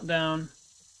got a countdown.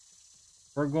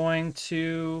 We're going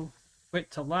to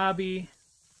quit to lobby.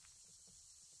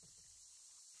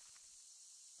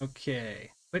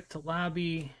 Okay, quit to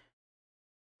lobby.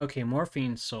 Okay,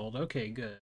 morphine sold. Okay,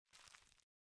 good.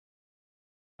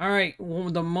 All right, well,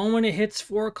 the moment it hits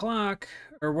 4 o'clock,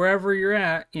 or wherever you're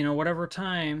at, you know, whatever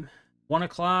time, 1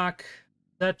 o'clock,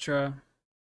 etc.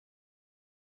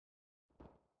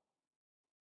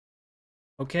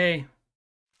 Okay,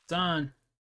 it's on.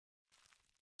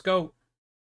 Let's go.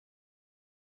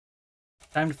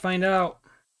 Time to find out.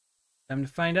 Time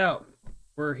to find out.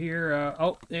 We're here.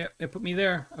 Oh, yeah, it put me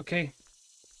there. Okay.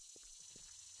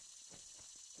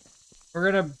 We're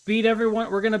gonna beat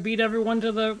everyone. We're gonna beat everyone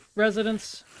to the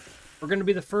residence. We're gonna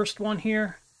be the first one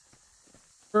here.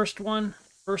 First one.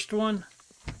 First one.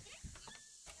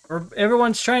 Or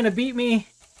everyone's trying to beat me.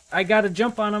 I gotta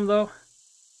jump on them though.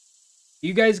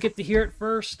 You guys get to hear it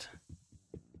first.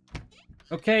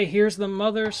 Okay, here's the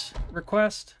mother's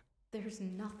request. There's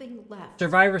nothing left.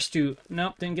 Survivor stew.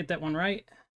 Nope, didn't get that one right.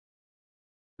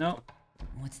 Nope.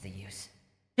 What's the use?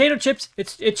 Potato chips.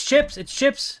 It's chips. It's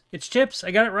chips. It's chips.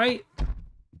 I got it right.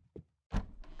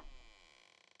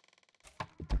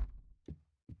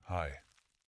 Hi.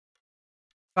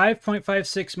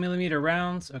 5.56 millimeter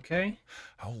rounds. Okay.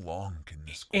 How long can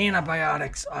this go on?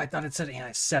 Antibiotics. Oh, I thought it said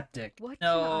antiseptic. What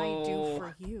no. can I do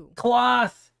for you?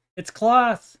 Cloth. It's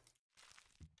cloth.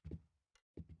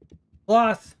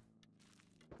 Cloth.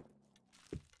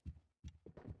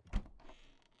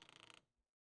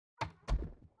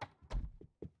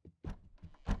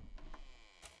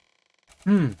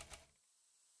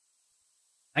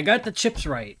 I got the chips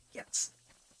right. Yes.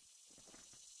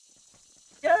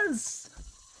 Yes.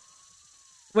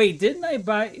 Wait, didn't I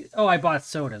buy... Oh, I bought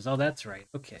sodas. Oh, that's right.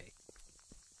 Okay.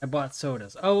 I bought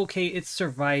sodas. Oh, okay, it's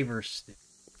Survivor Stew.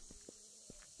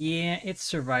 Yeah, it's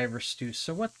Survivor Stew.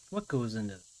 So what goes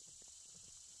into it?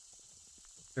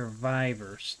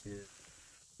 Survivor Stew.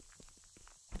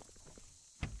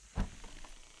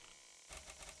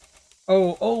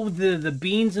 Oh, the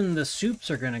beans and the soups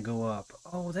are gonna go up.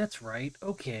 Oh, that's right.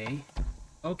 Okay.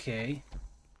 Okay.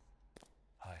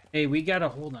 Hi. Hey, we gotta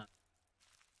hold on.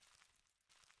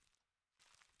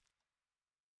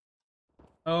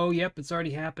 Oh, yep, it's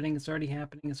already happening. It's already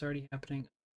happening. It's already happening.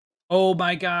 Oh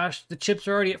my gosh, the chips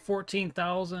are already at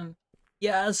 14,000.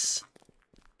 Yes.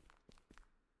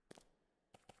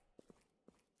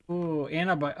 Ooh,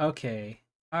 okay.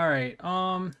 All right.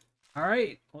 All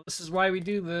right. Well, this is why we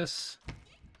do this.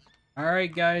 All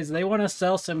right, guys. They want to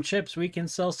sell some chips. We can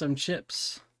sell some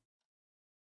chips.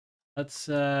 Let's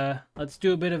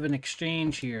do a bit of an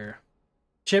exchange here.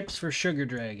 Chips for sugar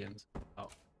dragons. Oh.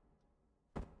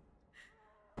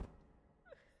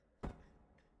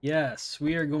 Yes,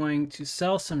 we are going to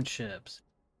sell some chips.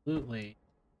 Absolutely.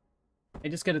 I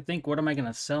just got to think, what am I going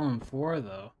to sell them for,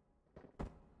 though?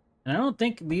 And I don't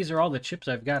think these are all the chips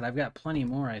I've got. I've got plenty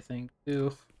more, I think,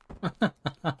 too.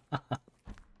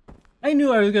 I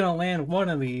knew I was gonna land one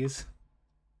of these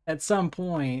at some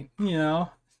point, you know?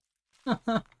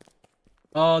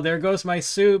 Oh, there goes my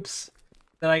soups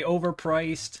that I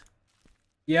overpriced.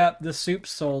 Yep, the soup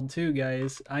sold too,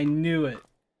 guys. I knew it.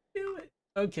 Knew it.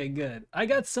 Okay, good. I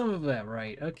got some of that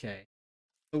right. Okay.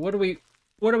 So what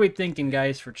are we thinking,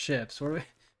 guys, for chips? What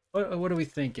are we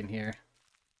thinking here?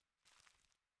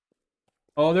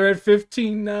 Oh, they're at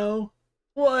 15 now.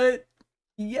 What?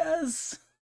 Yes.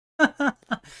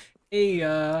 Hey,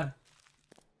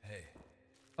 Hey.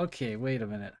 okay, wait a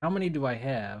minute. How many do I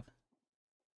have?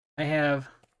 I have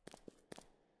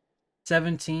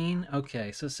 17.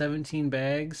 Okay, so 17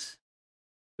 bags.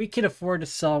 We could afford to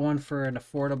sell one for an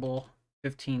affordable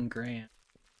 15 grand.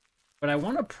 But I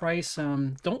want to price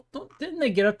didn't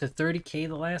they get up to 30K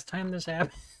the last time this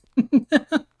happened?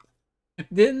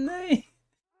 Didn't they?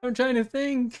 I'm trying to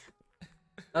think.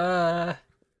 I'm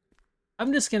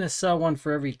just gonna sell one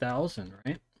for every 1,000,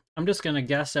 right? I'm just gonna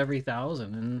guess every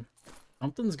 1,000 and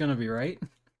something's gonna be right.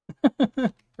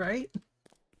 Right?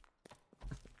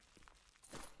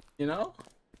 You know?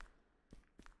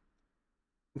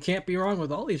 You can't be wrong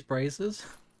with all these prices.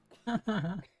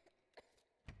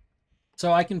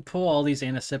 So I can pull all these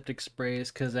antiseptic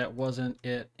sprays because that wasn't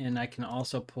it, and I can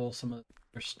also pull some of the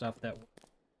other stuff that.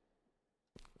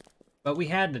 But we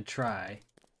had to try.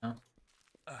 You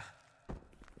know?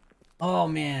 Oh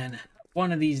man,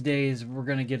 one of these days we're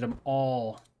gonna get them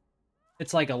all.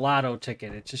 It's like a lotto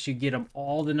ticket. It's just you get them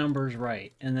all the numbers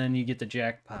right, and then you get the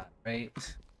jackpot, right?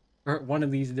 Or one of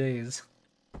these days.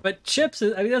 But chips,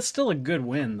 I mean, that's still a good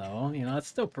win, though. You know, that's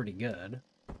still pretty good.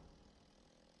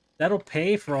 That'll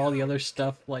pay for all the other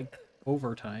stuff, like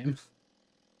overtime.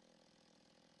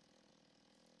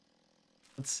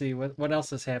 Let's see, what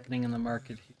else is happening in the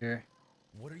market here?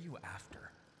 What are you after?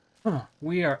 Huh,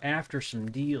 we are after some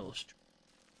deals.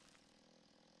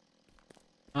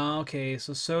 Okay,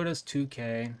 so soda's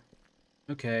 2K.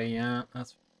 Okay, yeah,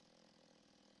 that's...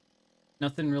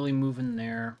 Nothing really moving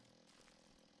there.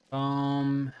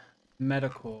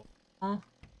 Medical. Huh?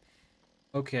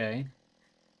 Okay.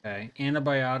 Okay,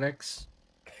 antibiotics.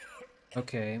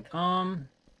 Okay, I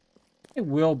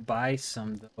will buy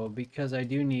some, though, because I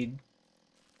do need...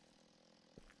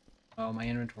 Oh, my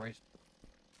inventory.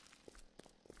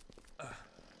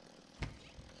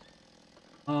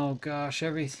 Oh, gosh,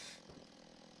 I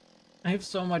have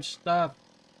so much stuff.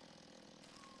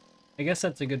 I guess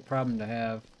that's a good problem to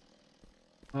have.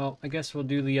 Well, I guess we'll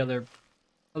do the other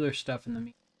stuff in the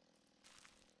meantime.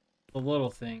 The little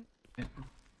thing.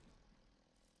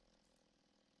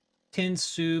 Tin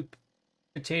soup,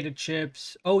 potato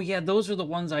chips. Oh, yeah, those are the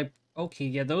ones I... Okay,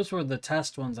 yeah, those were the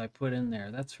test ones I put in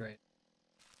there. That's right.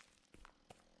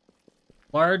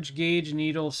 Large gauge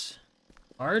needles.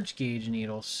 Large gauge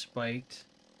needles spiked.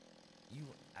 You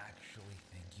actually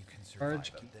think you can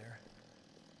survive up there?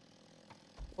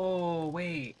 Oh,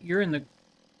 wait. You're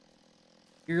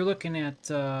looking at,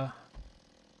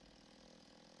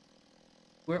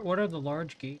 what are the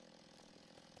large gauge?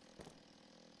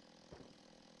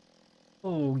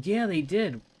 Oh, yeah, they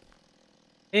did.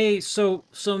 Hey, so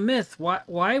Myth,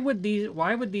 why would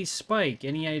these spike?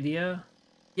 Any idea?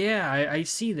 Yeah, I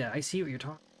see that. I see what you're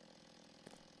talking.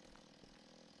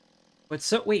 But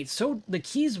so the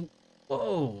keys,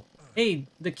 whoa. Hey,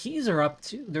 the keys are up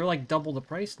too. They're like double the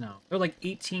price now. They're like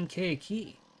 18K a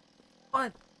key.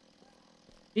 What?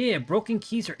 Yeah, broken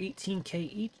keys are 18K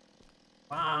each.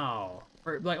 Wow.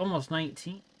 Or like almost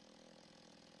 19.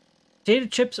 Potato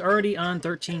chips already on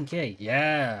 13K.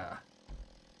 Yeah.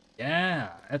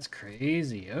 Yeah, that's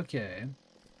crazy. Okay.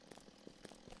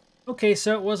 Okay,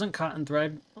 so it wasn't cotton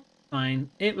thread. Fine.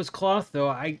 It was cloth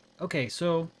though. Okay,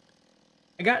 so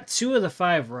I got 2 of the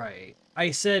 5 right.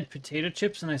 I said potato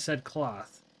chips and I said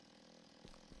cloth.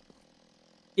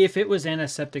 If it was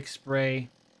antiseptic spray,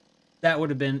 that would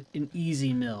have been an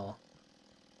easy mill.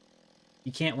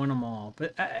 You can't win them all,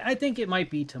 but I think it might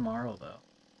be tomorrow though.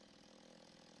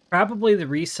 Probably the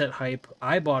reset hype.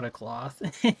 I bought a cloth.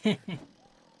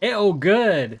 Oh,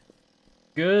 good.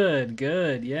 Good,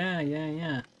 good.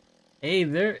 Yeah. Hey,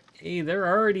 they're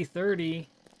already 30.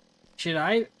 Should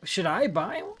I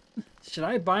buy one? Should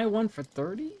I buy one for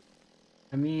 30?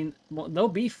 I mean, well, they'll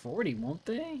be 40, won't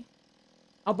they?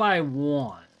 I'll buy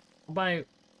one.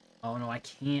 Oh no, I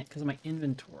can't because of my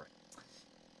inventory.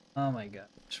 Oh my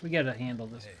gosh, we gotta handle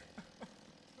this.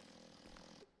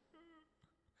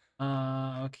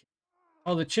 Okay.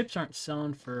 Oh, the chips aren't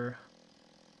selling for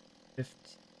 50.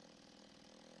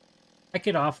 I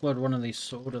could offload one of these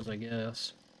sodas, I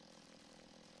guess.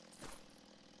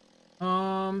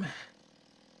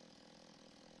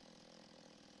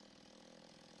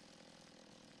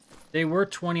 They were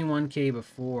 21K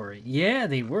before. Yeah,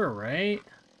 they were, right?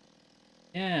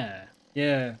 Yeah.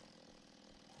 Yeah.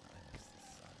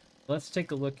 Let's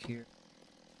take a look here.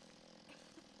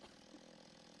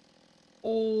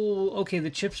 Oh, okay, the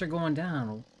chips are going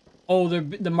down. Oh,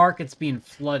 the market's being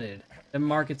flooded. The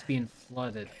market's being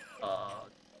flooded.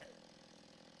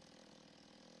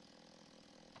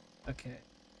 Okay.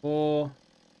 Well,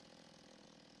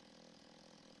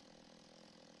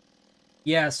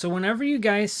 yeah, so whenever you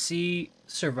guys see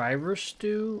Survivor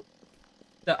Stew,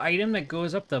 the item that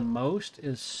goes up the most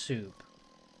is soup.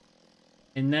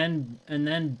 And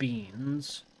then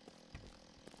beans.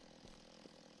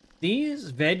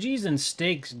 These veggies and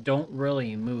steaks don't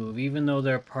really move, even though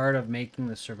they're part of making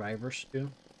the Survivor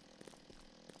Stew.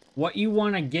 What you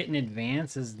want to get in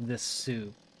advance is this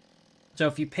soup. So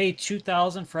if you pay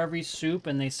 2,000 for every soup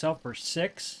and they sell for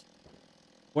 6,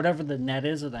 whatever the net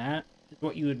is of that, is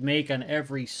what you would make on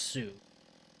every soup.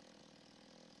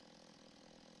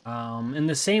 And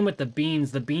the same with the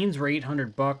beans. The beans were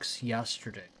 800 bucks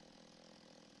yesterday.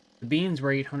 The beans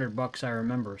were 800 bucks. I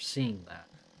remember seeing that.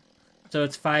 So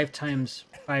it's five times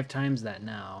that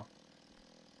now.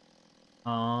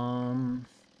 Wow,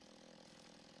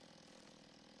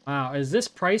 is this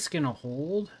price gonna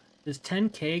hold? Is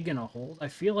 10K gonna hold? I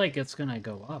feel like it's gonna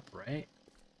go up, right?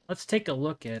 Let's take a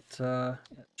look at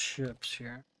chips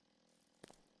here.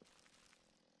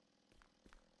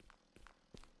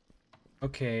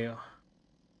 Okay.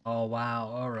 Oh, wow.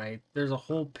 All right. There's a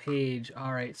whole page.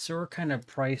 All right. So we're kind of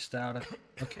priced out of...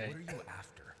 Okay. What are you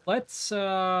after? Let's,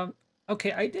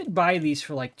 okay, I did buy these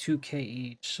for like 2K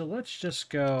each. So let's just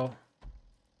go...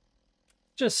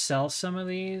 Just sell some of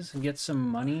these and get some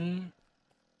money.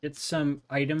 Get some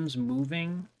items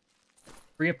moving.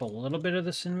 Free up a little bit of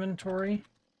this inventory.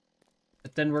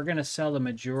 But then we're going to sell the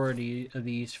majority of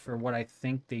these for what I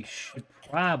think they should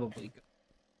probably go.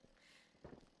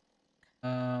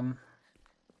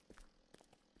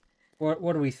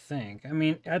 What do we think? I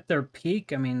mean, at their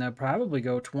peak, I mean, they'll probably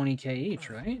go 20K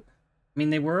each, right? I mean,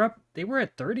 they were at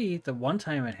 30 the one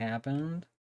time it happened.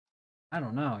 I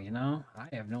don't know, you know?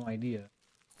 I have no idea.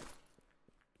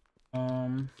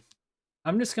 I'm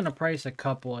just gonna price a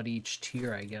couple at each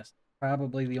tier, I guess.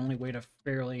 Probably the only way to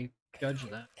fairly judge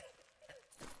that.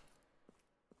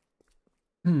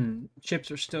 Chips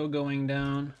are still going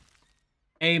down.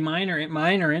 Hey, mine are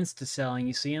insta selling.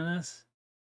 You seeing this?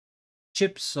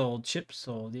 Chips sold.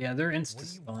 Yeah, they're insta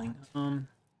selling. Let's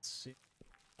see.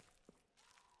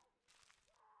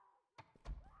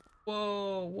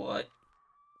 Whoa, what?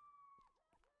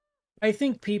 I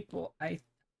think it.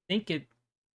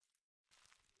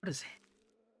 What is it?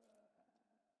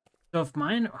 So if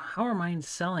mine, how are mine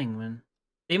selling when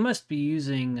they must be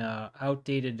using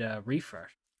outdated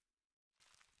refresh?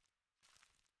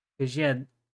 Because yeah,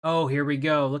 oh, here we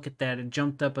go. Look at that. It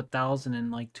jumped up 1,000 in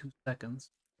like 2 seconds.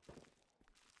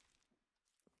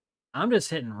 I'm just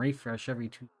hitting refresh every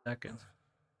 2 seconds.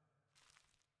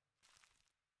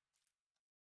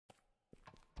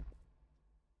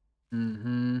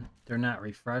 They're not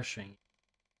refreshing.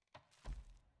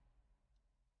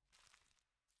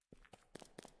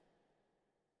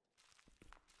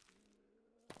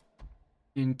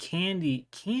 And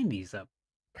candy's up.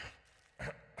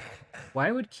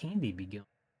 Why would candy be going?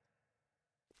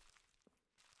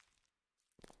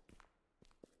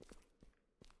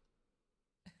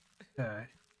 Okay.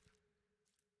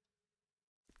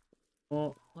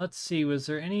 Well, let's see. Was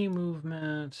there any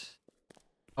movement?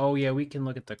 Oh yeah, we can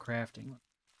look at the crafting.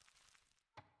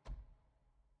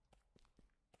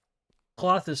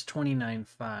 Cloth is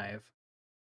 29.5.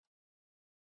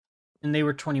 And they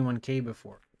were 21K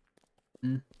before.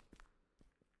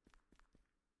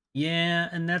 Yeah,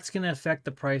 and that's going to affect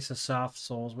the price of soft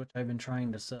souls, which I've been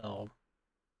trying to sell.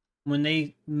 When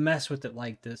they mess with it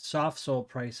like this, soft soul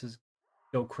prices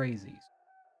go crazy.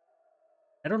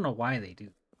 I don't know why they do.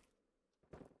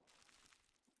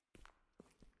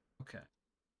 Okay.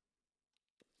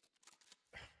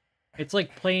 It's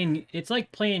like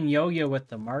playing yo-yo with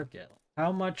the market.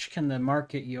 How much can the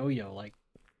market yo-yo? Like,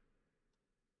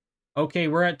 okay,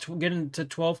 we're at getting to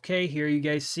 12K here. You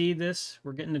guys see this?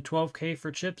 We're getting to 12K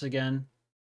for chips again.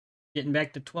 Getting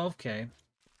back to 12K.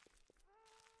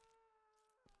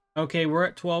 Okay, we're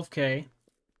at 12K.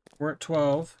 We're at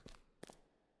 12.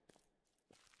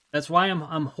 That's why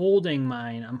I'm holding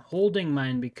mine. I'm holding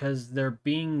mine because they're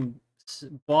being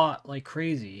bought like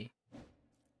crazy.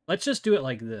 Let's just do it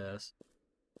like this.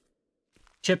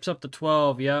 Chips up to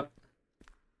 12, yep.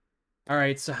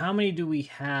 Alright, so how many do we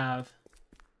have?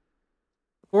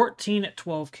 14 at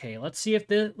 12K. Let's see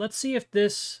if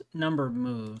this number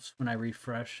moves when I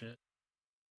refresh it.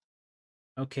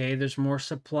 Okay, there's more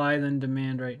supply than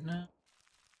demand right now.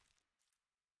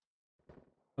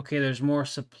 Okay, there's more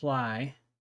supply.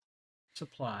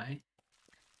 Supply.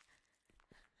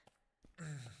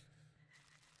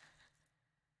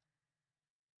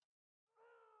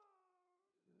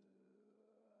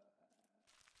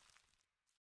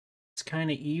 It's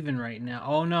kind of even right now.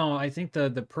 Oh no, I think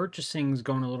the purchasing's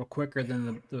going a little quicker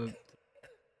than the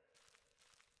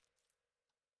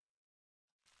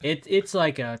it's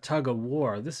like a tug of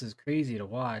war. This is crazy to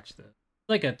watch. It's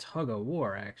like a tug of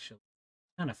war, actually.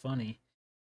 Kind of funny.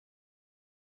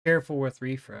 Careful with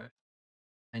refresh.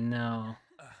 I know.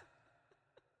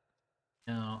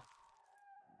 No.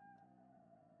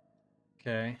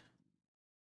 Okay.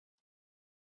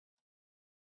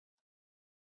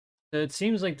 So it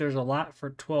seems like there's a lot for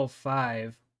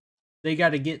 12.5. They got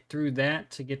to get through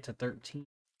that to get to 13.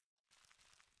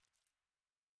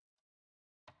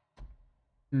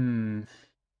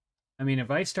 I mean, if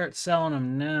I start selling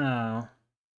them now,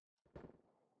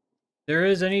 there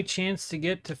is any chance to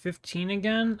get to 15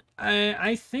 again?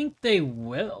 I think they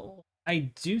will.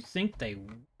 I do think they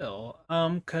will.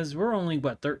 Because we're only,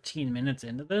 what, 13 minutes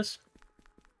into this?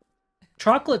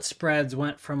 Chocolate spreads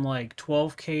went from like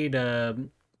 12K to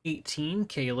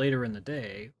 18K later in the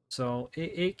day. So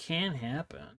it can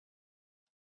happen.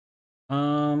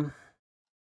 I'm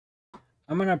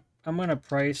gonna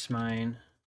price mine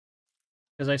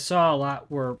because I saw a lot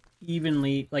were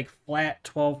evenly like flat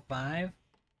 12.5.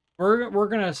 We're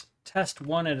gonna test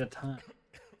one at a time.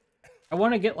 I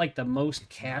want to get like the most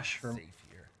cash from. Safe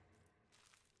here.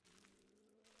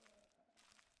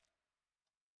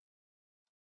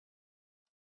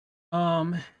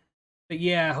 But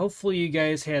yeah, hopefully you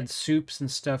guys had soups and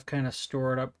stuff kind of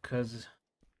stored up because,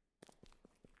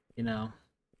 you know,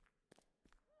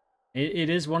 it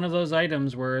is one of those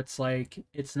items where it's like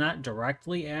it's not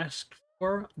directly asked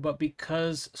for, but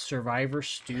because Survivor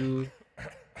Stew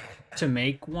to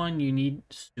make one you need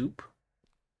soup.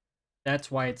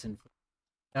 That's why it's in.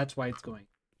 That's why it's going.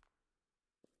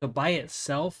 So by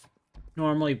itself,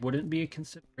 normally wouldn't be a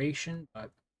consideration,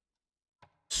 but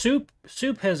soup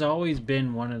has always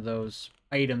been one of those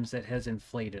items that has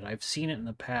inflated. I've seen it in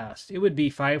the past. It would be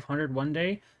 500 one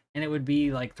day, and it would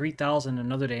be like 3,000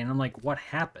 another day, and I'm like, what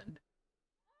happened?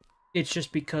 It's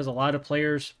just because a lot of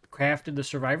players crafted the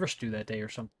Survivor Stew that day or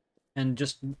something, and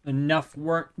just enough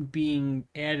weren't being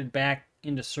added back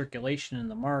into circulation in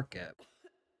the market.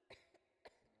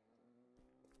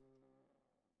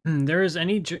 There is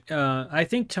any. I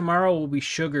think tomorrow will be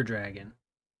Sugar Dragon.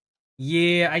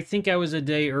 Yeah, I think I was a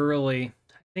day early.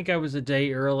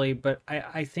 But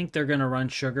I think they're gonna run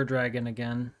Sugar Dragon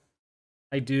again.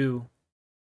 I do.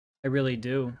 I really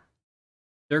do.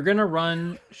 They're gonna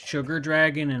run Sugar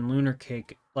Dragon and Lunar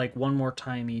Cake like one more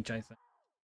time each, I think.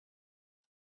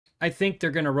 I think they're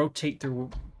gonna rotate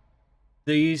through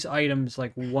these items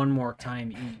like one more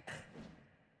time each.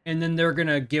 And then they're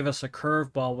gonna give us a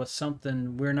curveball with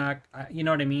something we're not, you know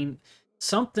what I mean?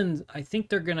 Something, I think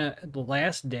they're gonna, the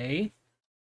last day,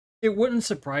 it wouldn't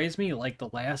surprise me, like the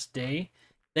last day,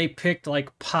 they picked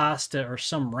like pasta or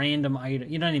some random item,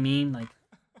 you know what I mean? Like,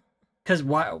 because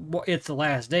why, it's the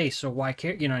last day, so why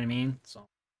care, you know what I mean? So,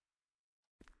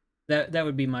 that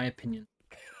would be my opinion.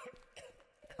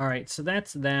 Alright, so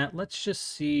that's that. Let's just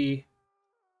see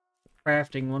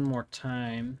crafting one more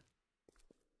time.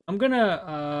 I'm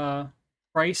gonna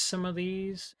price some of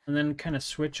these and then kind of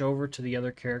switch over to the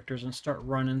other characters and start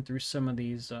running through some of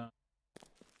these.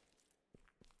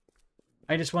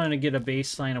 I just wanted to get a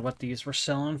baseline of what these were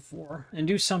selling for and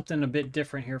do something a bit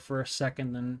different here for a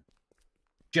second than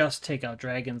just take out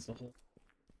dragons the whole.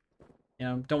 You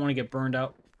know, don't want to get burned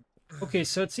out. Okay,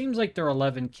 so it seems like they're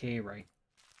 11K, right?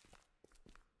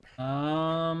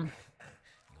 You'll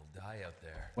die out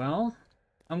there. Well,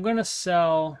 I'm gonna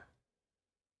sell.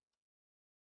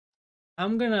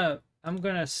 I'm gonna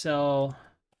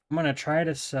try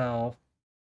to sell.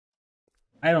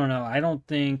 I don't know. I don't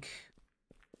think.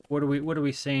 What are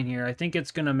we saying here? I think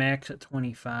it's gonna max at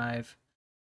 25.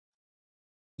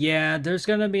 Yeah, there's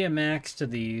gonna be a max to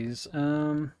these.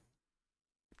 How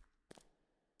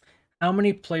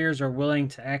many players are willing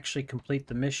to actually complete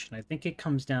the mission? I think it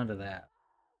comes down to that.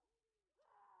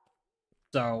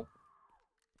 So,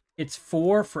 it's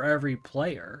 4 for every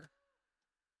player.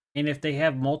 And if they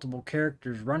have multiple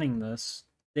characters running this,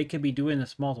 they could be doing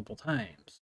this multiple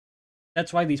times.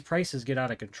 That's why these prices get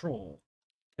out of control.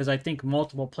 Because I think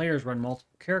multiple players run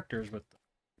multiple characters with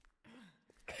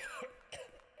them.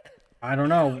 I don't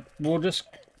know. We'll just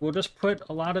put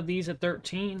a lot of these at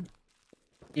 13.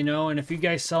 You know, and if you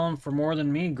guys sell them for more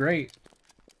than me, great.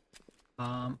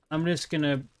 I'm just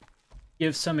gonna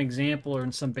give some example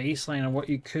or some baseline on what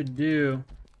you could do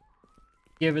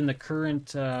given the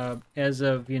current, as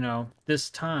of, you know,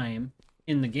 this time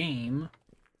in the game,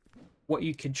 what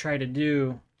you could try to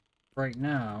do right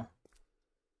now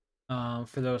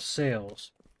for those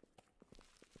sales.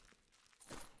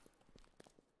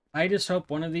 I just hope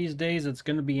one of these days it's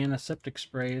going to be antiseptic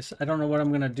sprays. I don't know what I'm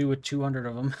going to do with 200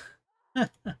 of them.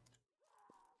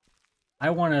 I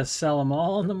want to sell them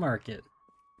all on the market.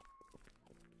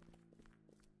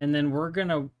 And then we're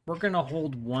gonna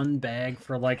hold one bag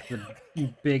for like the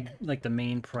big, like the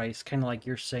main price, kind of like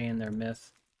you're saying there,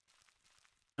 Myth.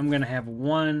 I'm gonna have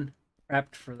one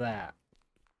prepped for that.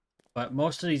 But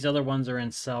most of these other ones are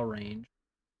in sell range.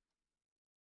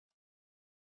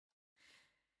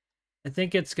 I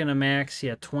think it's gonna max,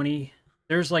 yeah, 20.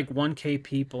 There's like 1K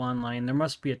people online. There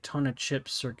must be a ton of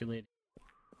chips circulating.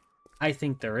 I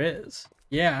think there is.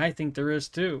 Yeah, I think there is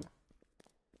too.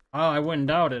 Oh, I wouldn't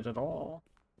doubt it at all.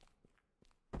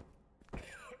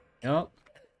 Yep.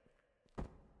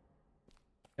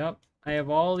 Yep. I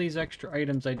have all these extra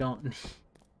items I don't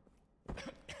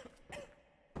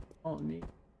need.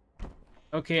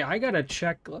 Okay, I gotta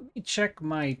check. Let me check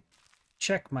my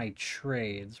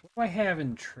trades. What do I have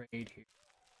in trade here?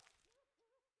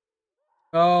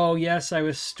 Oh, yes, I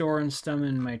was storing some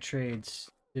in my trades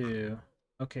too.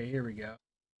 Okay, here we go.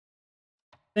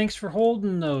 Thanks for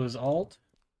holding those, Alt.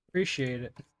 Appreciate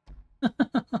it.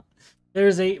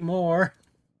 There's 8 more.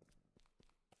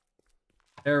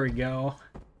 There we go.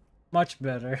 Much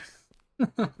better.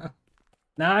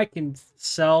 Now I can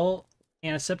sell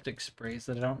antiseptic sprays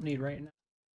that I don't need right now.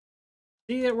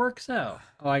 See, it works out.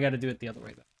 Oh, I gotta do it the other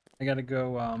way though. I gotta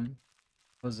go, what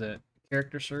was it?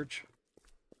 Character search?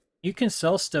 You can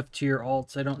sell stuff to your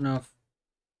alts. I don't know if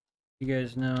you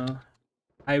guys know.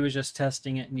 I was just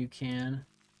testing it and you can.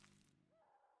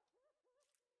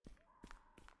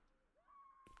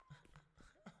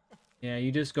 Yeah,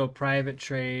 you just go private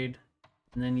trade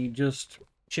and then you just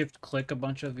shift click a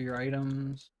bunch of your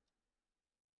items.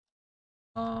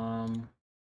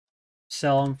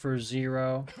 Sell them for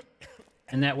 0.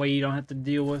 And that way you don't have to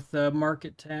deal with the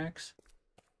market tax.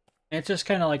 And it's just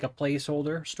kind of like a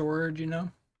placeholder storage, you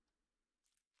know?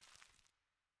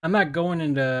 I'm not going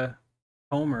into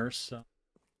homers, so.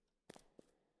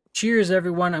 Cheers,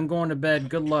 everyone. I'm going to bed.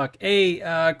 Good luck. Hey,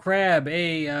 Crab.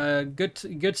 Hey,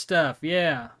 good stuff.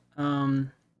 Yeah.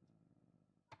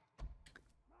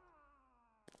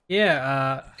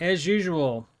 Yeah, as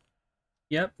usual.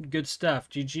 Yep, good stuff.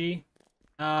 GG.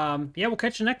 Yeah, we'll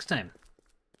catch you next time.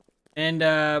 And,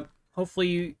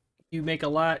 hopefully you make a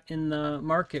lot in the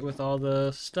market with all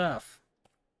the stuff.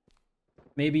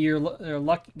 Maybe you're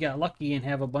lucky, got lucky and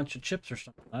have a bunch of chips or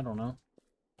something. I don't know.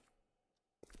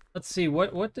 Let's see,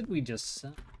 what did we just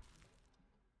sell?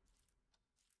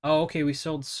 Oh, okay, we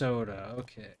sold soda.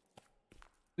 Okay.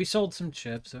 We sold some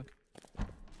chips. Okay.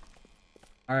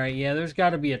 Alright, yeah, there's got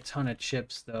to be a ton of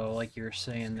chips, though, like you were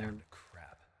saying there.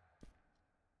 Crap.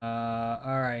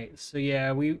 Alright, so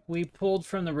yeah, we pulled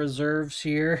from the reserves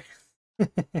here.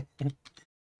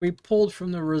 We pulled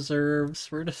from the reserves.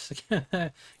 We're just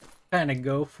gonna kind of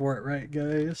go for it, right,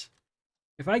 guys?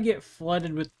 If I get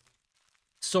flooded with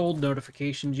sold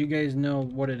notifications, you guys know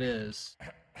what it is.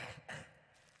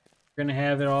 We're gonna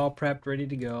have it all prepped, ready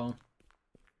to go.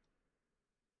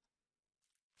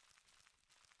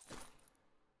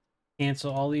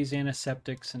 Cancel all these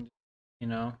antiseptics and, you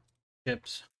know,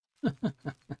 chips.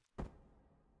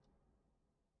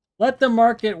 Let the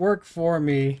market work for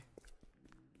me.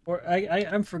 Or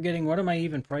I'm forgetting, what am I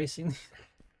even pricing?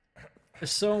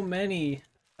 There's so many.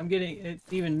 I'm getting it,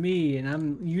 even me, and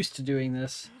I'm used to doing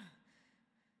this.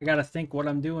 I gotta think what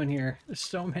I'm doing here. There's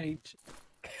so many.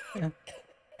 I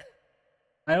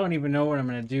don't even know what I'm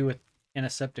gonna do with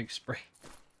antiseptic spray.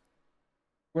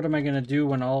 What am I gonna do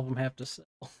when all of them have to sell?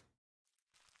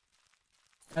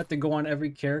 I have to go on every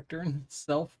character and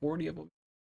sell 40 of them.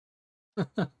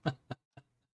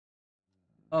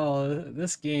 Oh,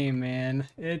 this game, man.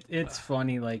 It's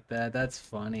funny like that. That's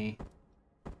funny.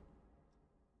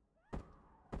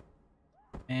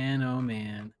 Man, oh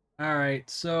man. Alright,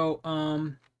 so,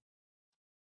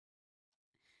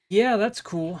 yeah, that's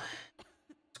cool.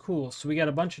 It's cool. So we got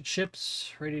a bunch of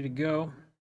chips ready to go.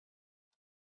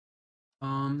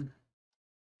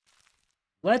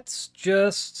 Let's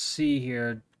just see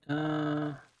here.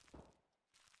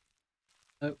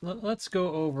 Let's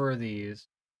go over these.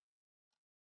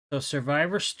 So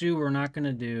Survivor Stew we're not going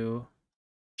to do.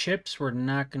 Chips we're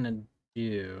not going to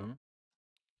do.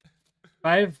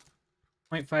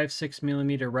 5.56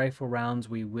 millimeter rifle rounds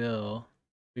we will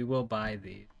buy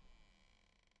these.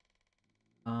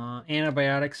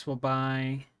 Antibiotics we'll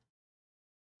buy.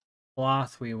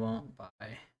 Cloth we won't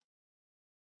buy.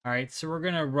 Alright, so we're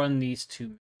gonna run these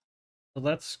two. So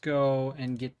let's go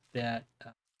and get that.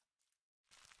 So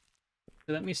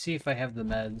let me see if I have the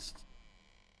meds.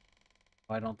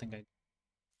 Oh, I don't think I do.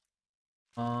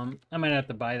 I might have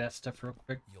to buy that stuff real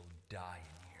quick. You'll die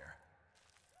in here.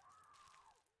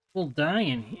 We'll die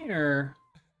in here.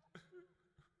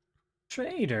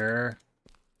 Trader.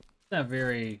 Not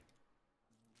very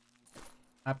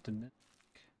optimistic.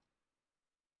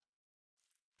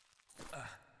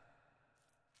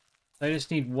 I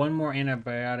just need one more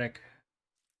antibiotic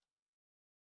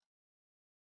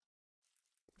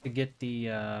to get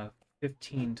the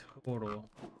 15 total.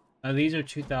 Now these are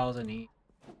 2,000 each.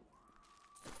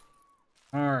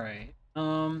 Alright.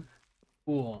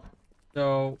 Cool.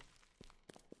 So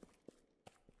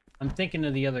I'm thinking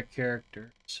of the other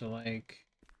characters. So like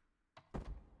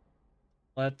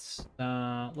let's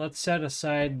set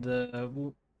aside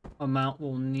the amount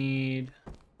we'll need.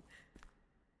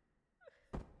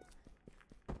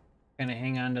 Kind of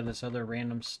hang on to this other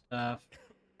random stuff.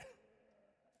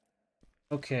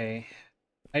 Okay.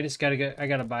 I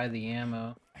gotta buy the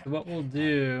ammo. So what we'll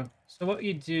do, so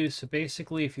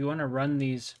basically if you want to run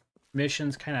these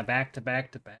missions kind of back to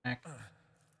back to back,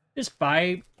 just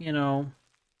buy, you know,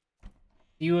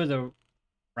 few of the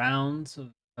rounds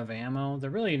of ammo.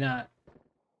 They're really not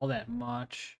all that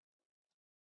much.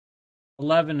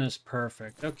 11 is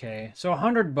perfect. Okay, so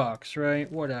 $100,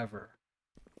 right? Whatever.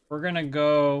 We're gonna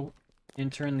go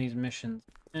and turn these missions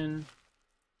in.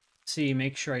 See,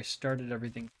 make sure I started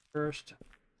everything first.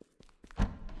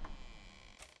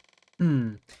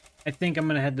 I think I'm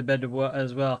gonna head to bed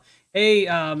as well. Hey,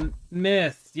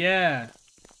 Myth, yeah.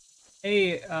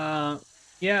 Hey,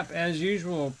 yep, as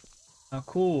usual.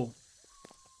 Cool.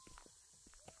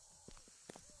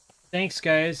 Thanks,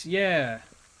 guys. Yeah.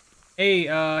 Hey,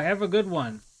 have a good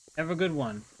one. Have a good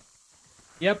one.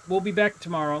 Yep, we'll be back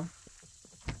tomorrow.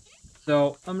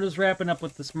 So, I'm just wrapping up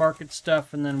with this market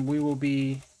stuff, and then we will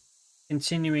be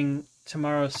continuing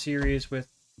tomorrow's series with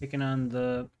taking on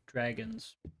the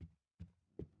dragons.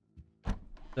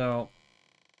 So,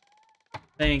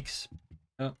 thanks.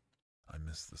 Oh. I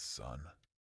miss the sun.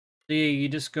 So yeah, you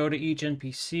just go to each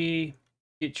NPC,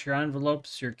 get your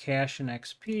envelopes, your cash, and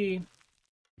XP.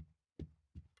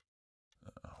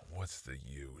 What's the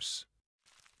use?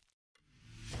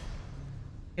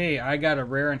 Hey, I got a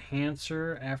rare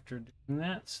enhancer after doing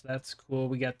that, so that's cool.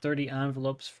 We got 30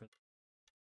 envelopes for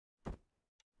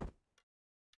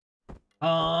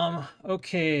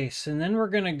okay, so then we're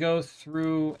gonna go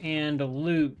through and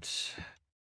loot.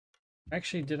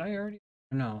 Actually, did I already?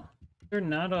 No. Is there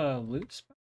not a loot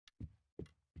spot?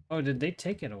 Oh, did they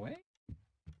take it away?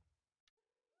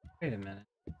 Wait a minute.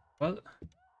 Well,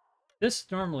 this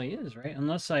normally is, right?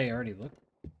 Unless I already looked.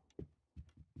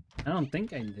 I don't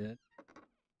think I did.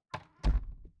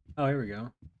 Oh, here we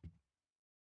go.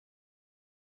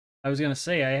 I was gonna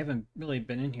say, I haven't really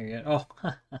been in here yet. Oh,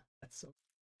 that's so...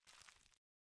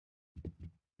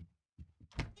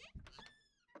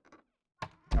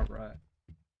 Alright.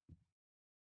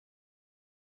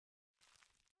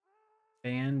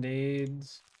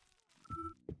 Band-aids.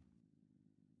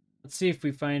 Let's see if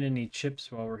we find any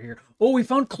chips while we're here. Oh, we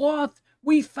found cloth!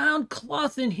 We found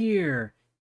cloth in here!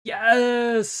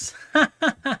 Yes!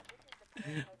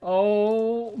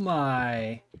 Oh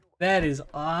my. That is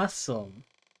awesome.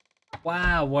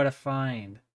 Wow, what a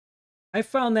find. I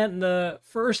found that in the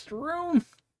first room.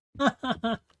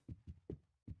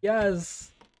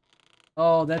 Yes.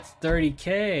 Oh, that's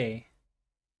 30K.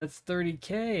 That's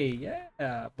 30K.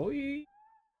 Yeah, boy.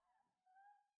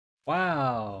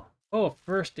 Wow. Oh,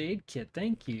 first aid kit.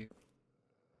 Thank you.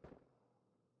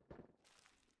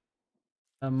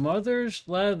 A mother's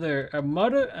letter. A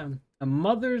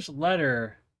mother's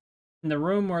letter in the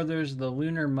room where there's the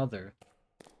lunar mother.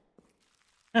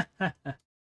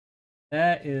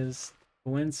 That is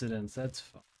coincidence. That's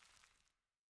fun.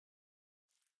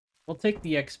 We'll take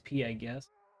the XP, I guess.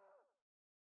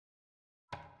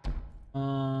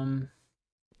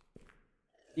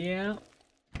 Yeah.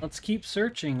 Let's keep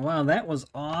searching. Wow, that was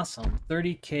awesome.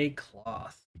 30K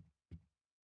cloth.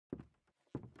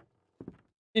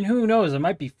 And who knows, it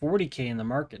might be 40K in the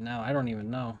market now. I don't even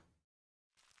know.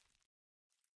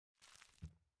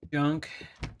 Junk.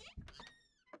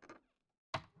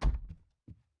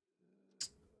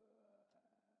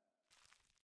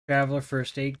 Traveler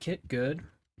first aid kit, good.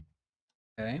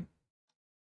 Okay.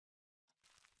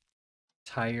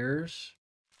 Tires.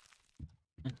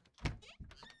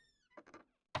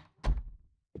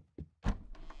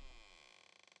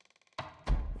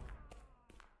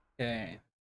 Okay.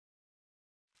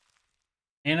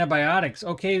 Antibiotics.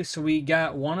 Okay, so we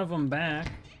got one of them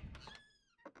back.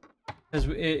 Because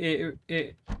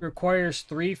it requires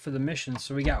 3 for the mission,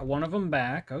 so we got one of them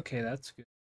back. Okay, that's good.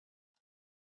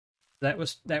 That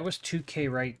was 2K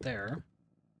right there.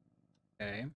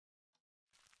 Okay.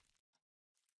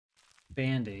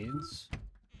 Band-aids.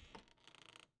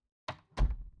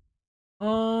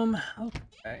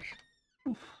 Okay.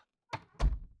 Oof.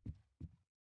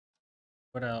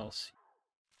 What else?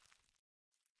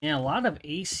 Yeah, a lot of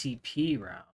ACP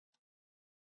rounds.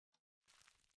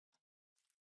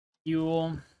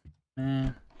 Fuel. Eh.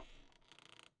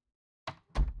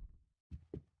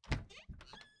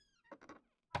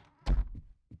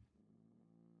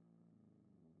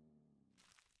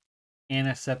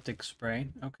 Antiseptic spray.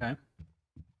 Okay.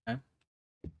 Okay.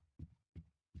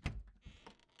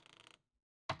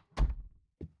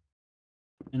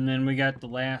 And then we got the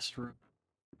last room.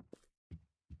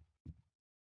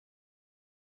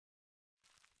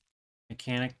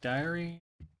 Mechanic diary.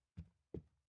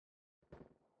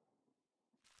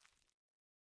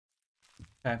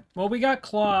 Okay. Well, we got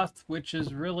cloth, which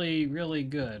is really, really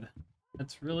good.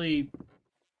 That's really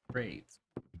great.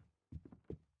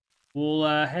 We'll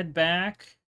head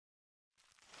back.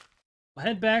 We'll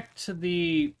head back to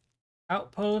the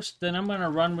outpost. Then I'm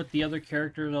gonna run with the other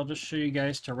characters. I'll just show you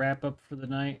guys to wrap up for the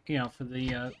night. You know, for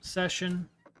the session.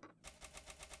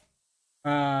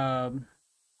 You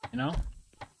know.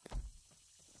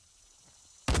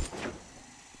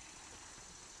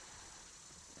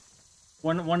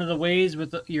 One of the ways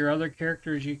with your other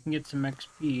characters you can get some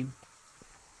XP.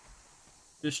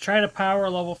 Just try to power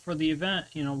level for the event,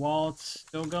 you know, while it's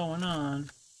still going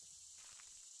on.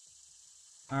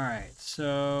 Alright,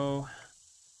 so...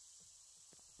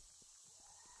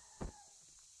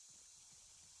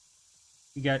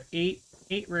 you got eight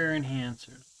rare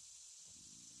enhancers.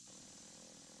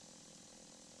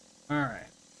 Alright.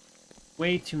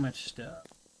 Way too much stuff.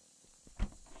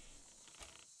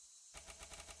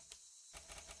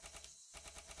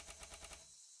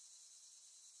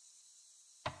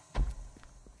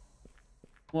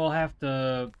 We'll have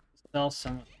to sell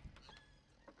some of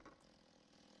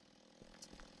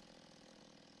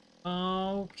them.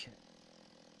 Okay.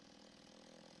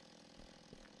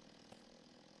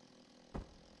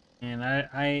 And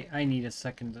I need a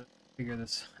second to figure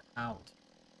this out.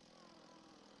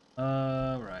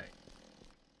 Right.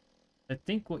 I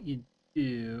think what you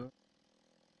do...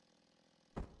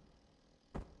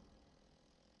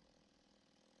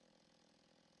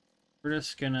 we're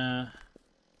just gonna...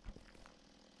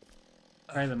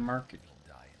 try the market.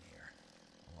 He'll die in here,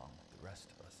 along with the rest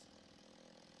of us.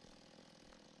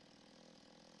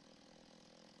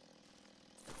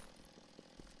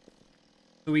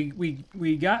 So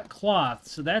we got cloth,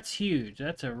 so that's huge.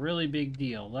 That's a really big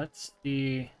deal. Let's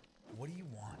see. What do you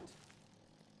want?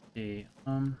 See.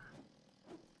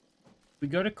 We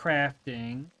go to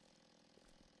crafting.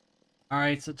 All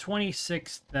right, so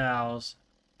 26,000.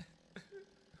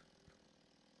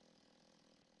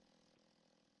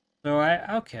 So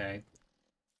okay.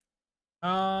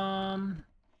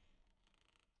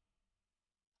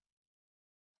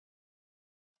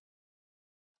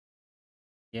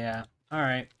 Yeah. All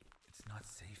right. It's not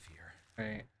safe here.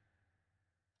 Right.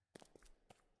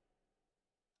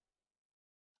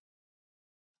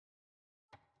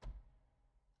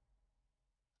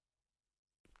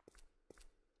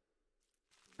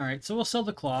 All right, so we'll sell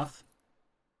the cloth.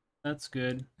 That's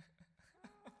good.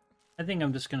 I think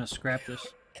I'm just gonna scrap this.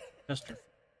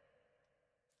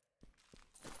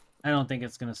 I don't think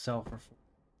it's gonna sell for.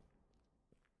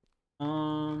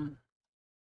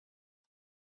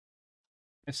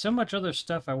 There's so much other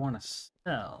stuff I want to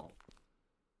sell.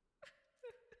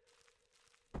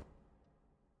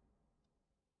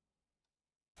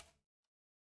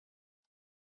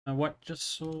 What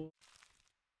just sold?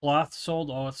 Cloth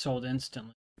sold? Oh, it sold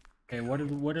instantly. Okay, what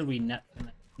did we net from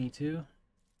that? 22?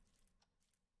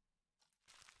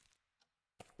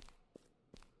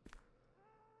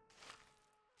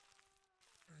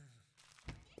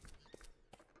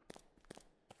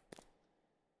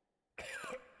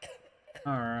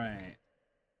 All right.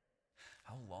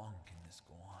 How long can this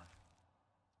go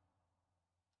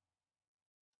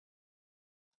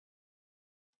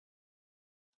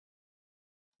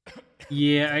on?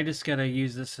 Yeah, I just gotta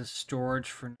use this as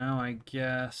storage for now, I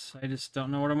guess. I just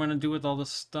don't know what I'm gonna do with all this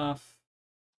stuff.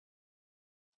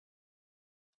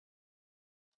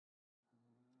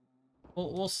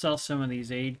 We'll sell some of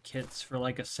these aid kits for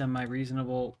like a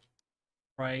semi-reasonable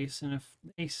price, and if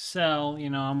they sell, you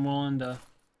know, I'm willing to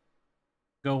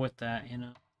go with that, you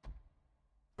know.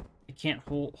 I can't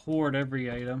hoard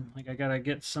every item. Like, I gotta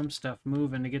get some stuff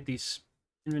moving to get these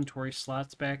inventory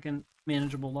slots back in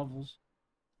manageable levels.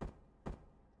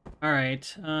 All right,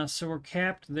 so we're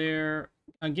capped there.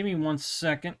 Give me 1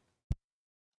 second.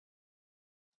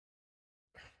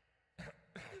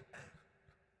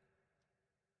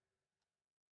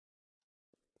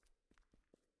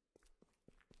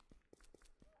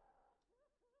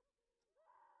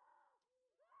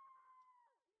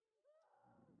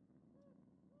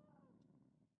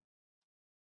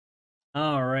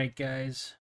 All right,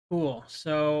 guys. Cool.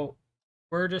 So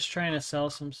we're just trying to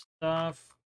sell some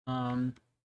stuff.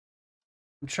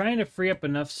 I'm trying to free up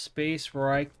enough space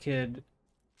where I could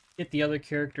get the other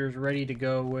characters ready to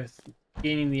go with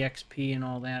gaining the XP and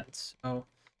all that. So,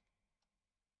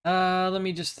 let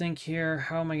me just think here.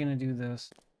 How am I gonna do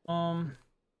this?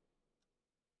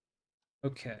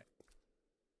 Okay.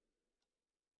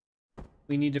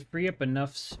 We need to free up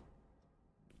enough.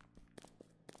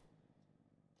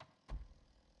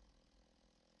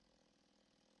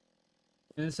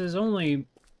 This is only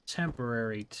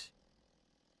temporary.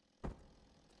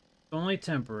 Only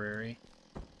temporary.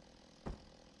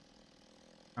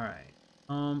 Alright.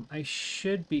 I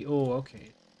should be... Oh, okay.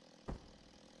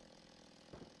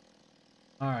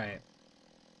 Alright.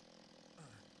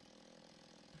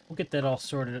 We'll get that all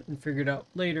sorted and figured out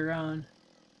later on.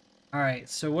 Alright,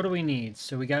 so what do we need?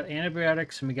 So we got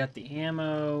antibiotics, and we got the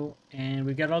ammo, and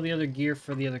we got all the other gear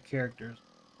for the other characters.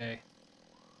 Okay.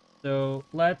 So,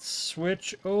 let's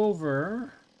switch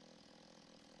over.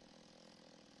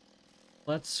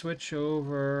 Let's switch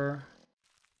over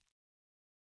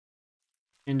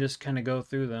and just kind of go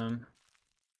through them.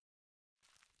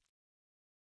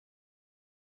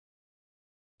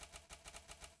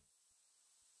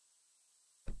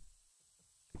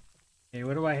 Okay,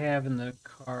 what do I have in the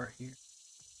car here?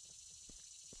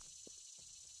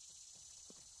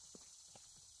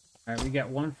 Alright, we got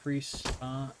 1 free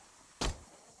spot.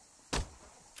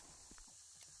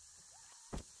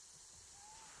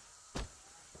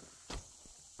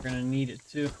 We're gonna need it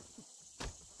too.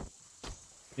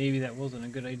 Maybe that wasn't a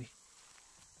good idea.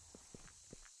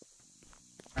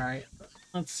 Alright,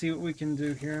 let's see what we can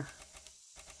do here.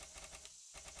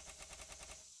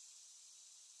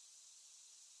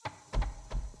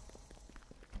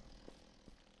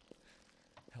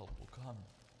 Help will come,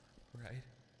 right?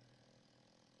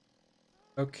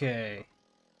 Okay.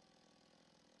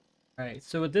 Alright,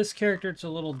 so with this character it's a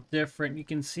little different. You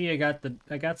can see I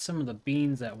got some of the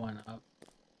beans that went up.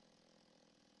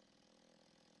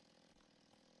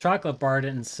 Chocolate bar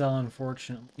didn't sell,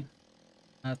 unfortunately.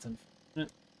 That's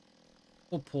unfortunate.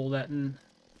 We'll pull that and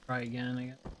try again,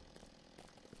 I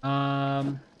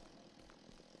guess.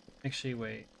 Actually,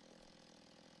 wait.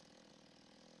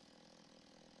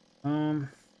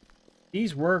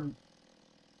 These were...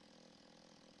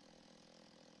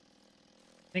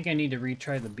 I think I need to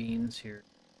retry the beans here.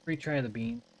 Retry the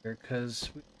beans here, because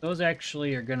those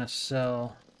actually are gonna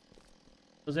sell.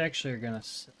 Those actually are gonna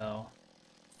sell.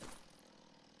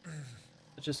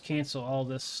 Let's just cancel all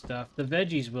this stuff. The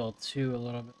veggies will too, a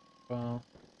little bit. Well,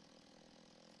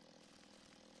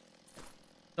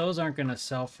 those aren't gonna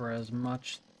sell for as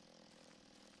much.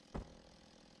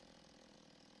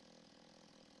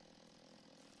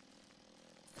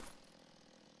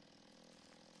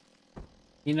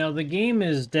 You know, the game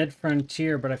is Dead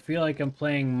Frontier, but I feel like I'm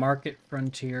playing Market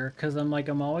Frontier, because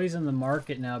I'm always in the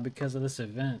market now because of this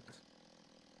event.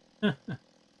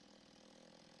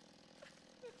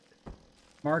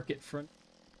 Market Front.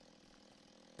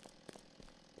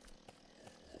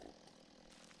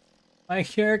 My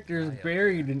character is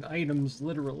buried in items,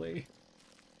 literally.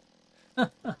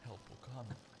 Help will come,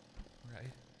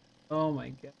 right? Oh my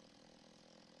god.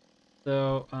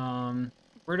 So,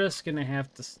 we're just gonna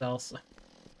have to sell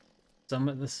some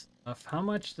of this stuff. How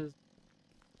much does...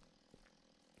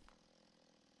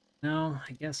 No,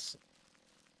 I guess...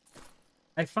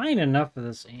 I find enough of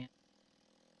this ant.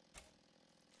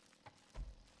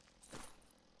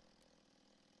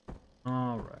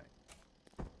 Alright.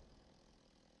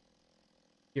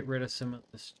 Get rid of some of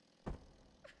this.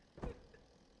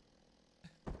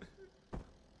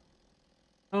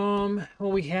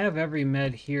 Well, we have every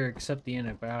med here except the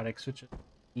antibiotics, which is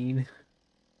mean.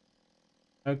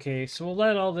 Okay, so we'll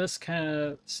let all this kind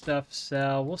of stuff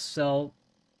sell. We'll sell...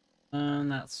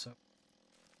 not so.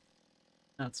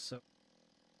 Not so.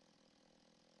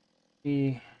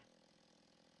 The...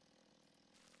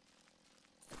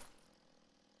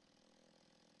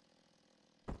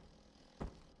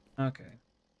 Okay.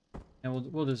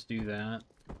 And we'll just do that.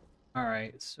 All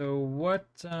right. So what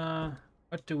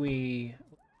do we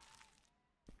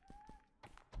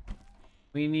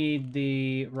need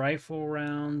the rifle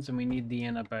rounds and we need the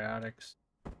antibiotics.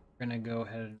 We're gonna go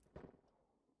ahead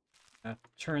and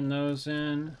turn those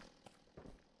in.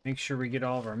 Make sure we get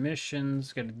all of our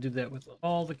missions. Got to do that with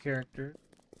all the characters.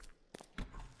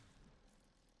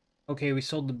 Okay, we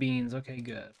sold the beans. Okay,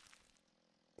 good.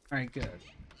 Alright, good.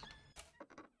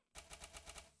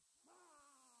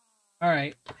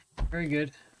 Alright, very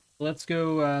good. Let's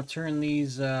go turn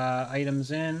these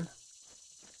items in.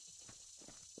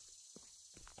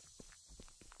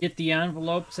 Get the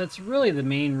envelopes. That's really the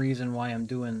main reason why I'm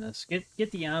doing this.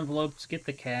 Get the envelopes, get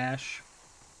the cash,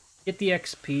 get the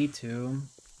XP too.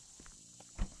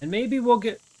 And maybe we'll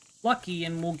get lucky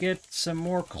and we'll get some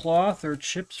more cloth or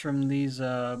chips from these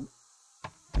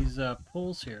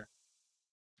pulls here.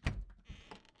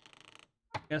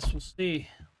 Guess we'll see.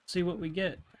 See what we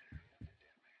get.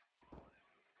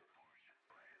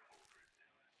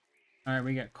 Alright,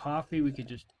 we got coffee. We could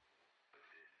just...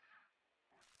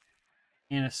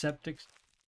 Antiseptics.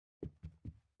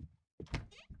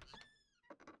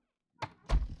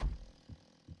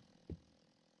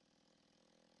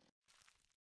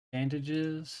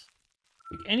 Bandages.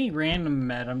 Like any random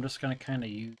med, I'm just gonna kind of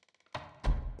use.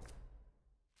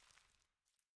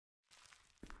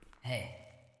 Hey.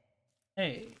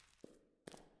 Hey.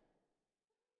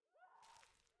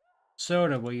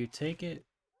 Soda, will you take it?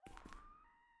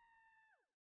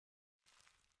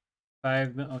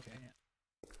 5 minutes. Okay.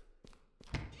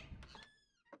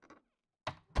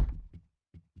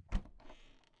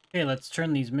 Okay, let's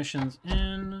turn these missions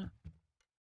in.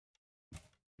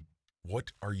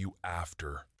 What are you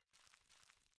after?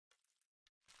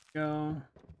 Go.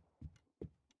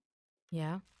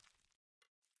 Yeah?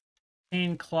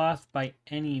 Obtain cloth by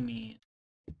any means.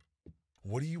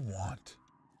 What do you want?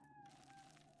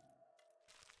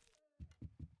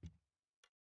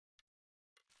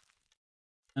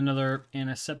 Another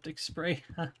antiseptic spray.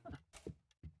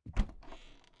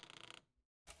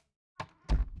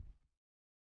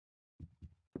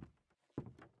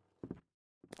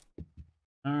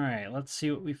 Alright, let's see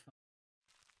what we find.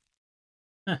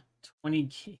 20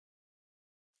 key.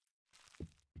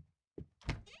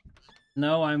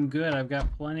 No, I'm good. I've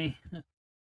got plenty.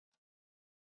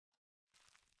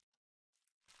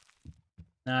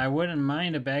 Now, I wouldn't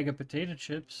mind a bag of potato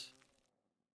chips.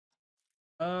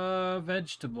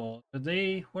 Vegetable. Are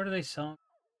they... What are they selling?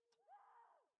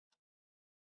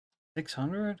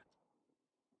 600?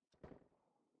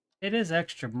 It is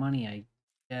extra money, I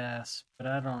guess, but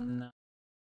I don't know.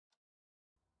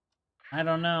 I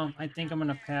don't know. I think I'm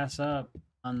gonna pass up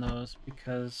on those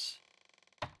because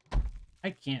I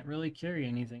can't really carry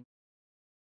anything.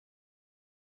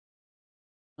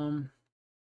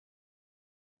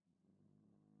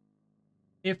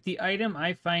 If the item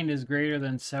I find is greater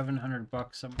than 700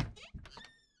 bucks,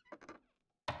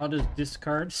 I'll just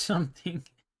discard something.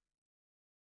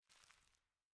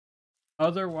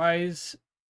 Otherwise,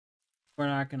 we're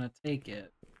not gonna take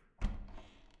it.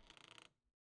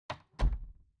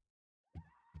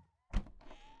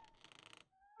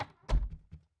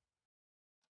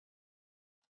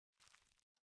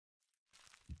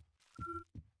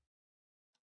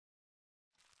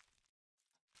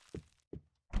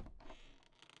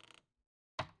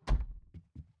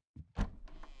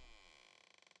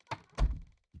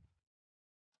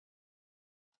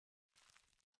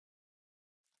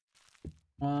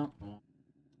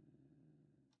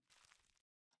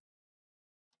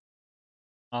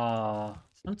 Well,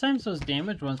 sometimes those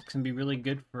damaged ones can be really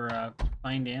good for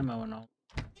find ammo and all.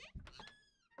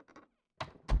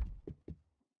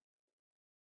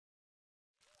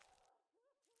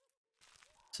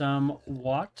 Some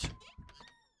what?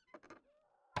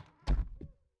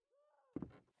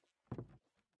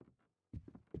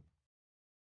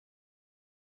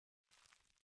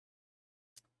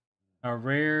 A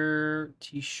rare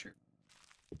t-shirt.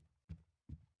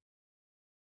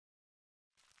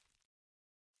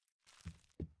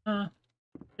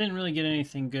 Didn't really get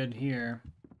anything good here.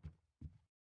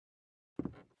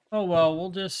 Oh well, we'll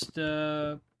just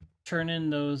turn in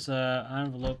those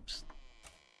envelopes.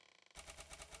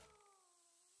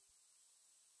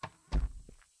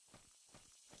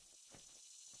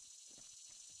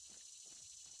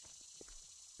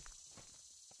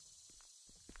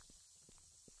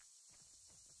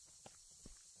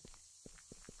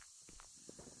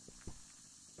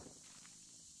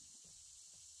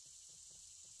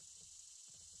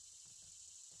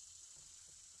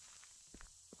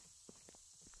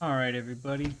 All right,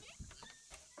 everybody.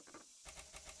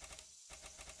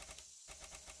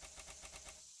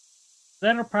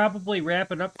 That'll probably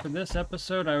wrap it up for this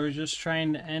episode. I was just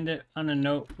trying to end it on a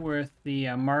note with the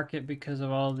market because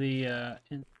of all the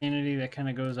insanity that kind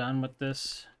of goes on with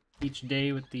this each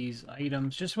day with these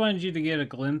items. Just wanted you to get a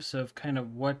glimpse of kind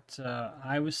of what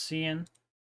I was seeing.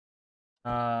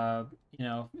 You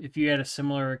know, if you had a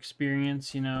similar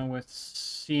experience, you know, with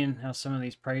seeing how some of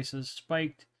these prices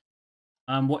spiked,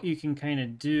 what you can kind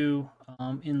of do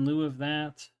in lieu of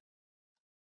that,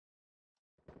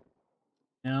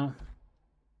 you know,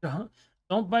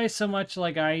 don't buy so much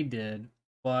like I did,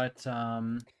 but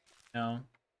you know,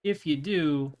 if you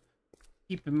do,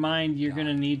 keep in mind you're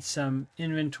gonna need some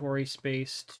inventory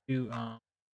space to you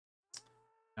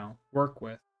know, work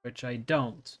with, which I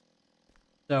don't.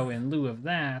 So in lieu of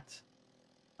that,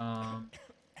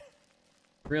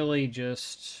 really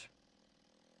just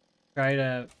try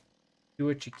to do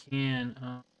what you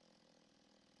can.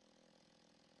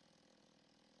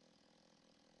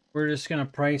 We're just gonna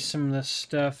price some of this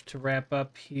stuff to wrap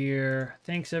up here.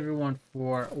 Thanks everyone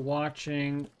for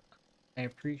watching. I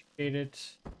appreciate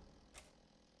it.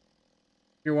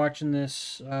 If you're watching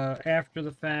this after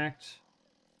the fact,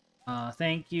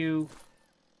 thank you.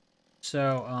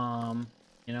 So,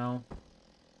 you know,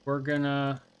 we're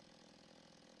gonna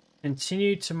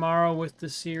continue tomorrow with the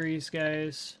series,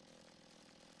 guys.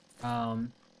 We're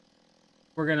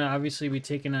gonna obviously be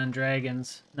taking on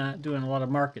dragons, not doing a lot of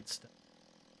market stuff.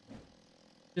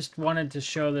 Just wanted to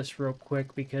show this real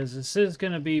quick because this is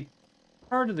gonna be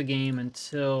part of the game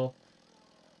until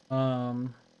the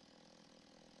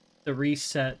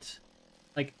reset,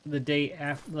 like the day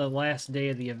after the last day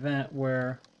of the event,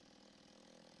 where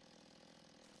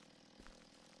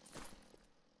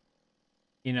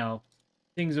you know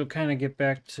things will kind of get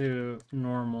back to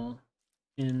normal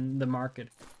in the market.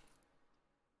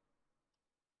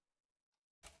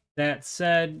 That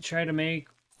said, try to make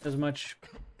as much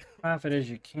profit as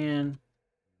you can.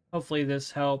 Hopefully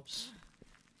this helps.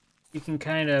 You can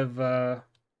kind of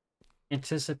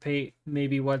anticipate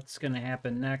maybe what's going to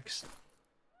happen next.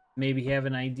 Maybe have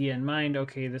an idea in mind,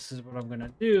 okay, this is what I'm going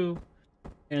to do.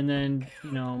 And then,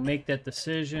 you know, make that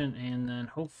decision, and then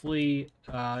hopefully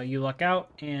you luck out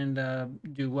and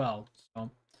do well. So,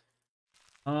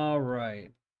 all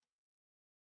right.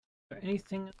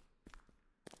 Anything?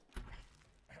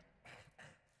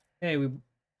 Hey, we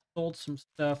sold some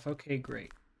stuff. Okay,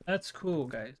 great. That's cool,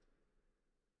 guys.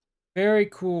 Very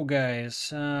cool, guys.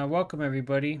 Welcome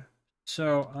everybody.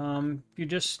 So, if you're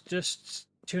just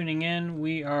tuning in,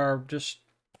 we are just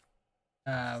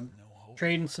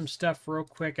trading some stuff real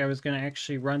quick. I was gonna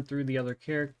actually run through the other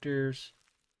characters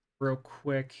real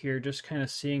quick here, just kind of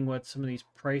seeing what some of these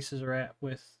prices are at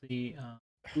with the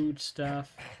food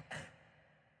stuff.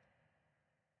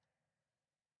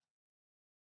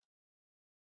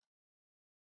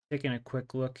 Taking a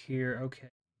quick look here. Okay.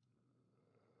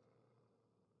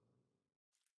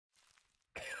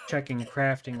 Checking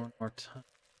crafting one more time.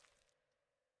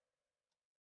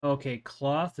 Okay,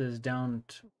 cloth is down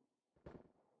to...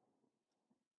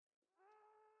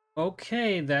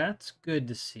 Okay, that's good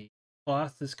to see.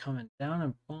 Cloth is coming down,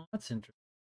 and oh, that's interesting.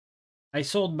 I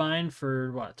sold mine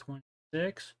for what,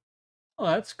 26? Oh,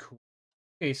 that's cool.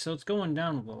 Okay, so it's going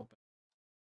down a little bit.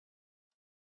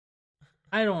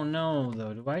 I don't know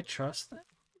though. Do I trust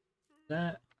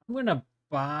that? I'm gonna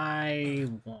buy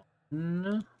one.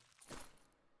 I'm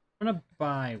gonna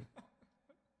buy.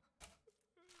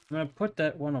 I'm gonna put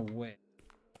that one away.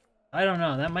 I don't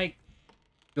know. That might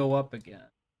go up again.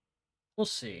 We'll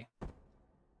see.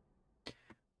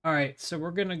 All right, so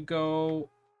we're gonna go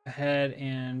ahead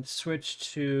and switch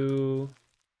to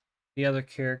the other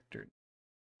character.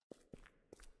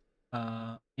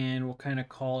 And we'll kind of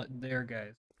call it there,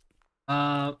 guys.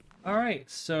 All right,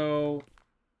 so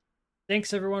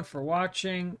thanks everyone for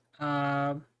watching.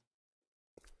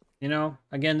 You know,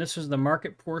 again, this was the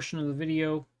market portion of the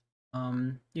video.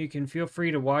 You can feel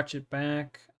free to watch it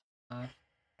back.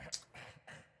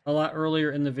 A lot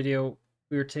earlier in the video,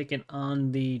 we were taking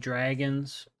on the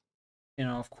dragons, you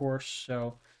know, of course.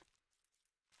 So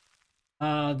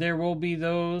there will be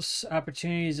those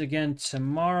opportunities again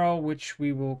tomorrow, which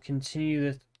we will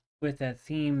continue with that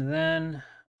theme then.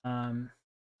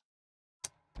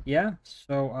 Yeah,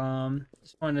 so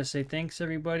just wanted to say thanks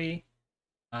everybody.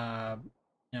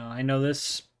 You know, I know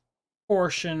this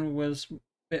portion was a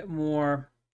bit more,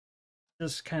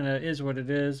 this kind of is what it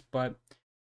is, but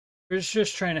we're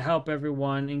just trying to help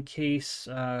everyone in case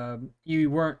you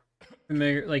weren't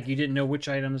familiar, like you didn't know which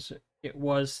items it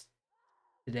was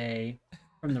today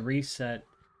from the reset.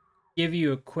 Give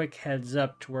you a quick heads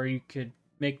up to where you could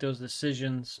make those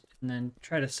decisions and then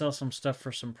try to sell some stuff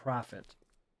for some profit.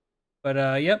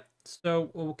 But yep,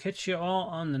 so we'll catch you all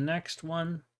on the next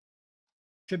one.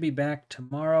 Should be back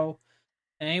tomorrow.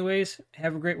 Anyways,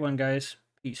 have a great one, guys.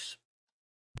 Peace.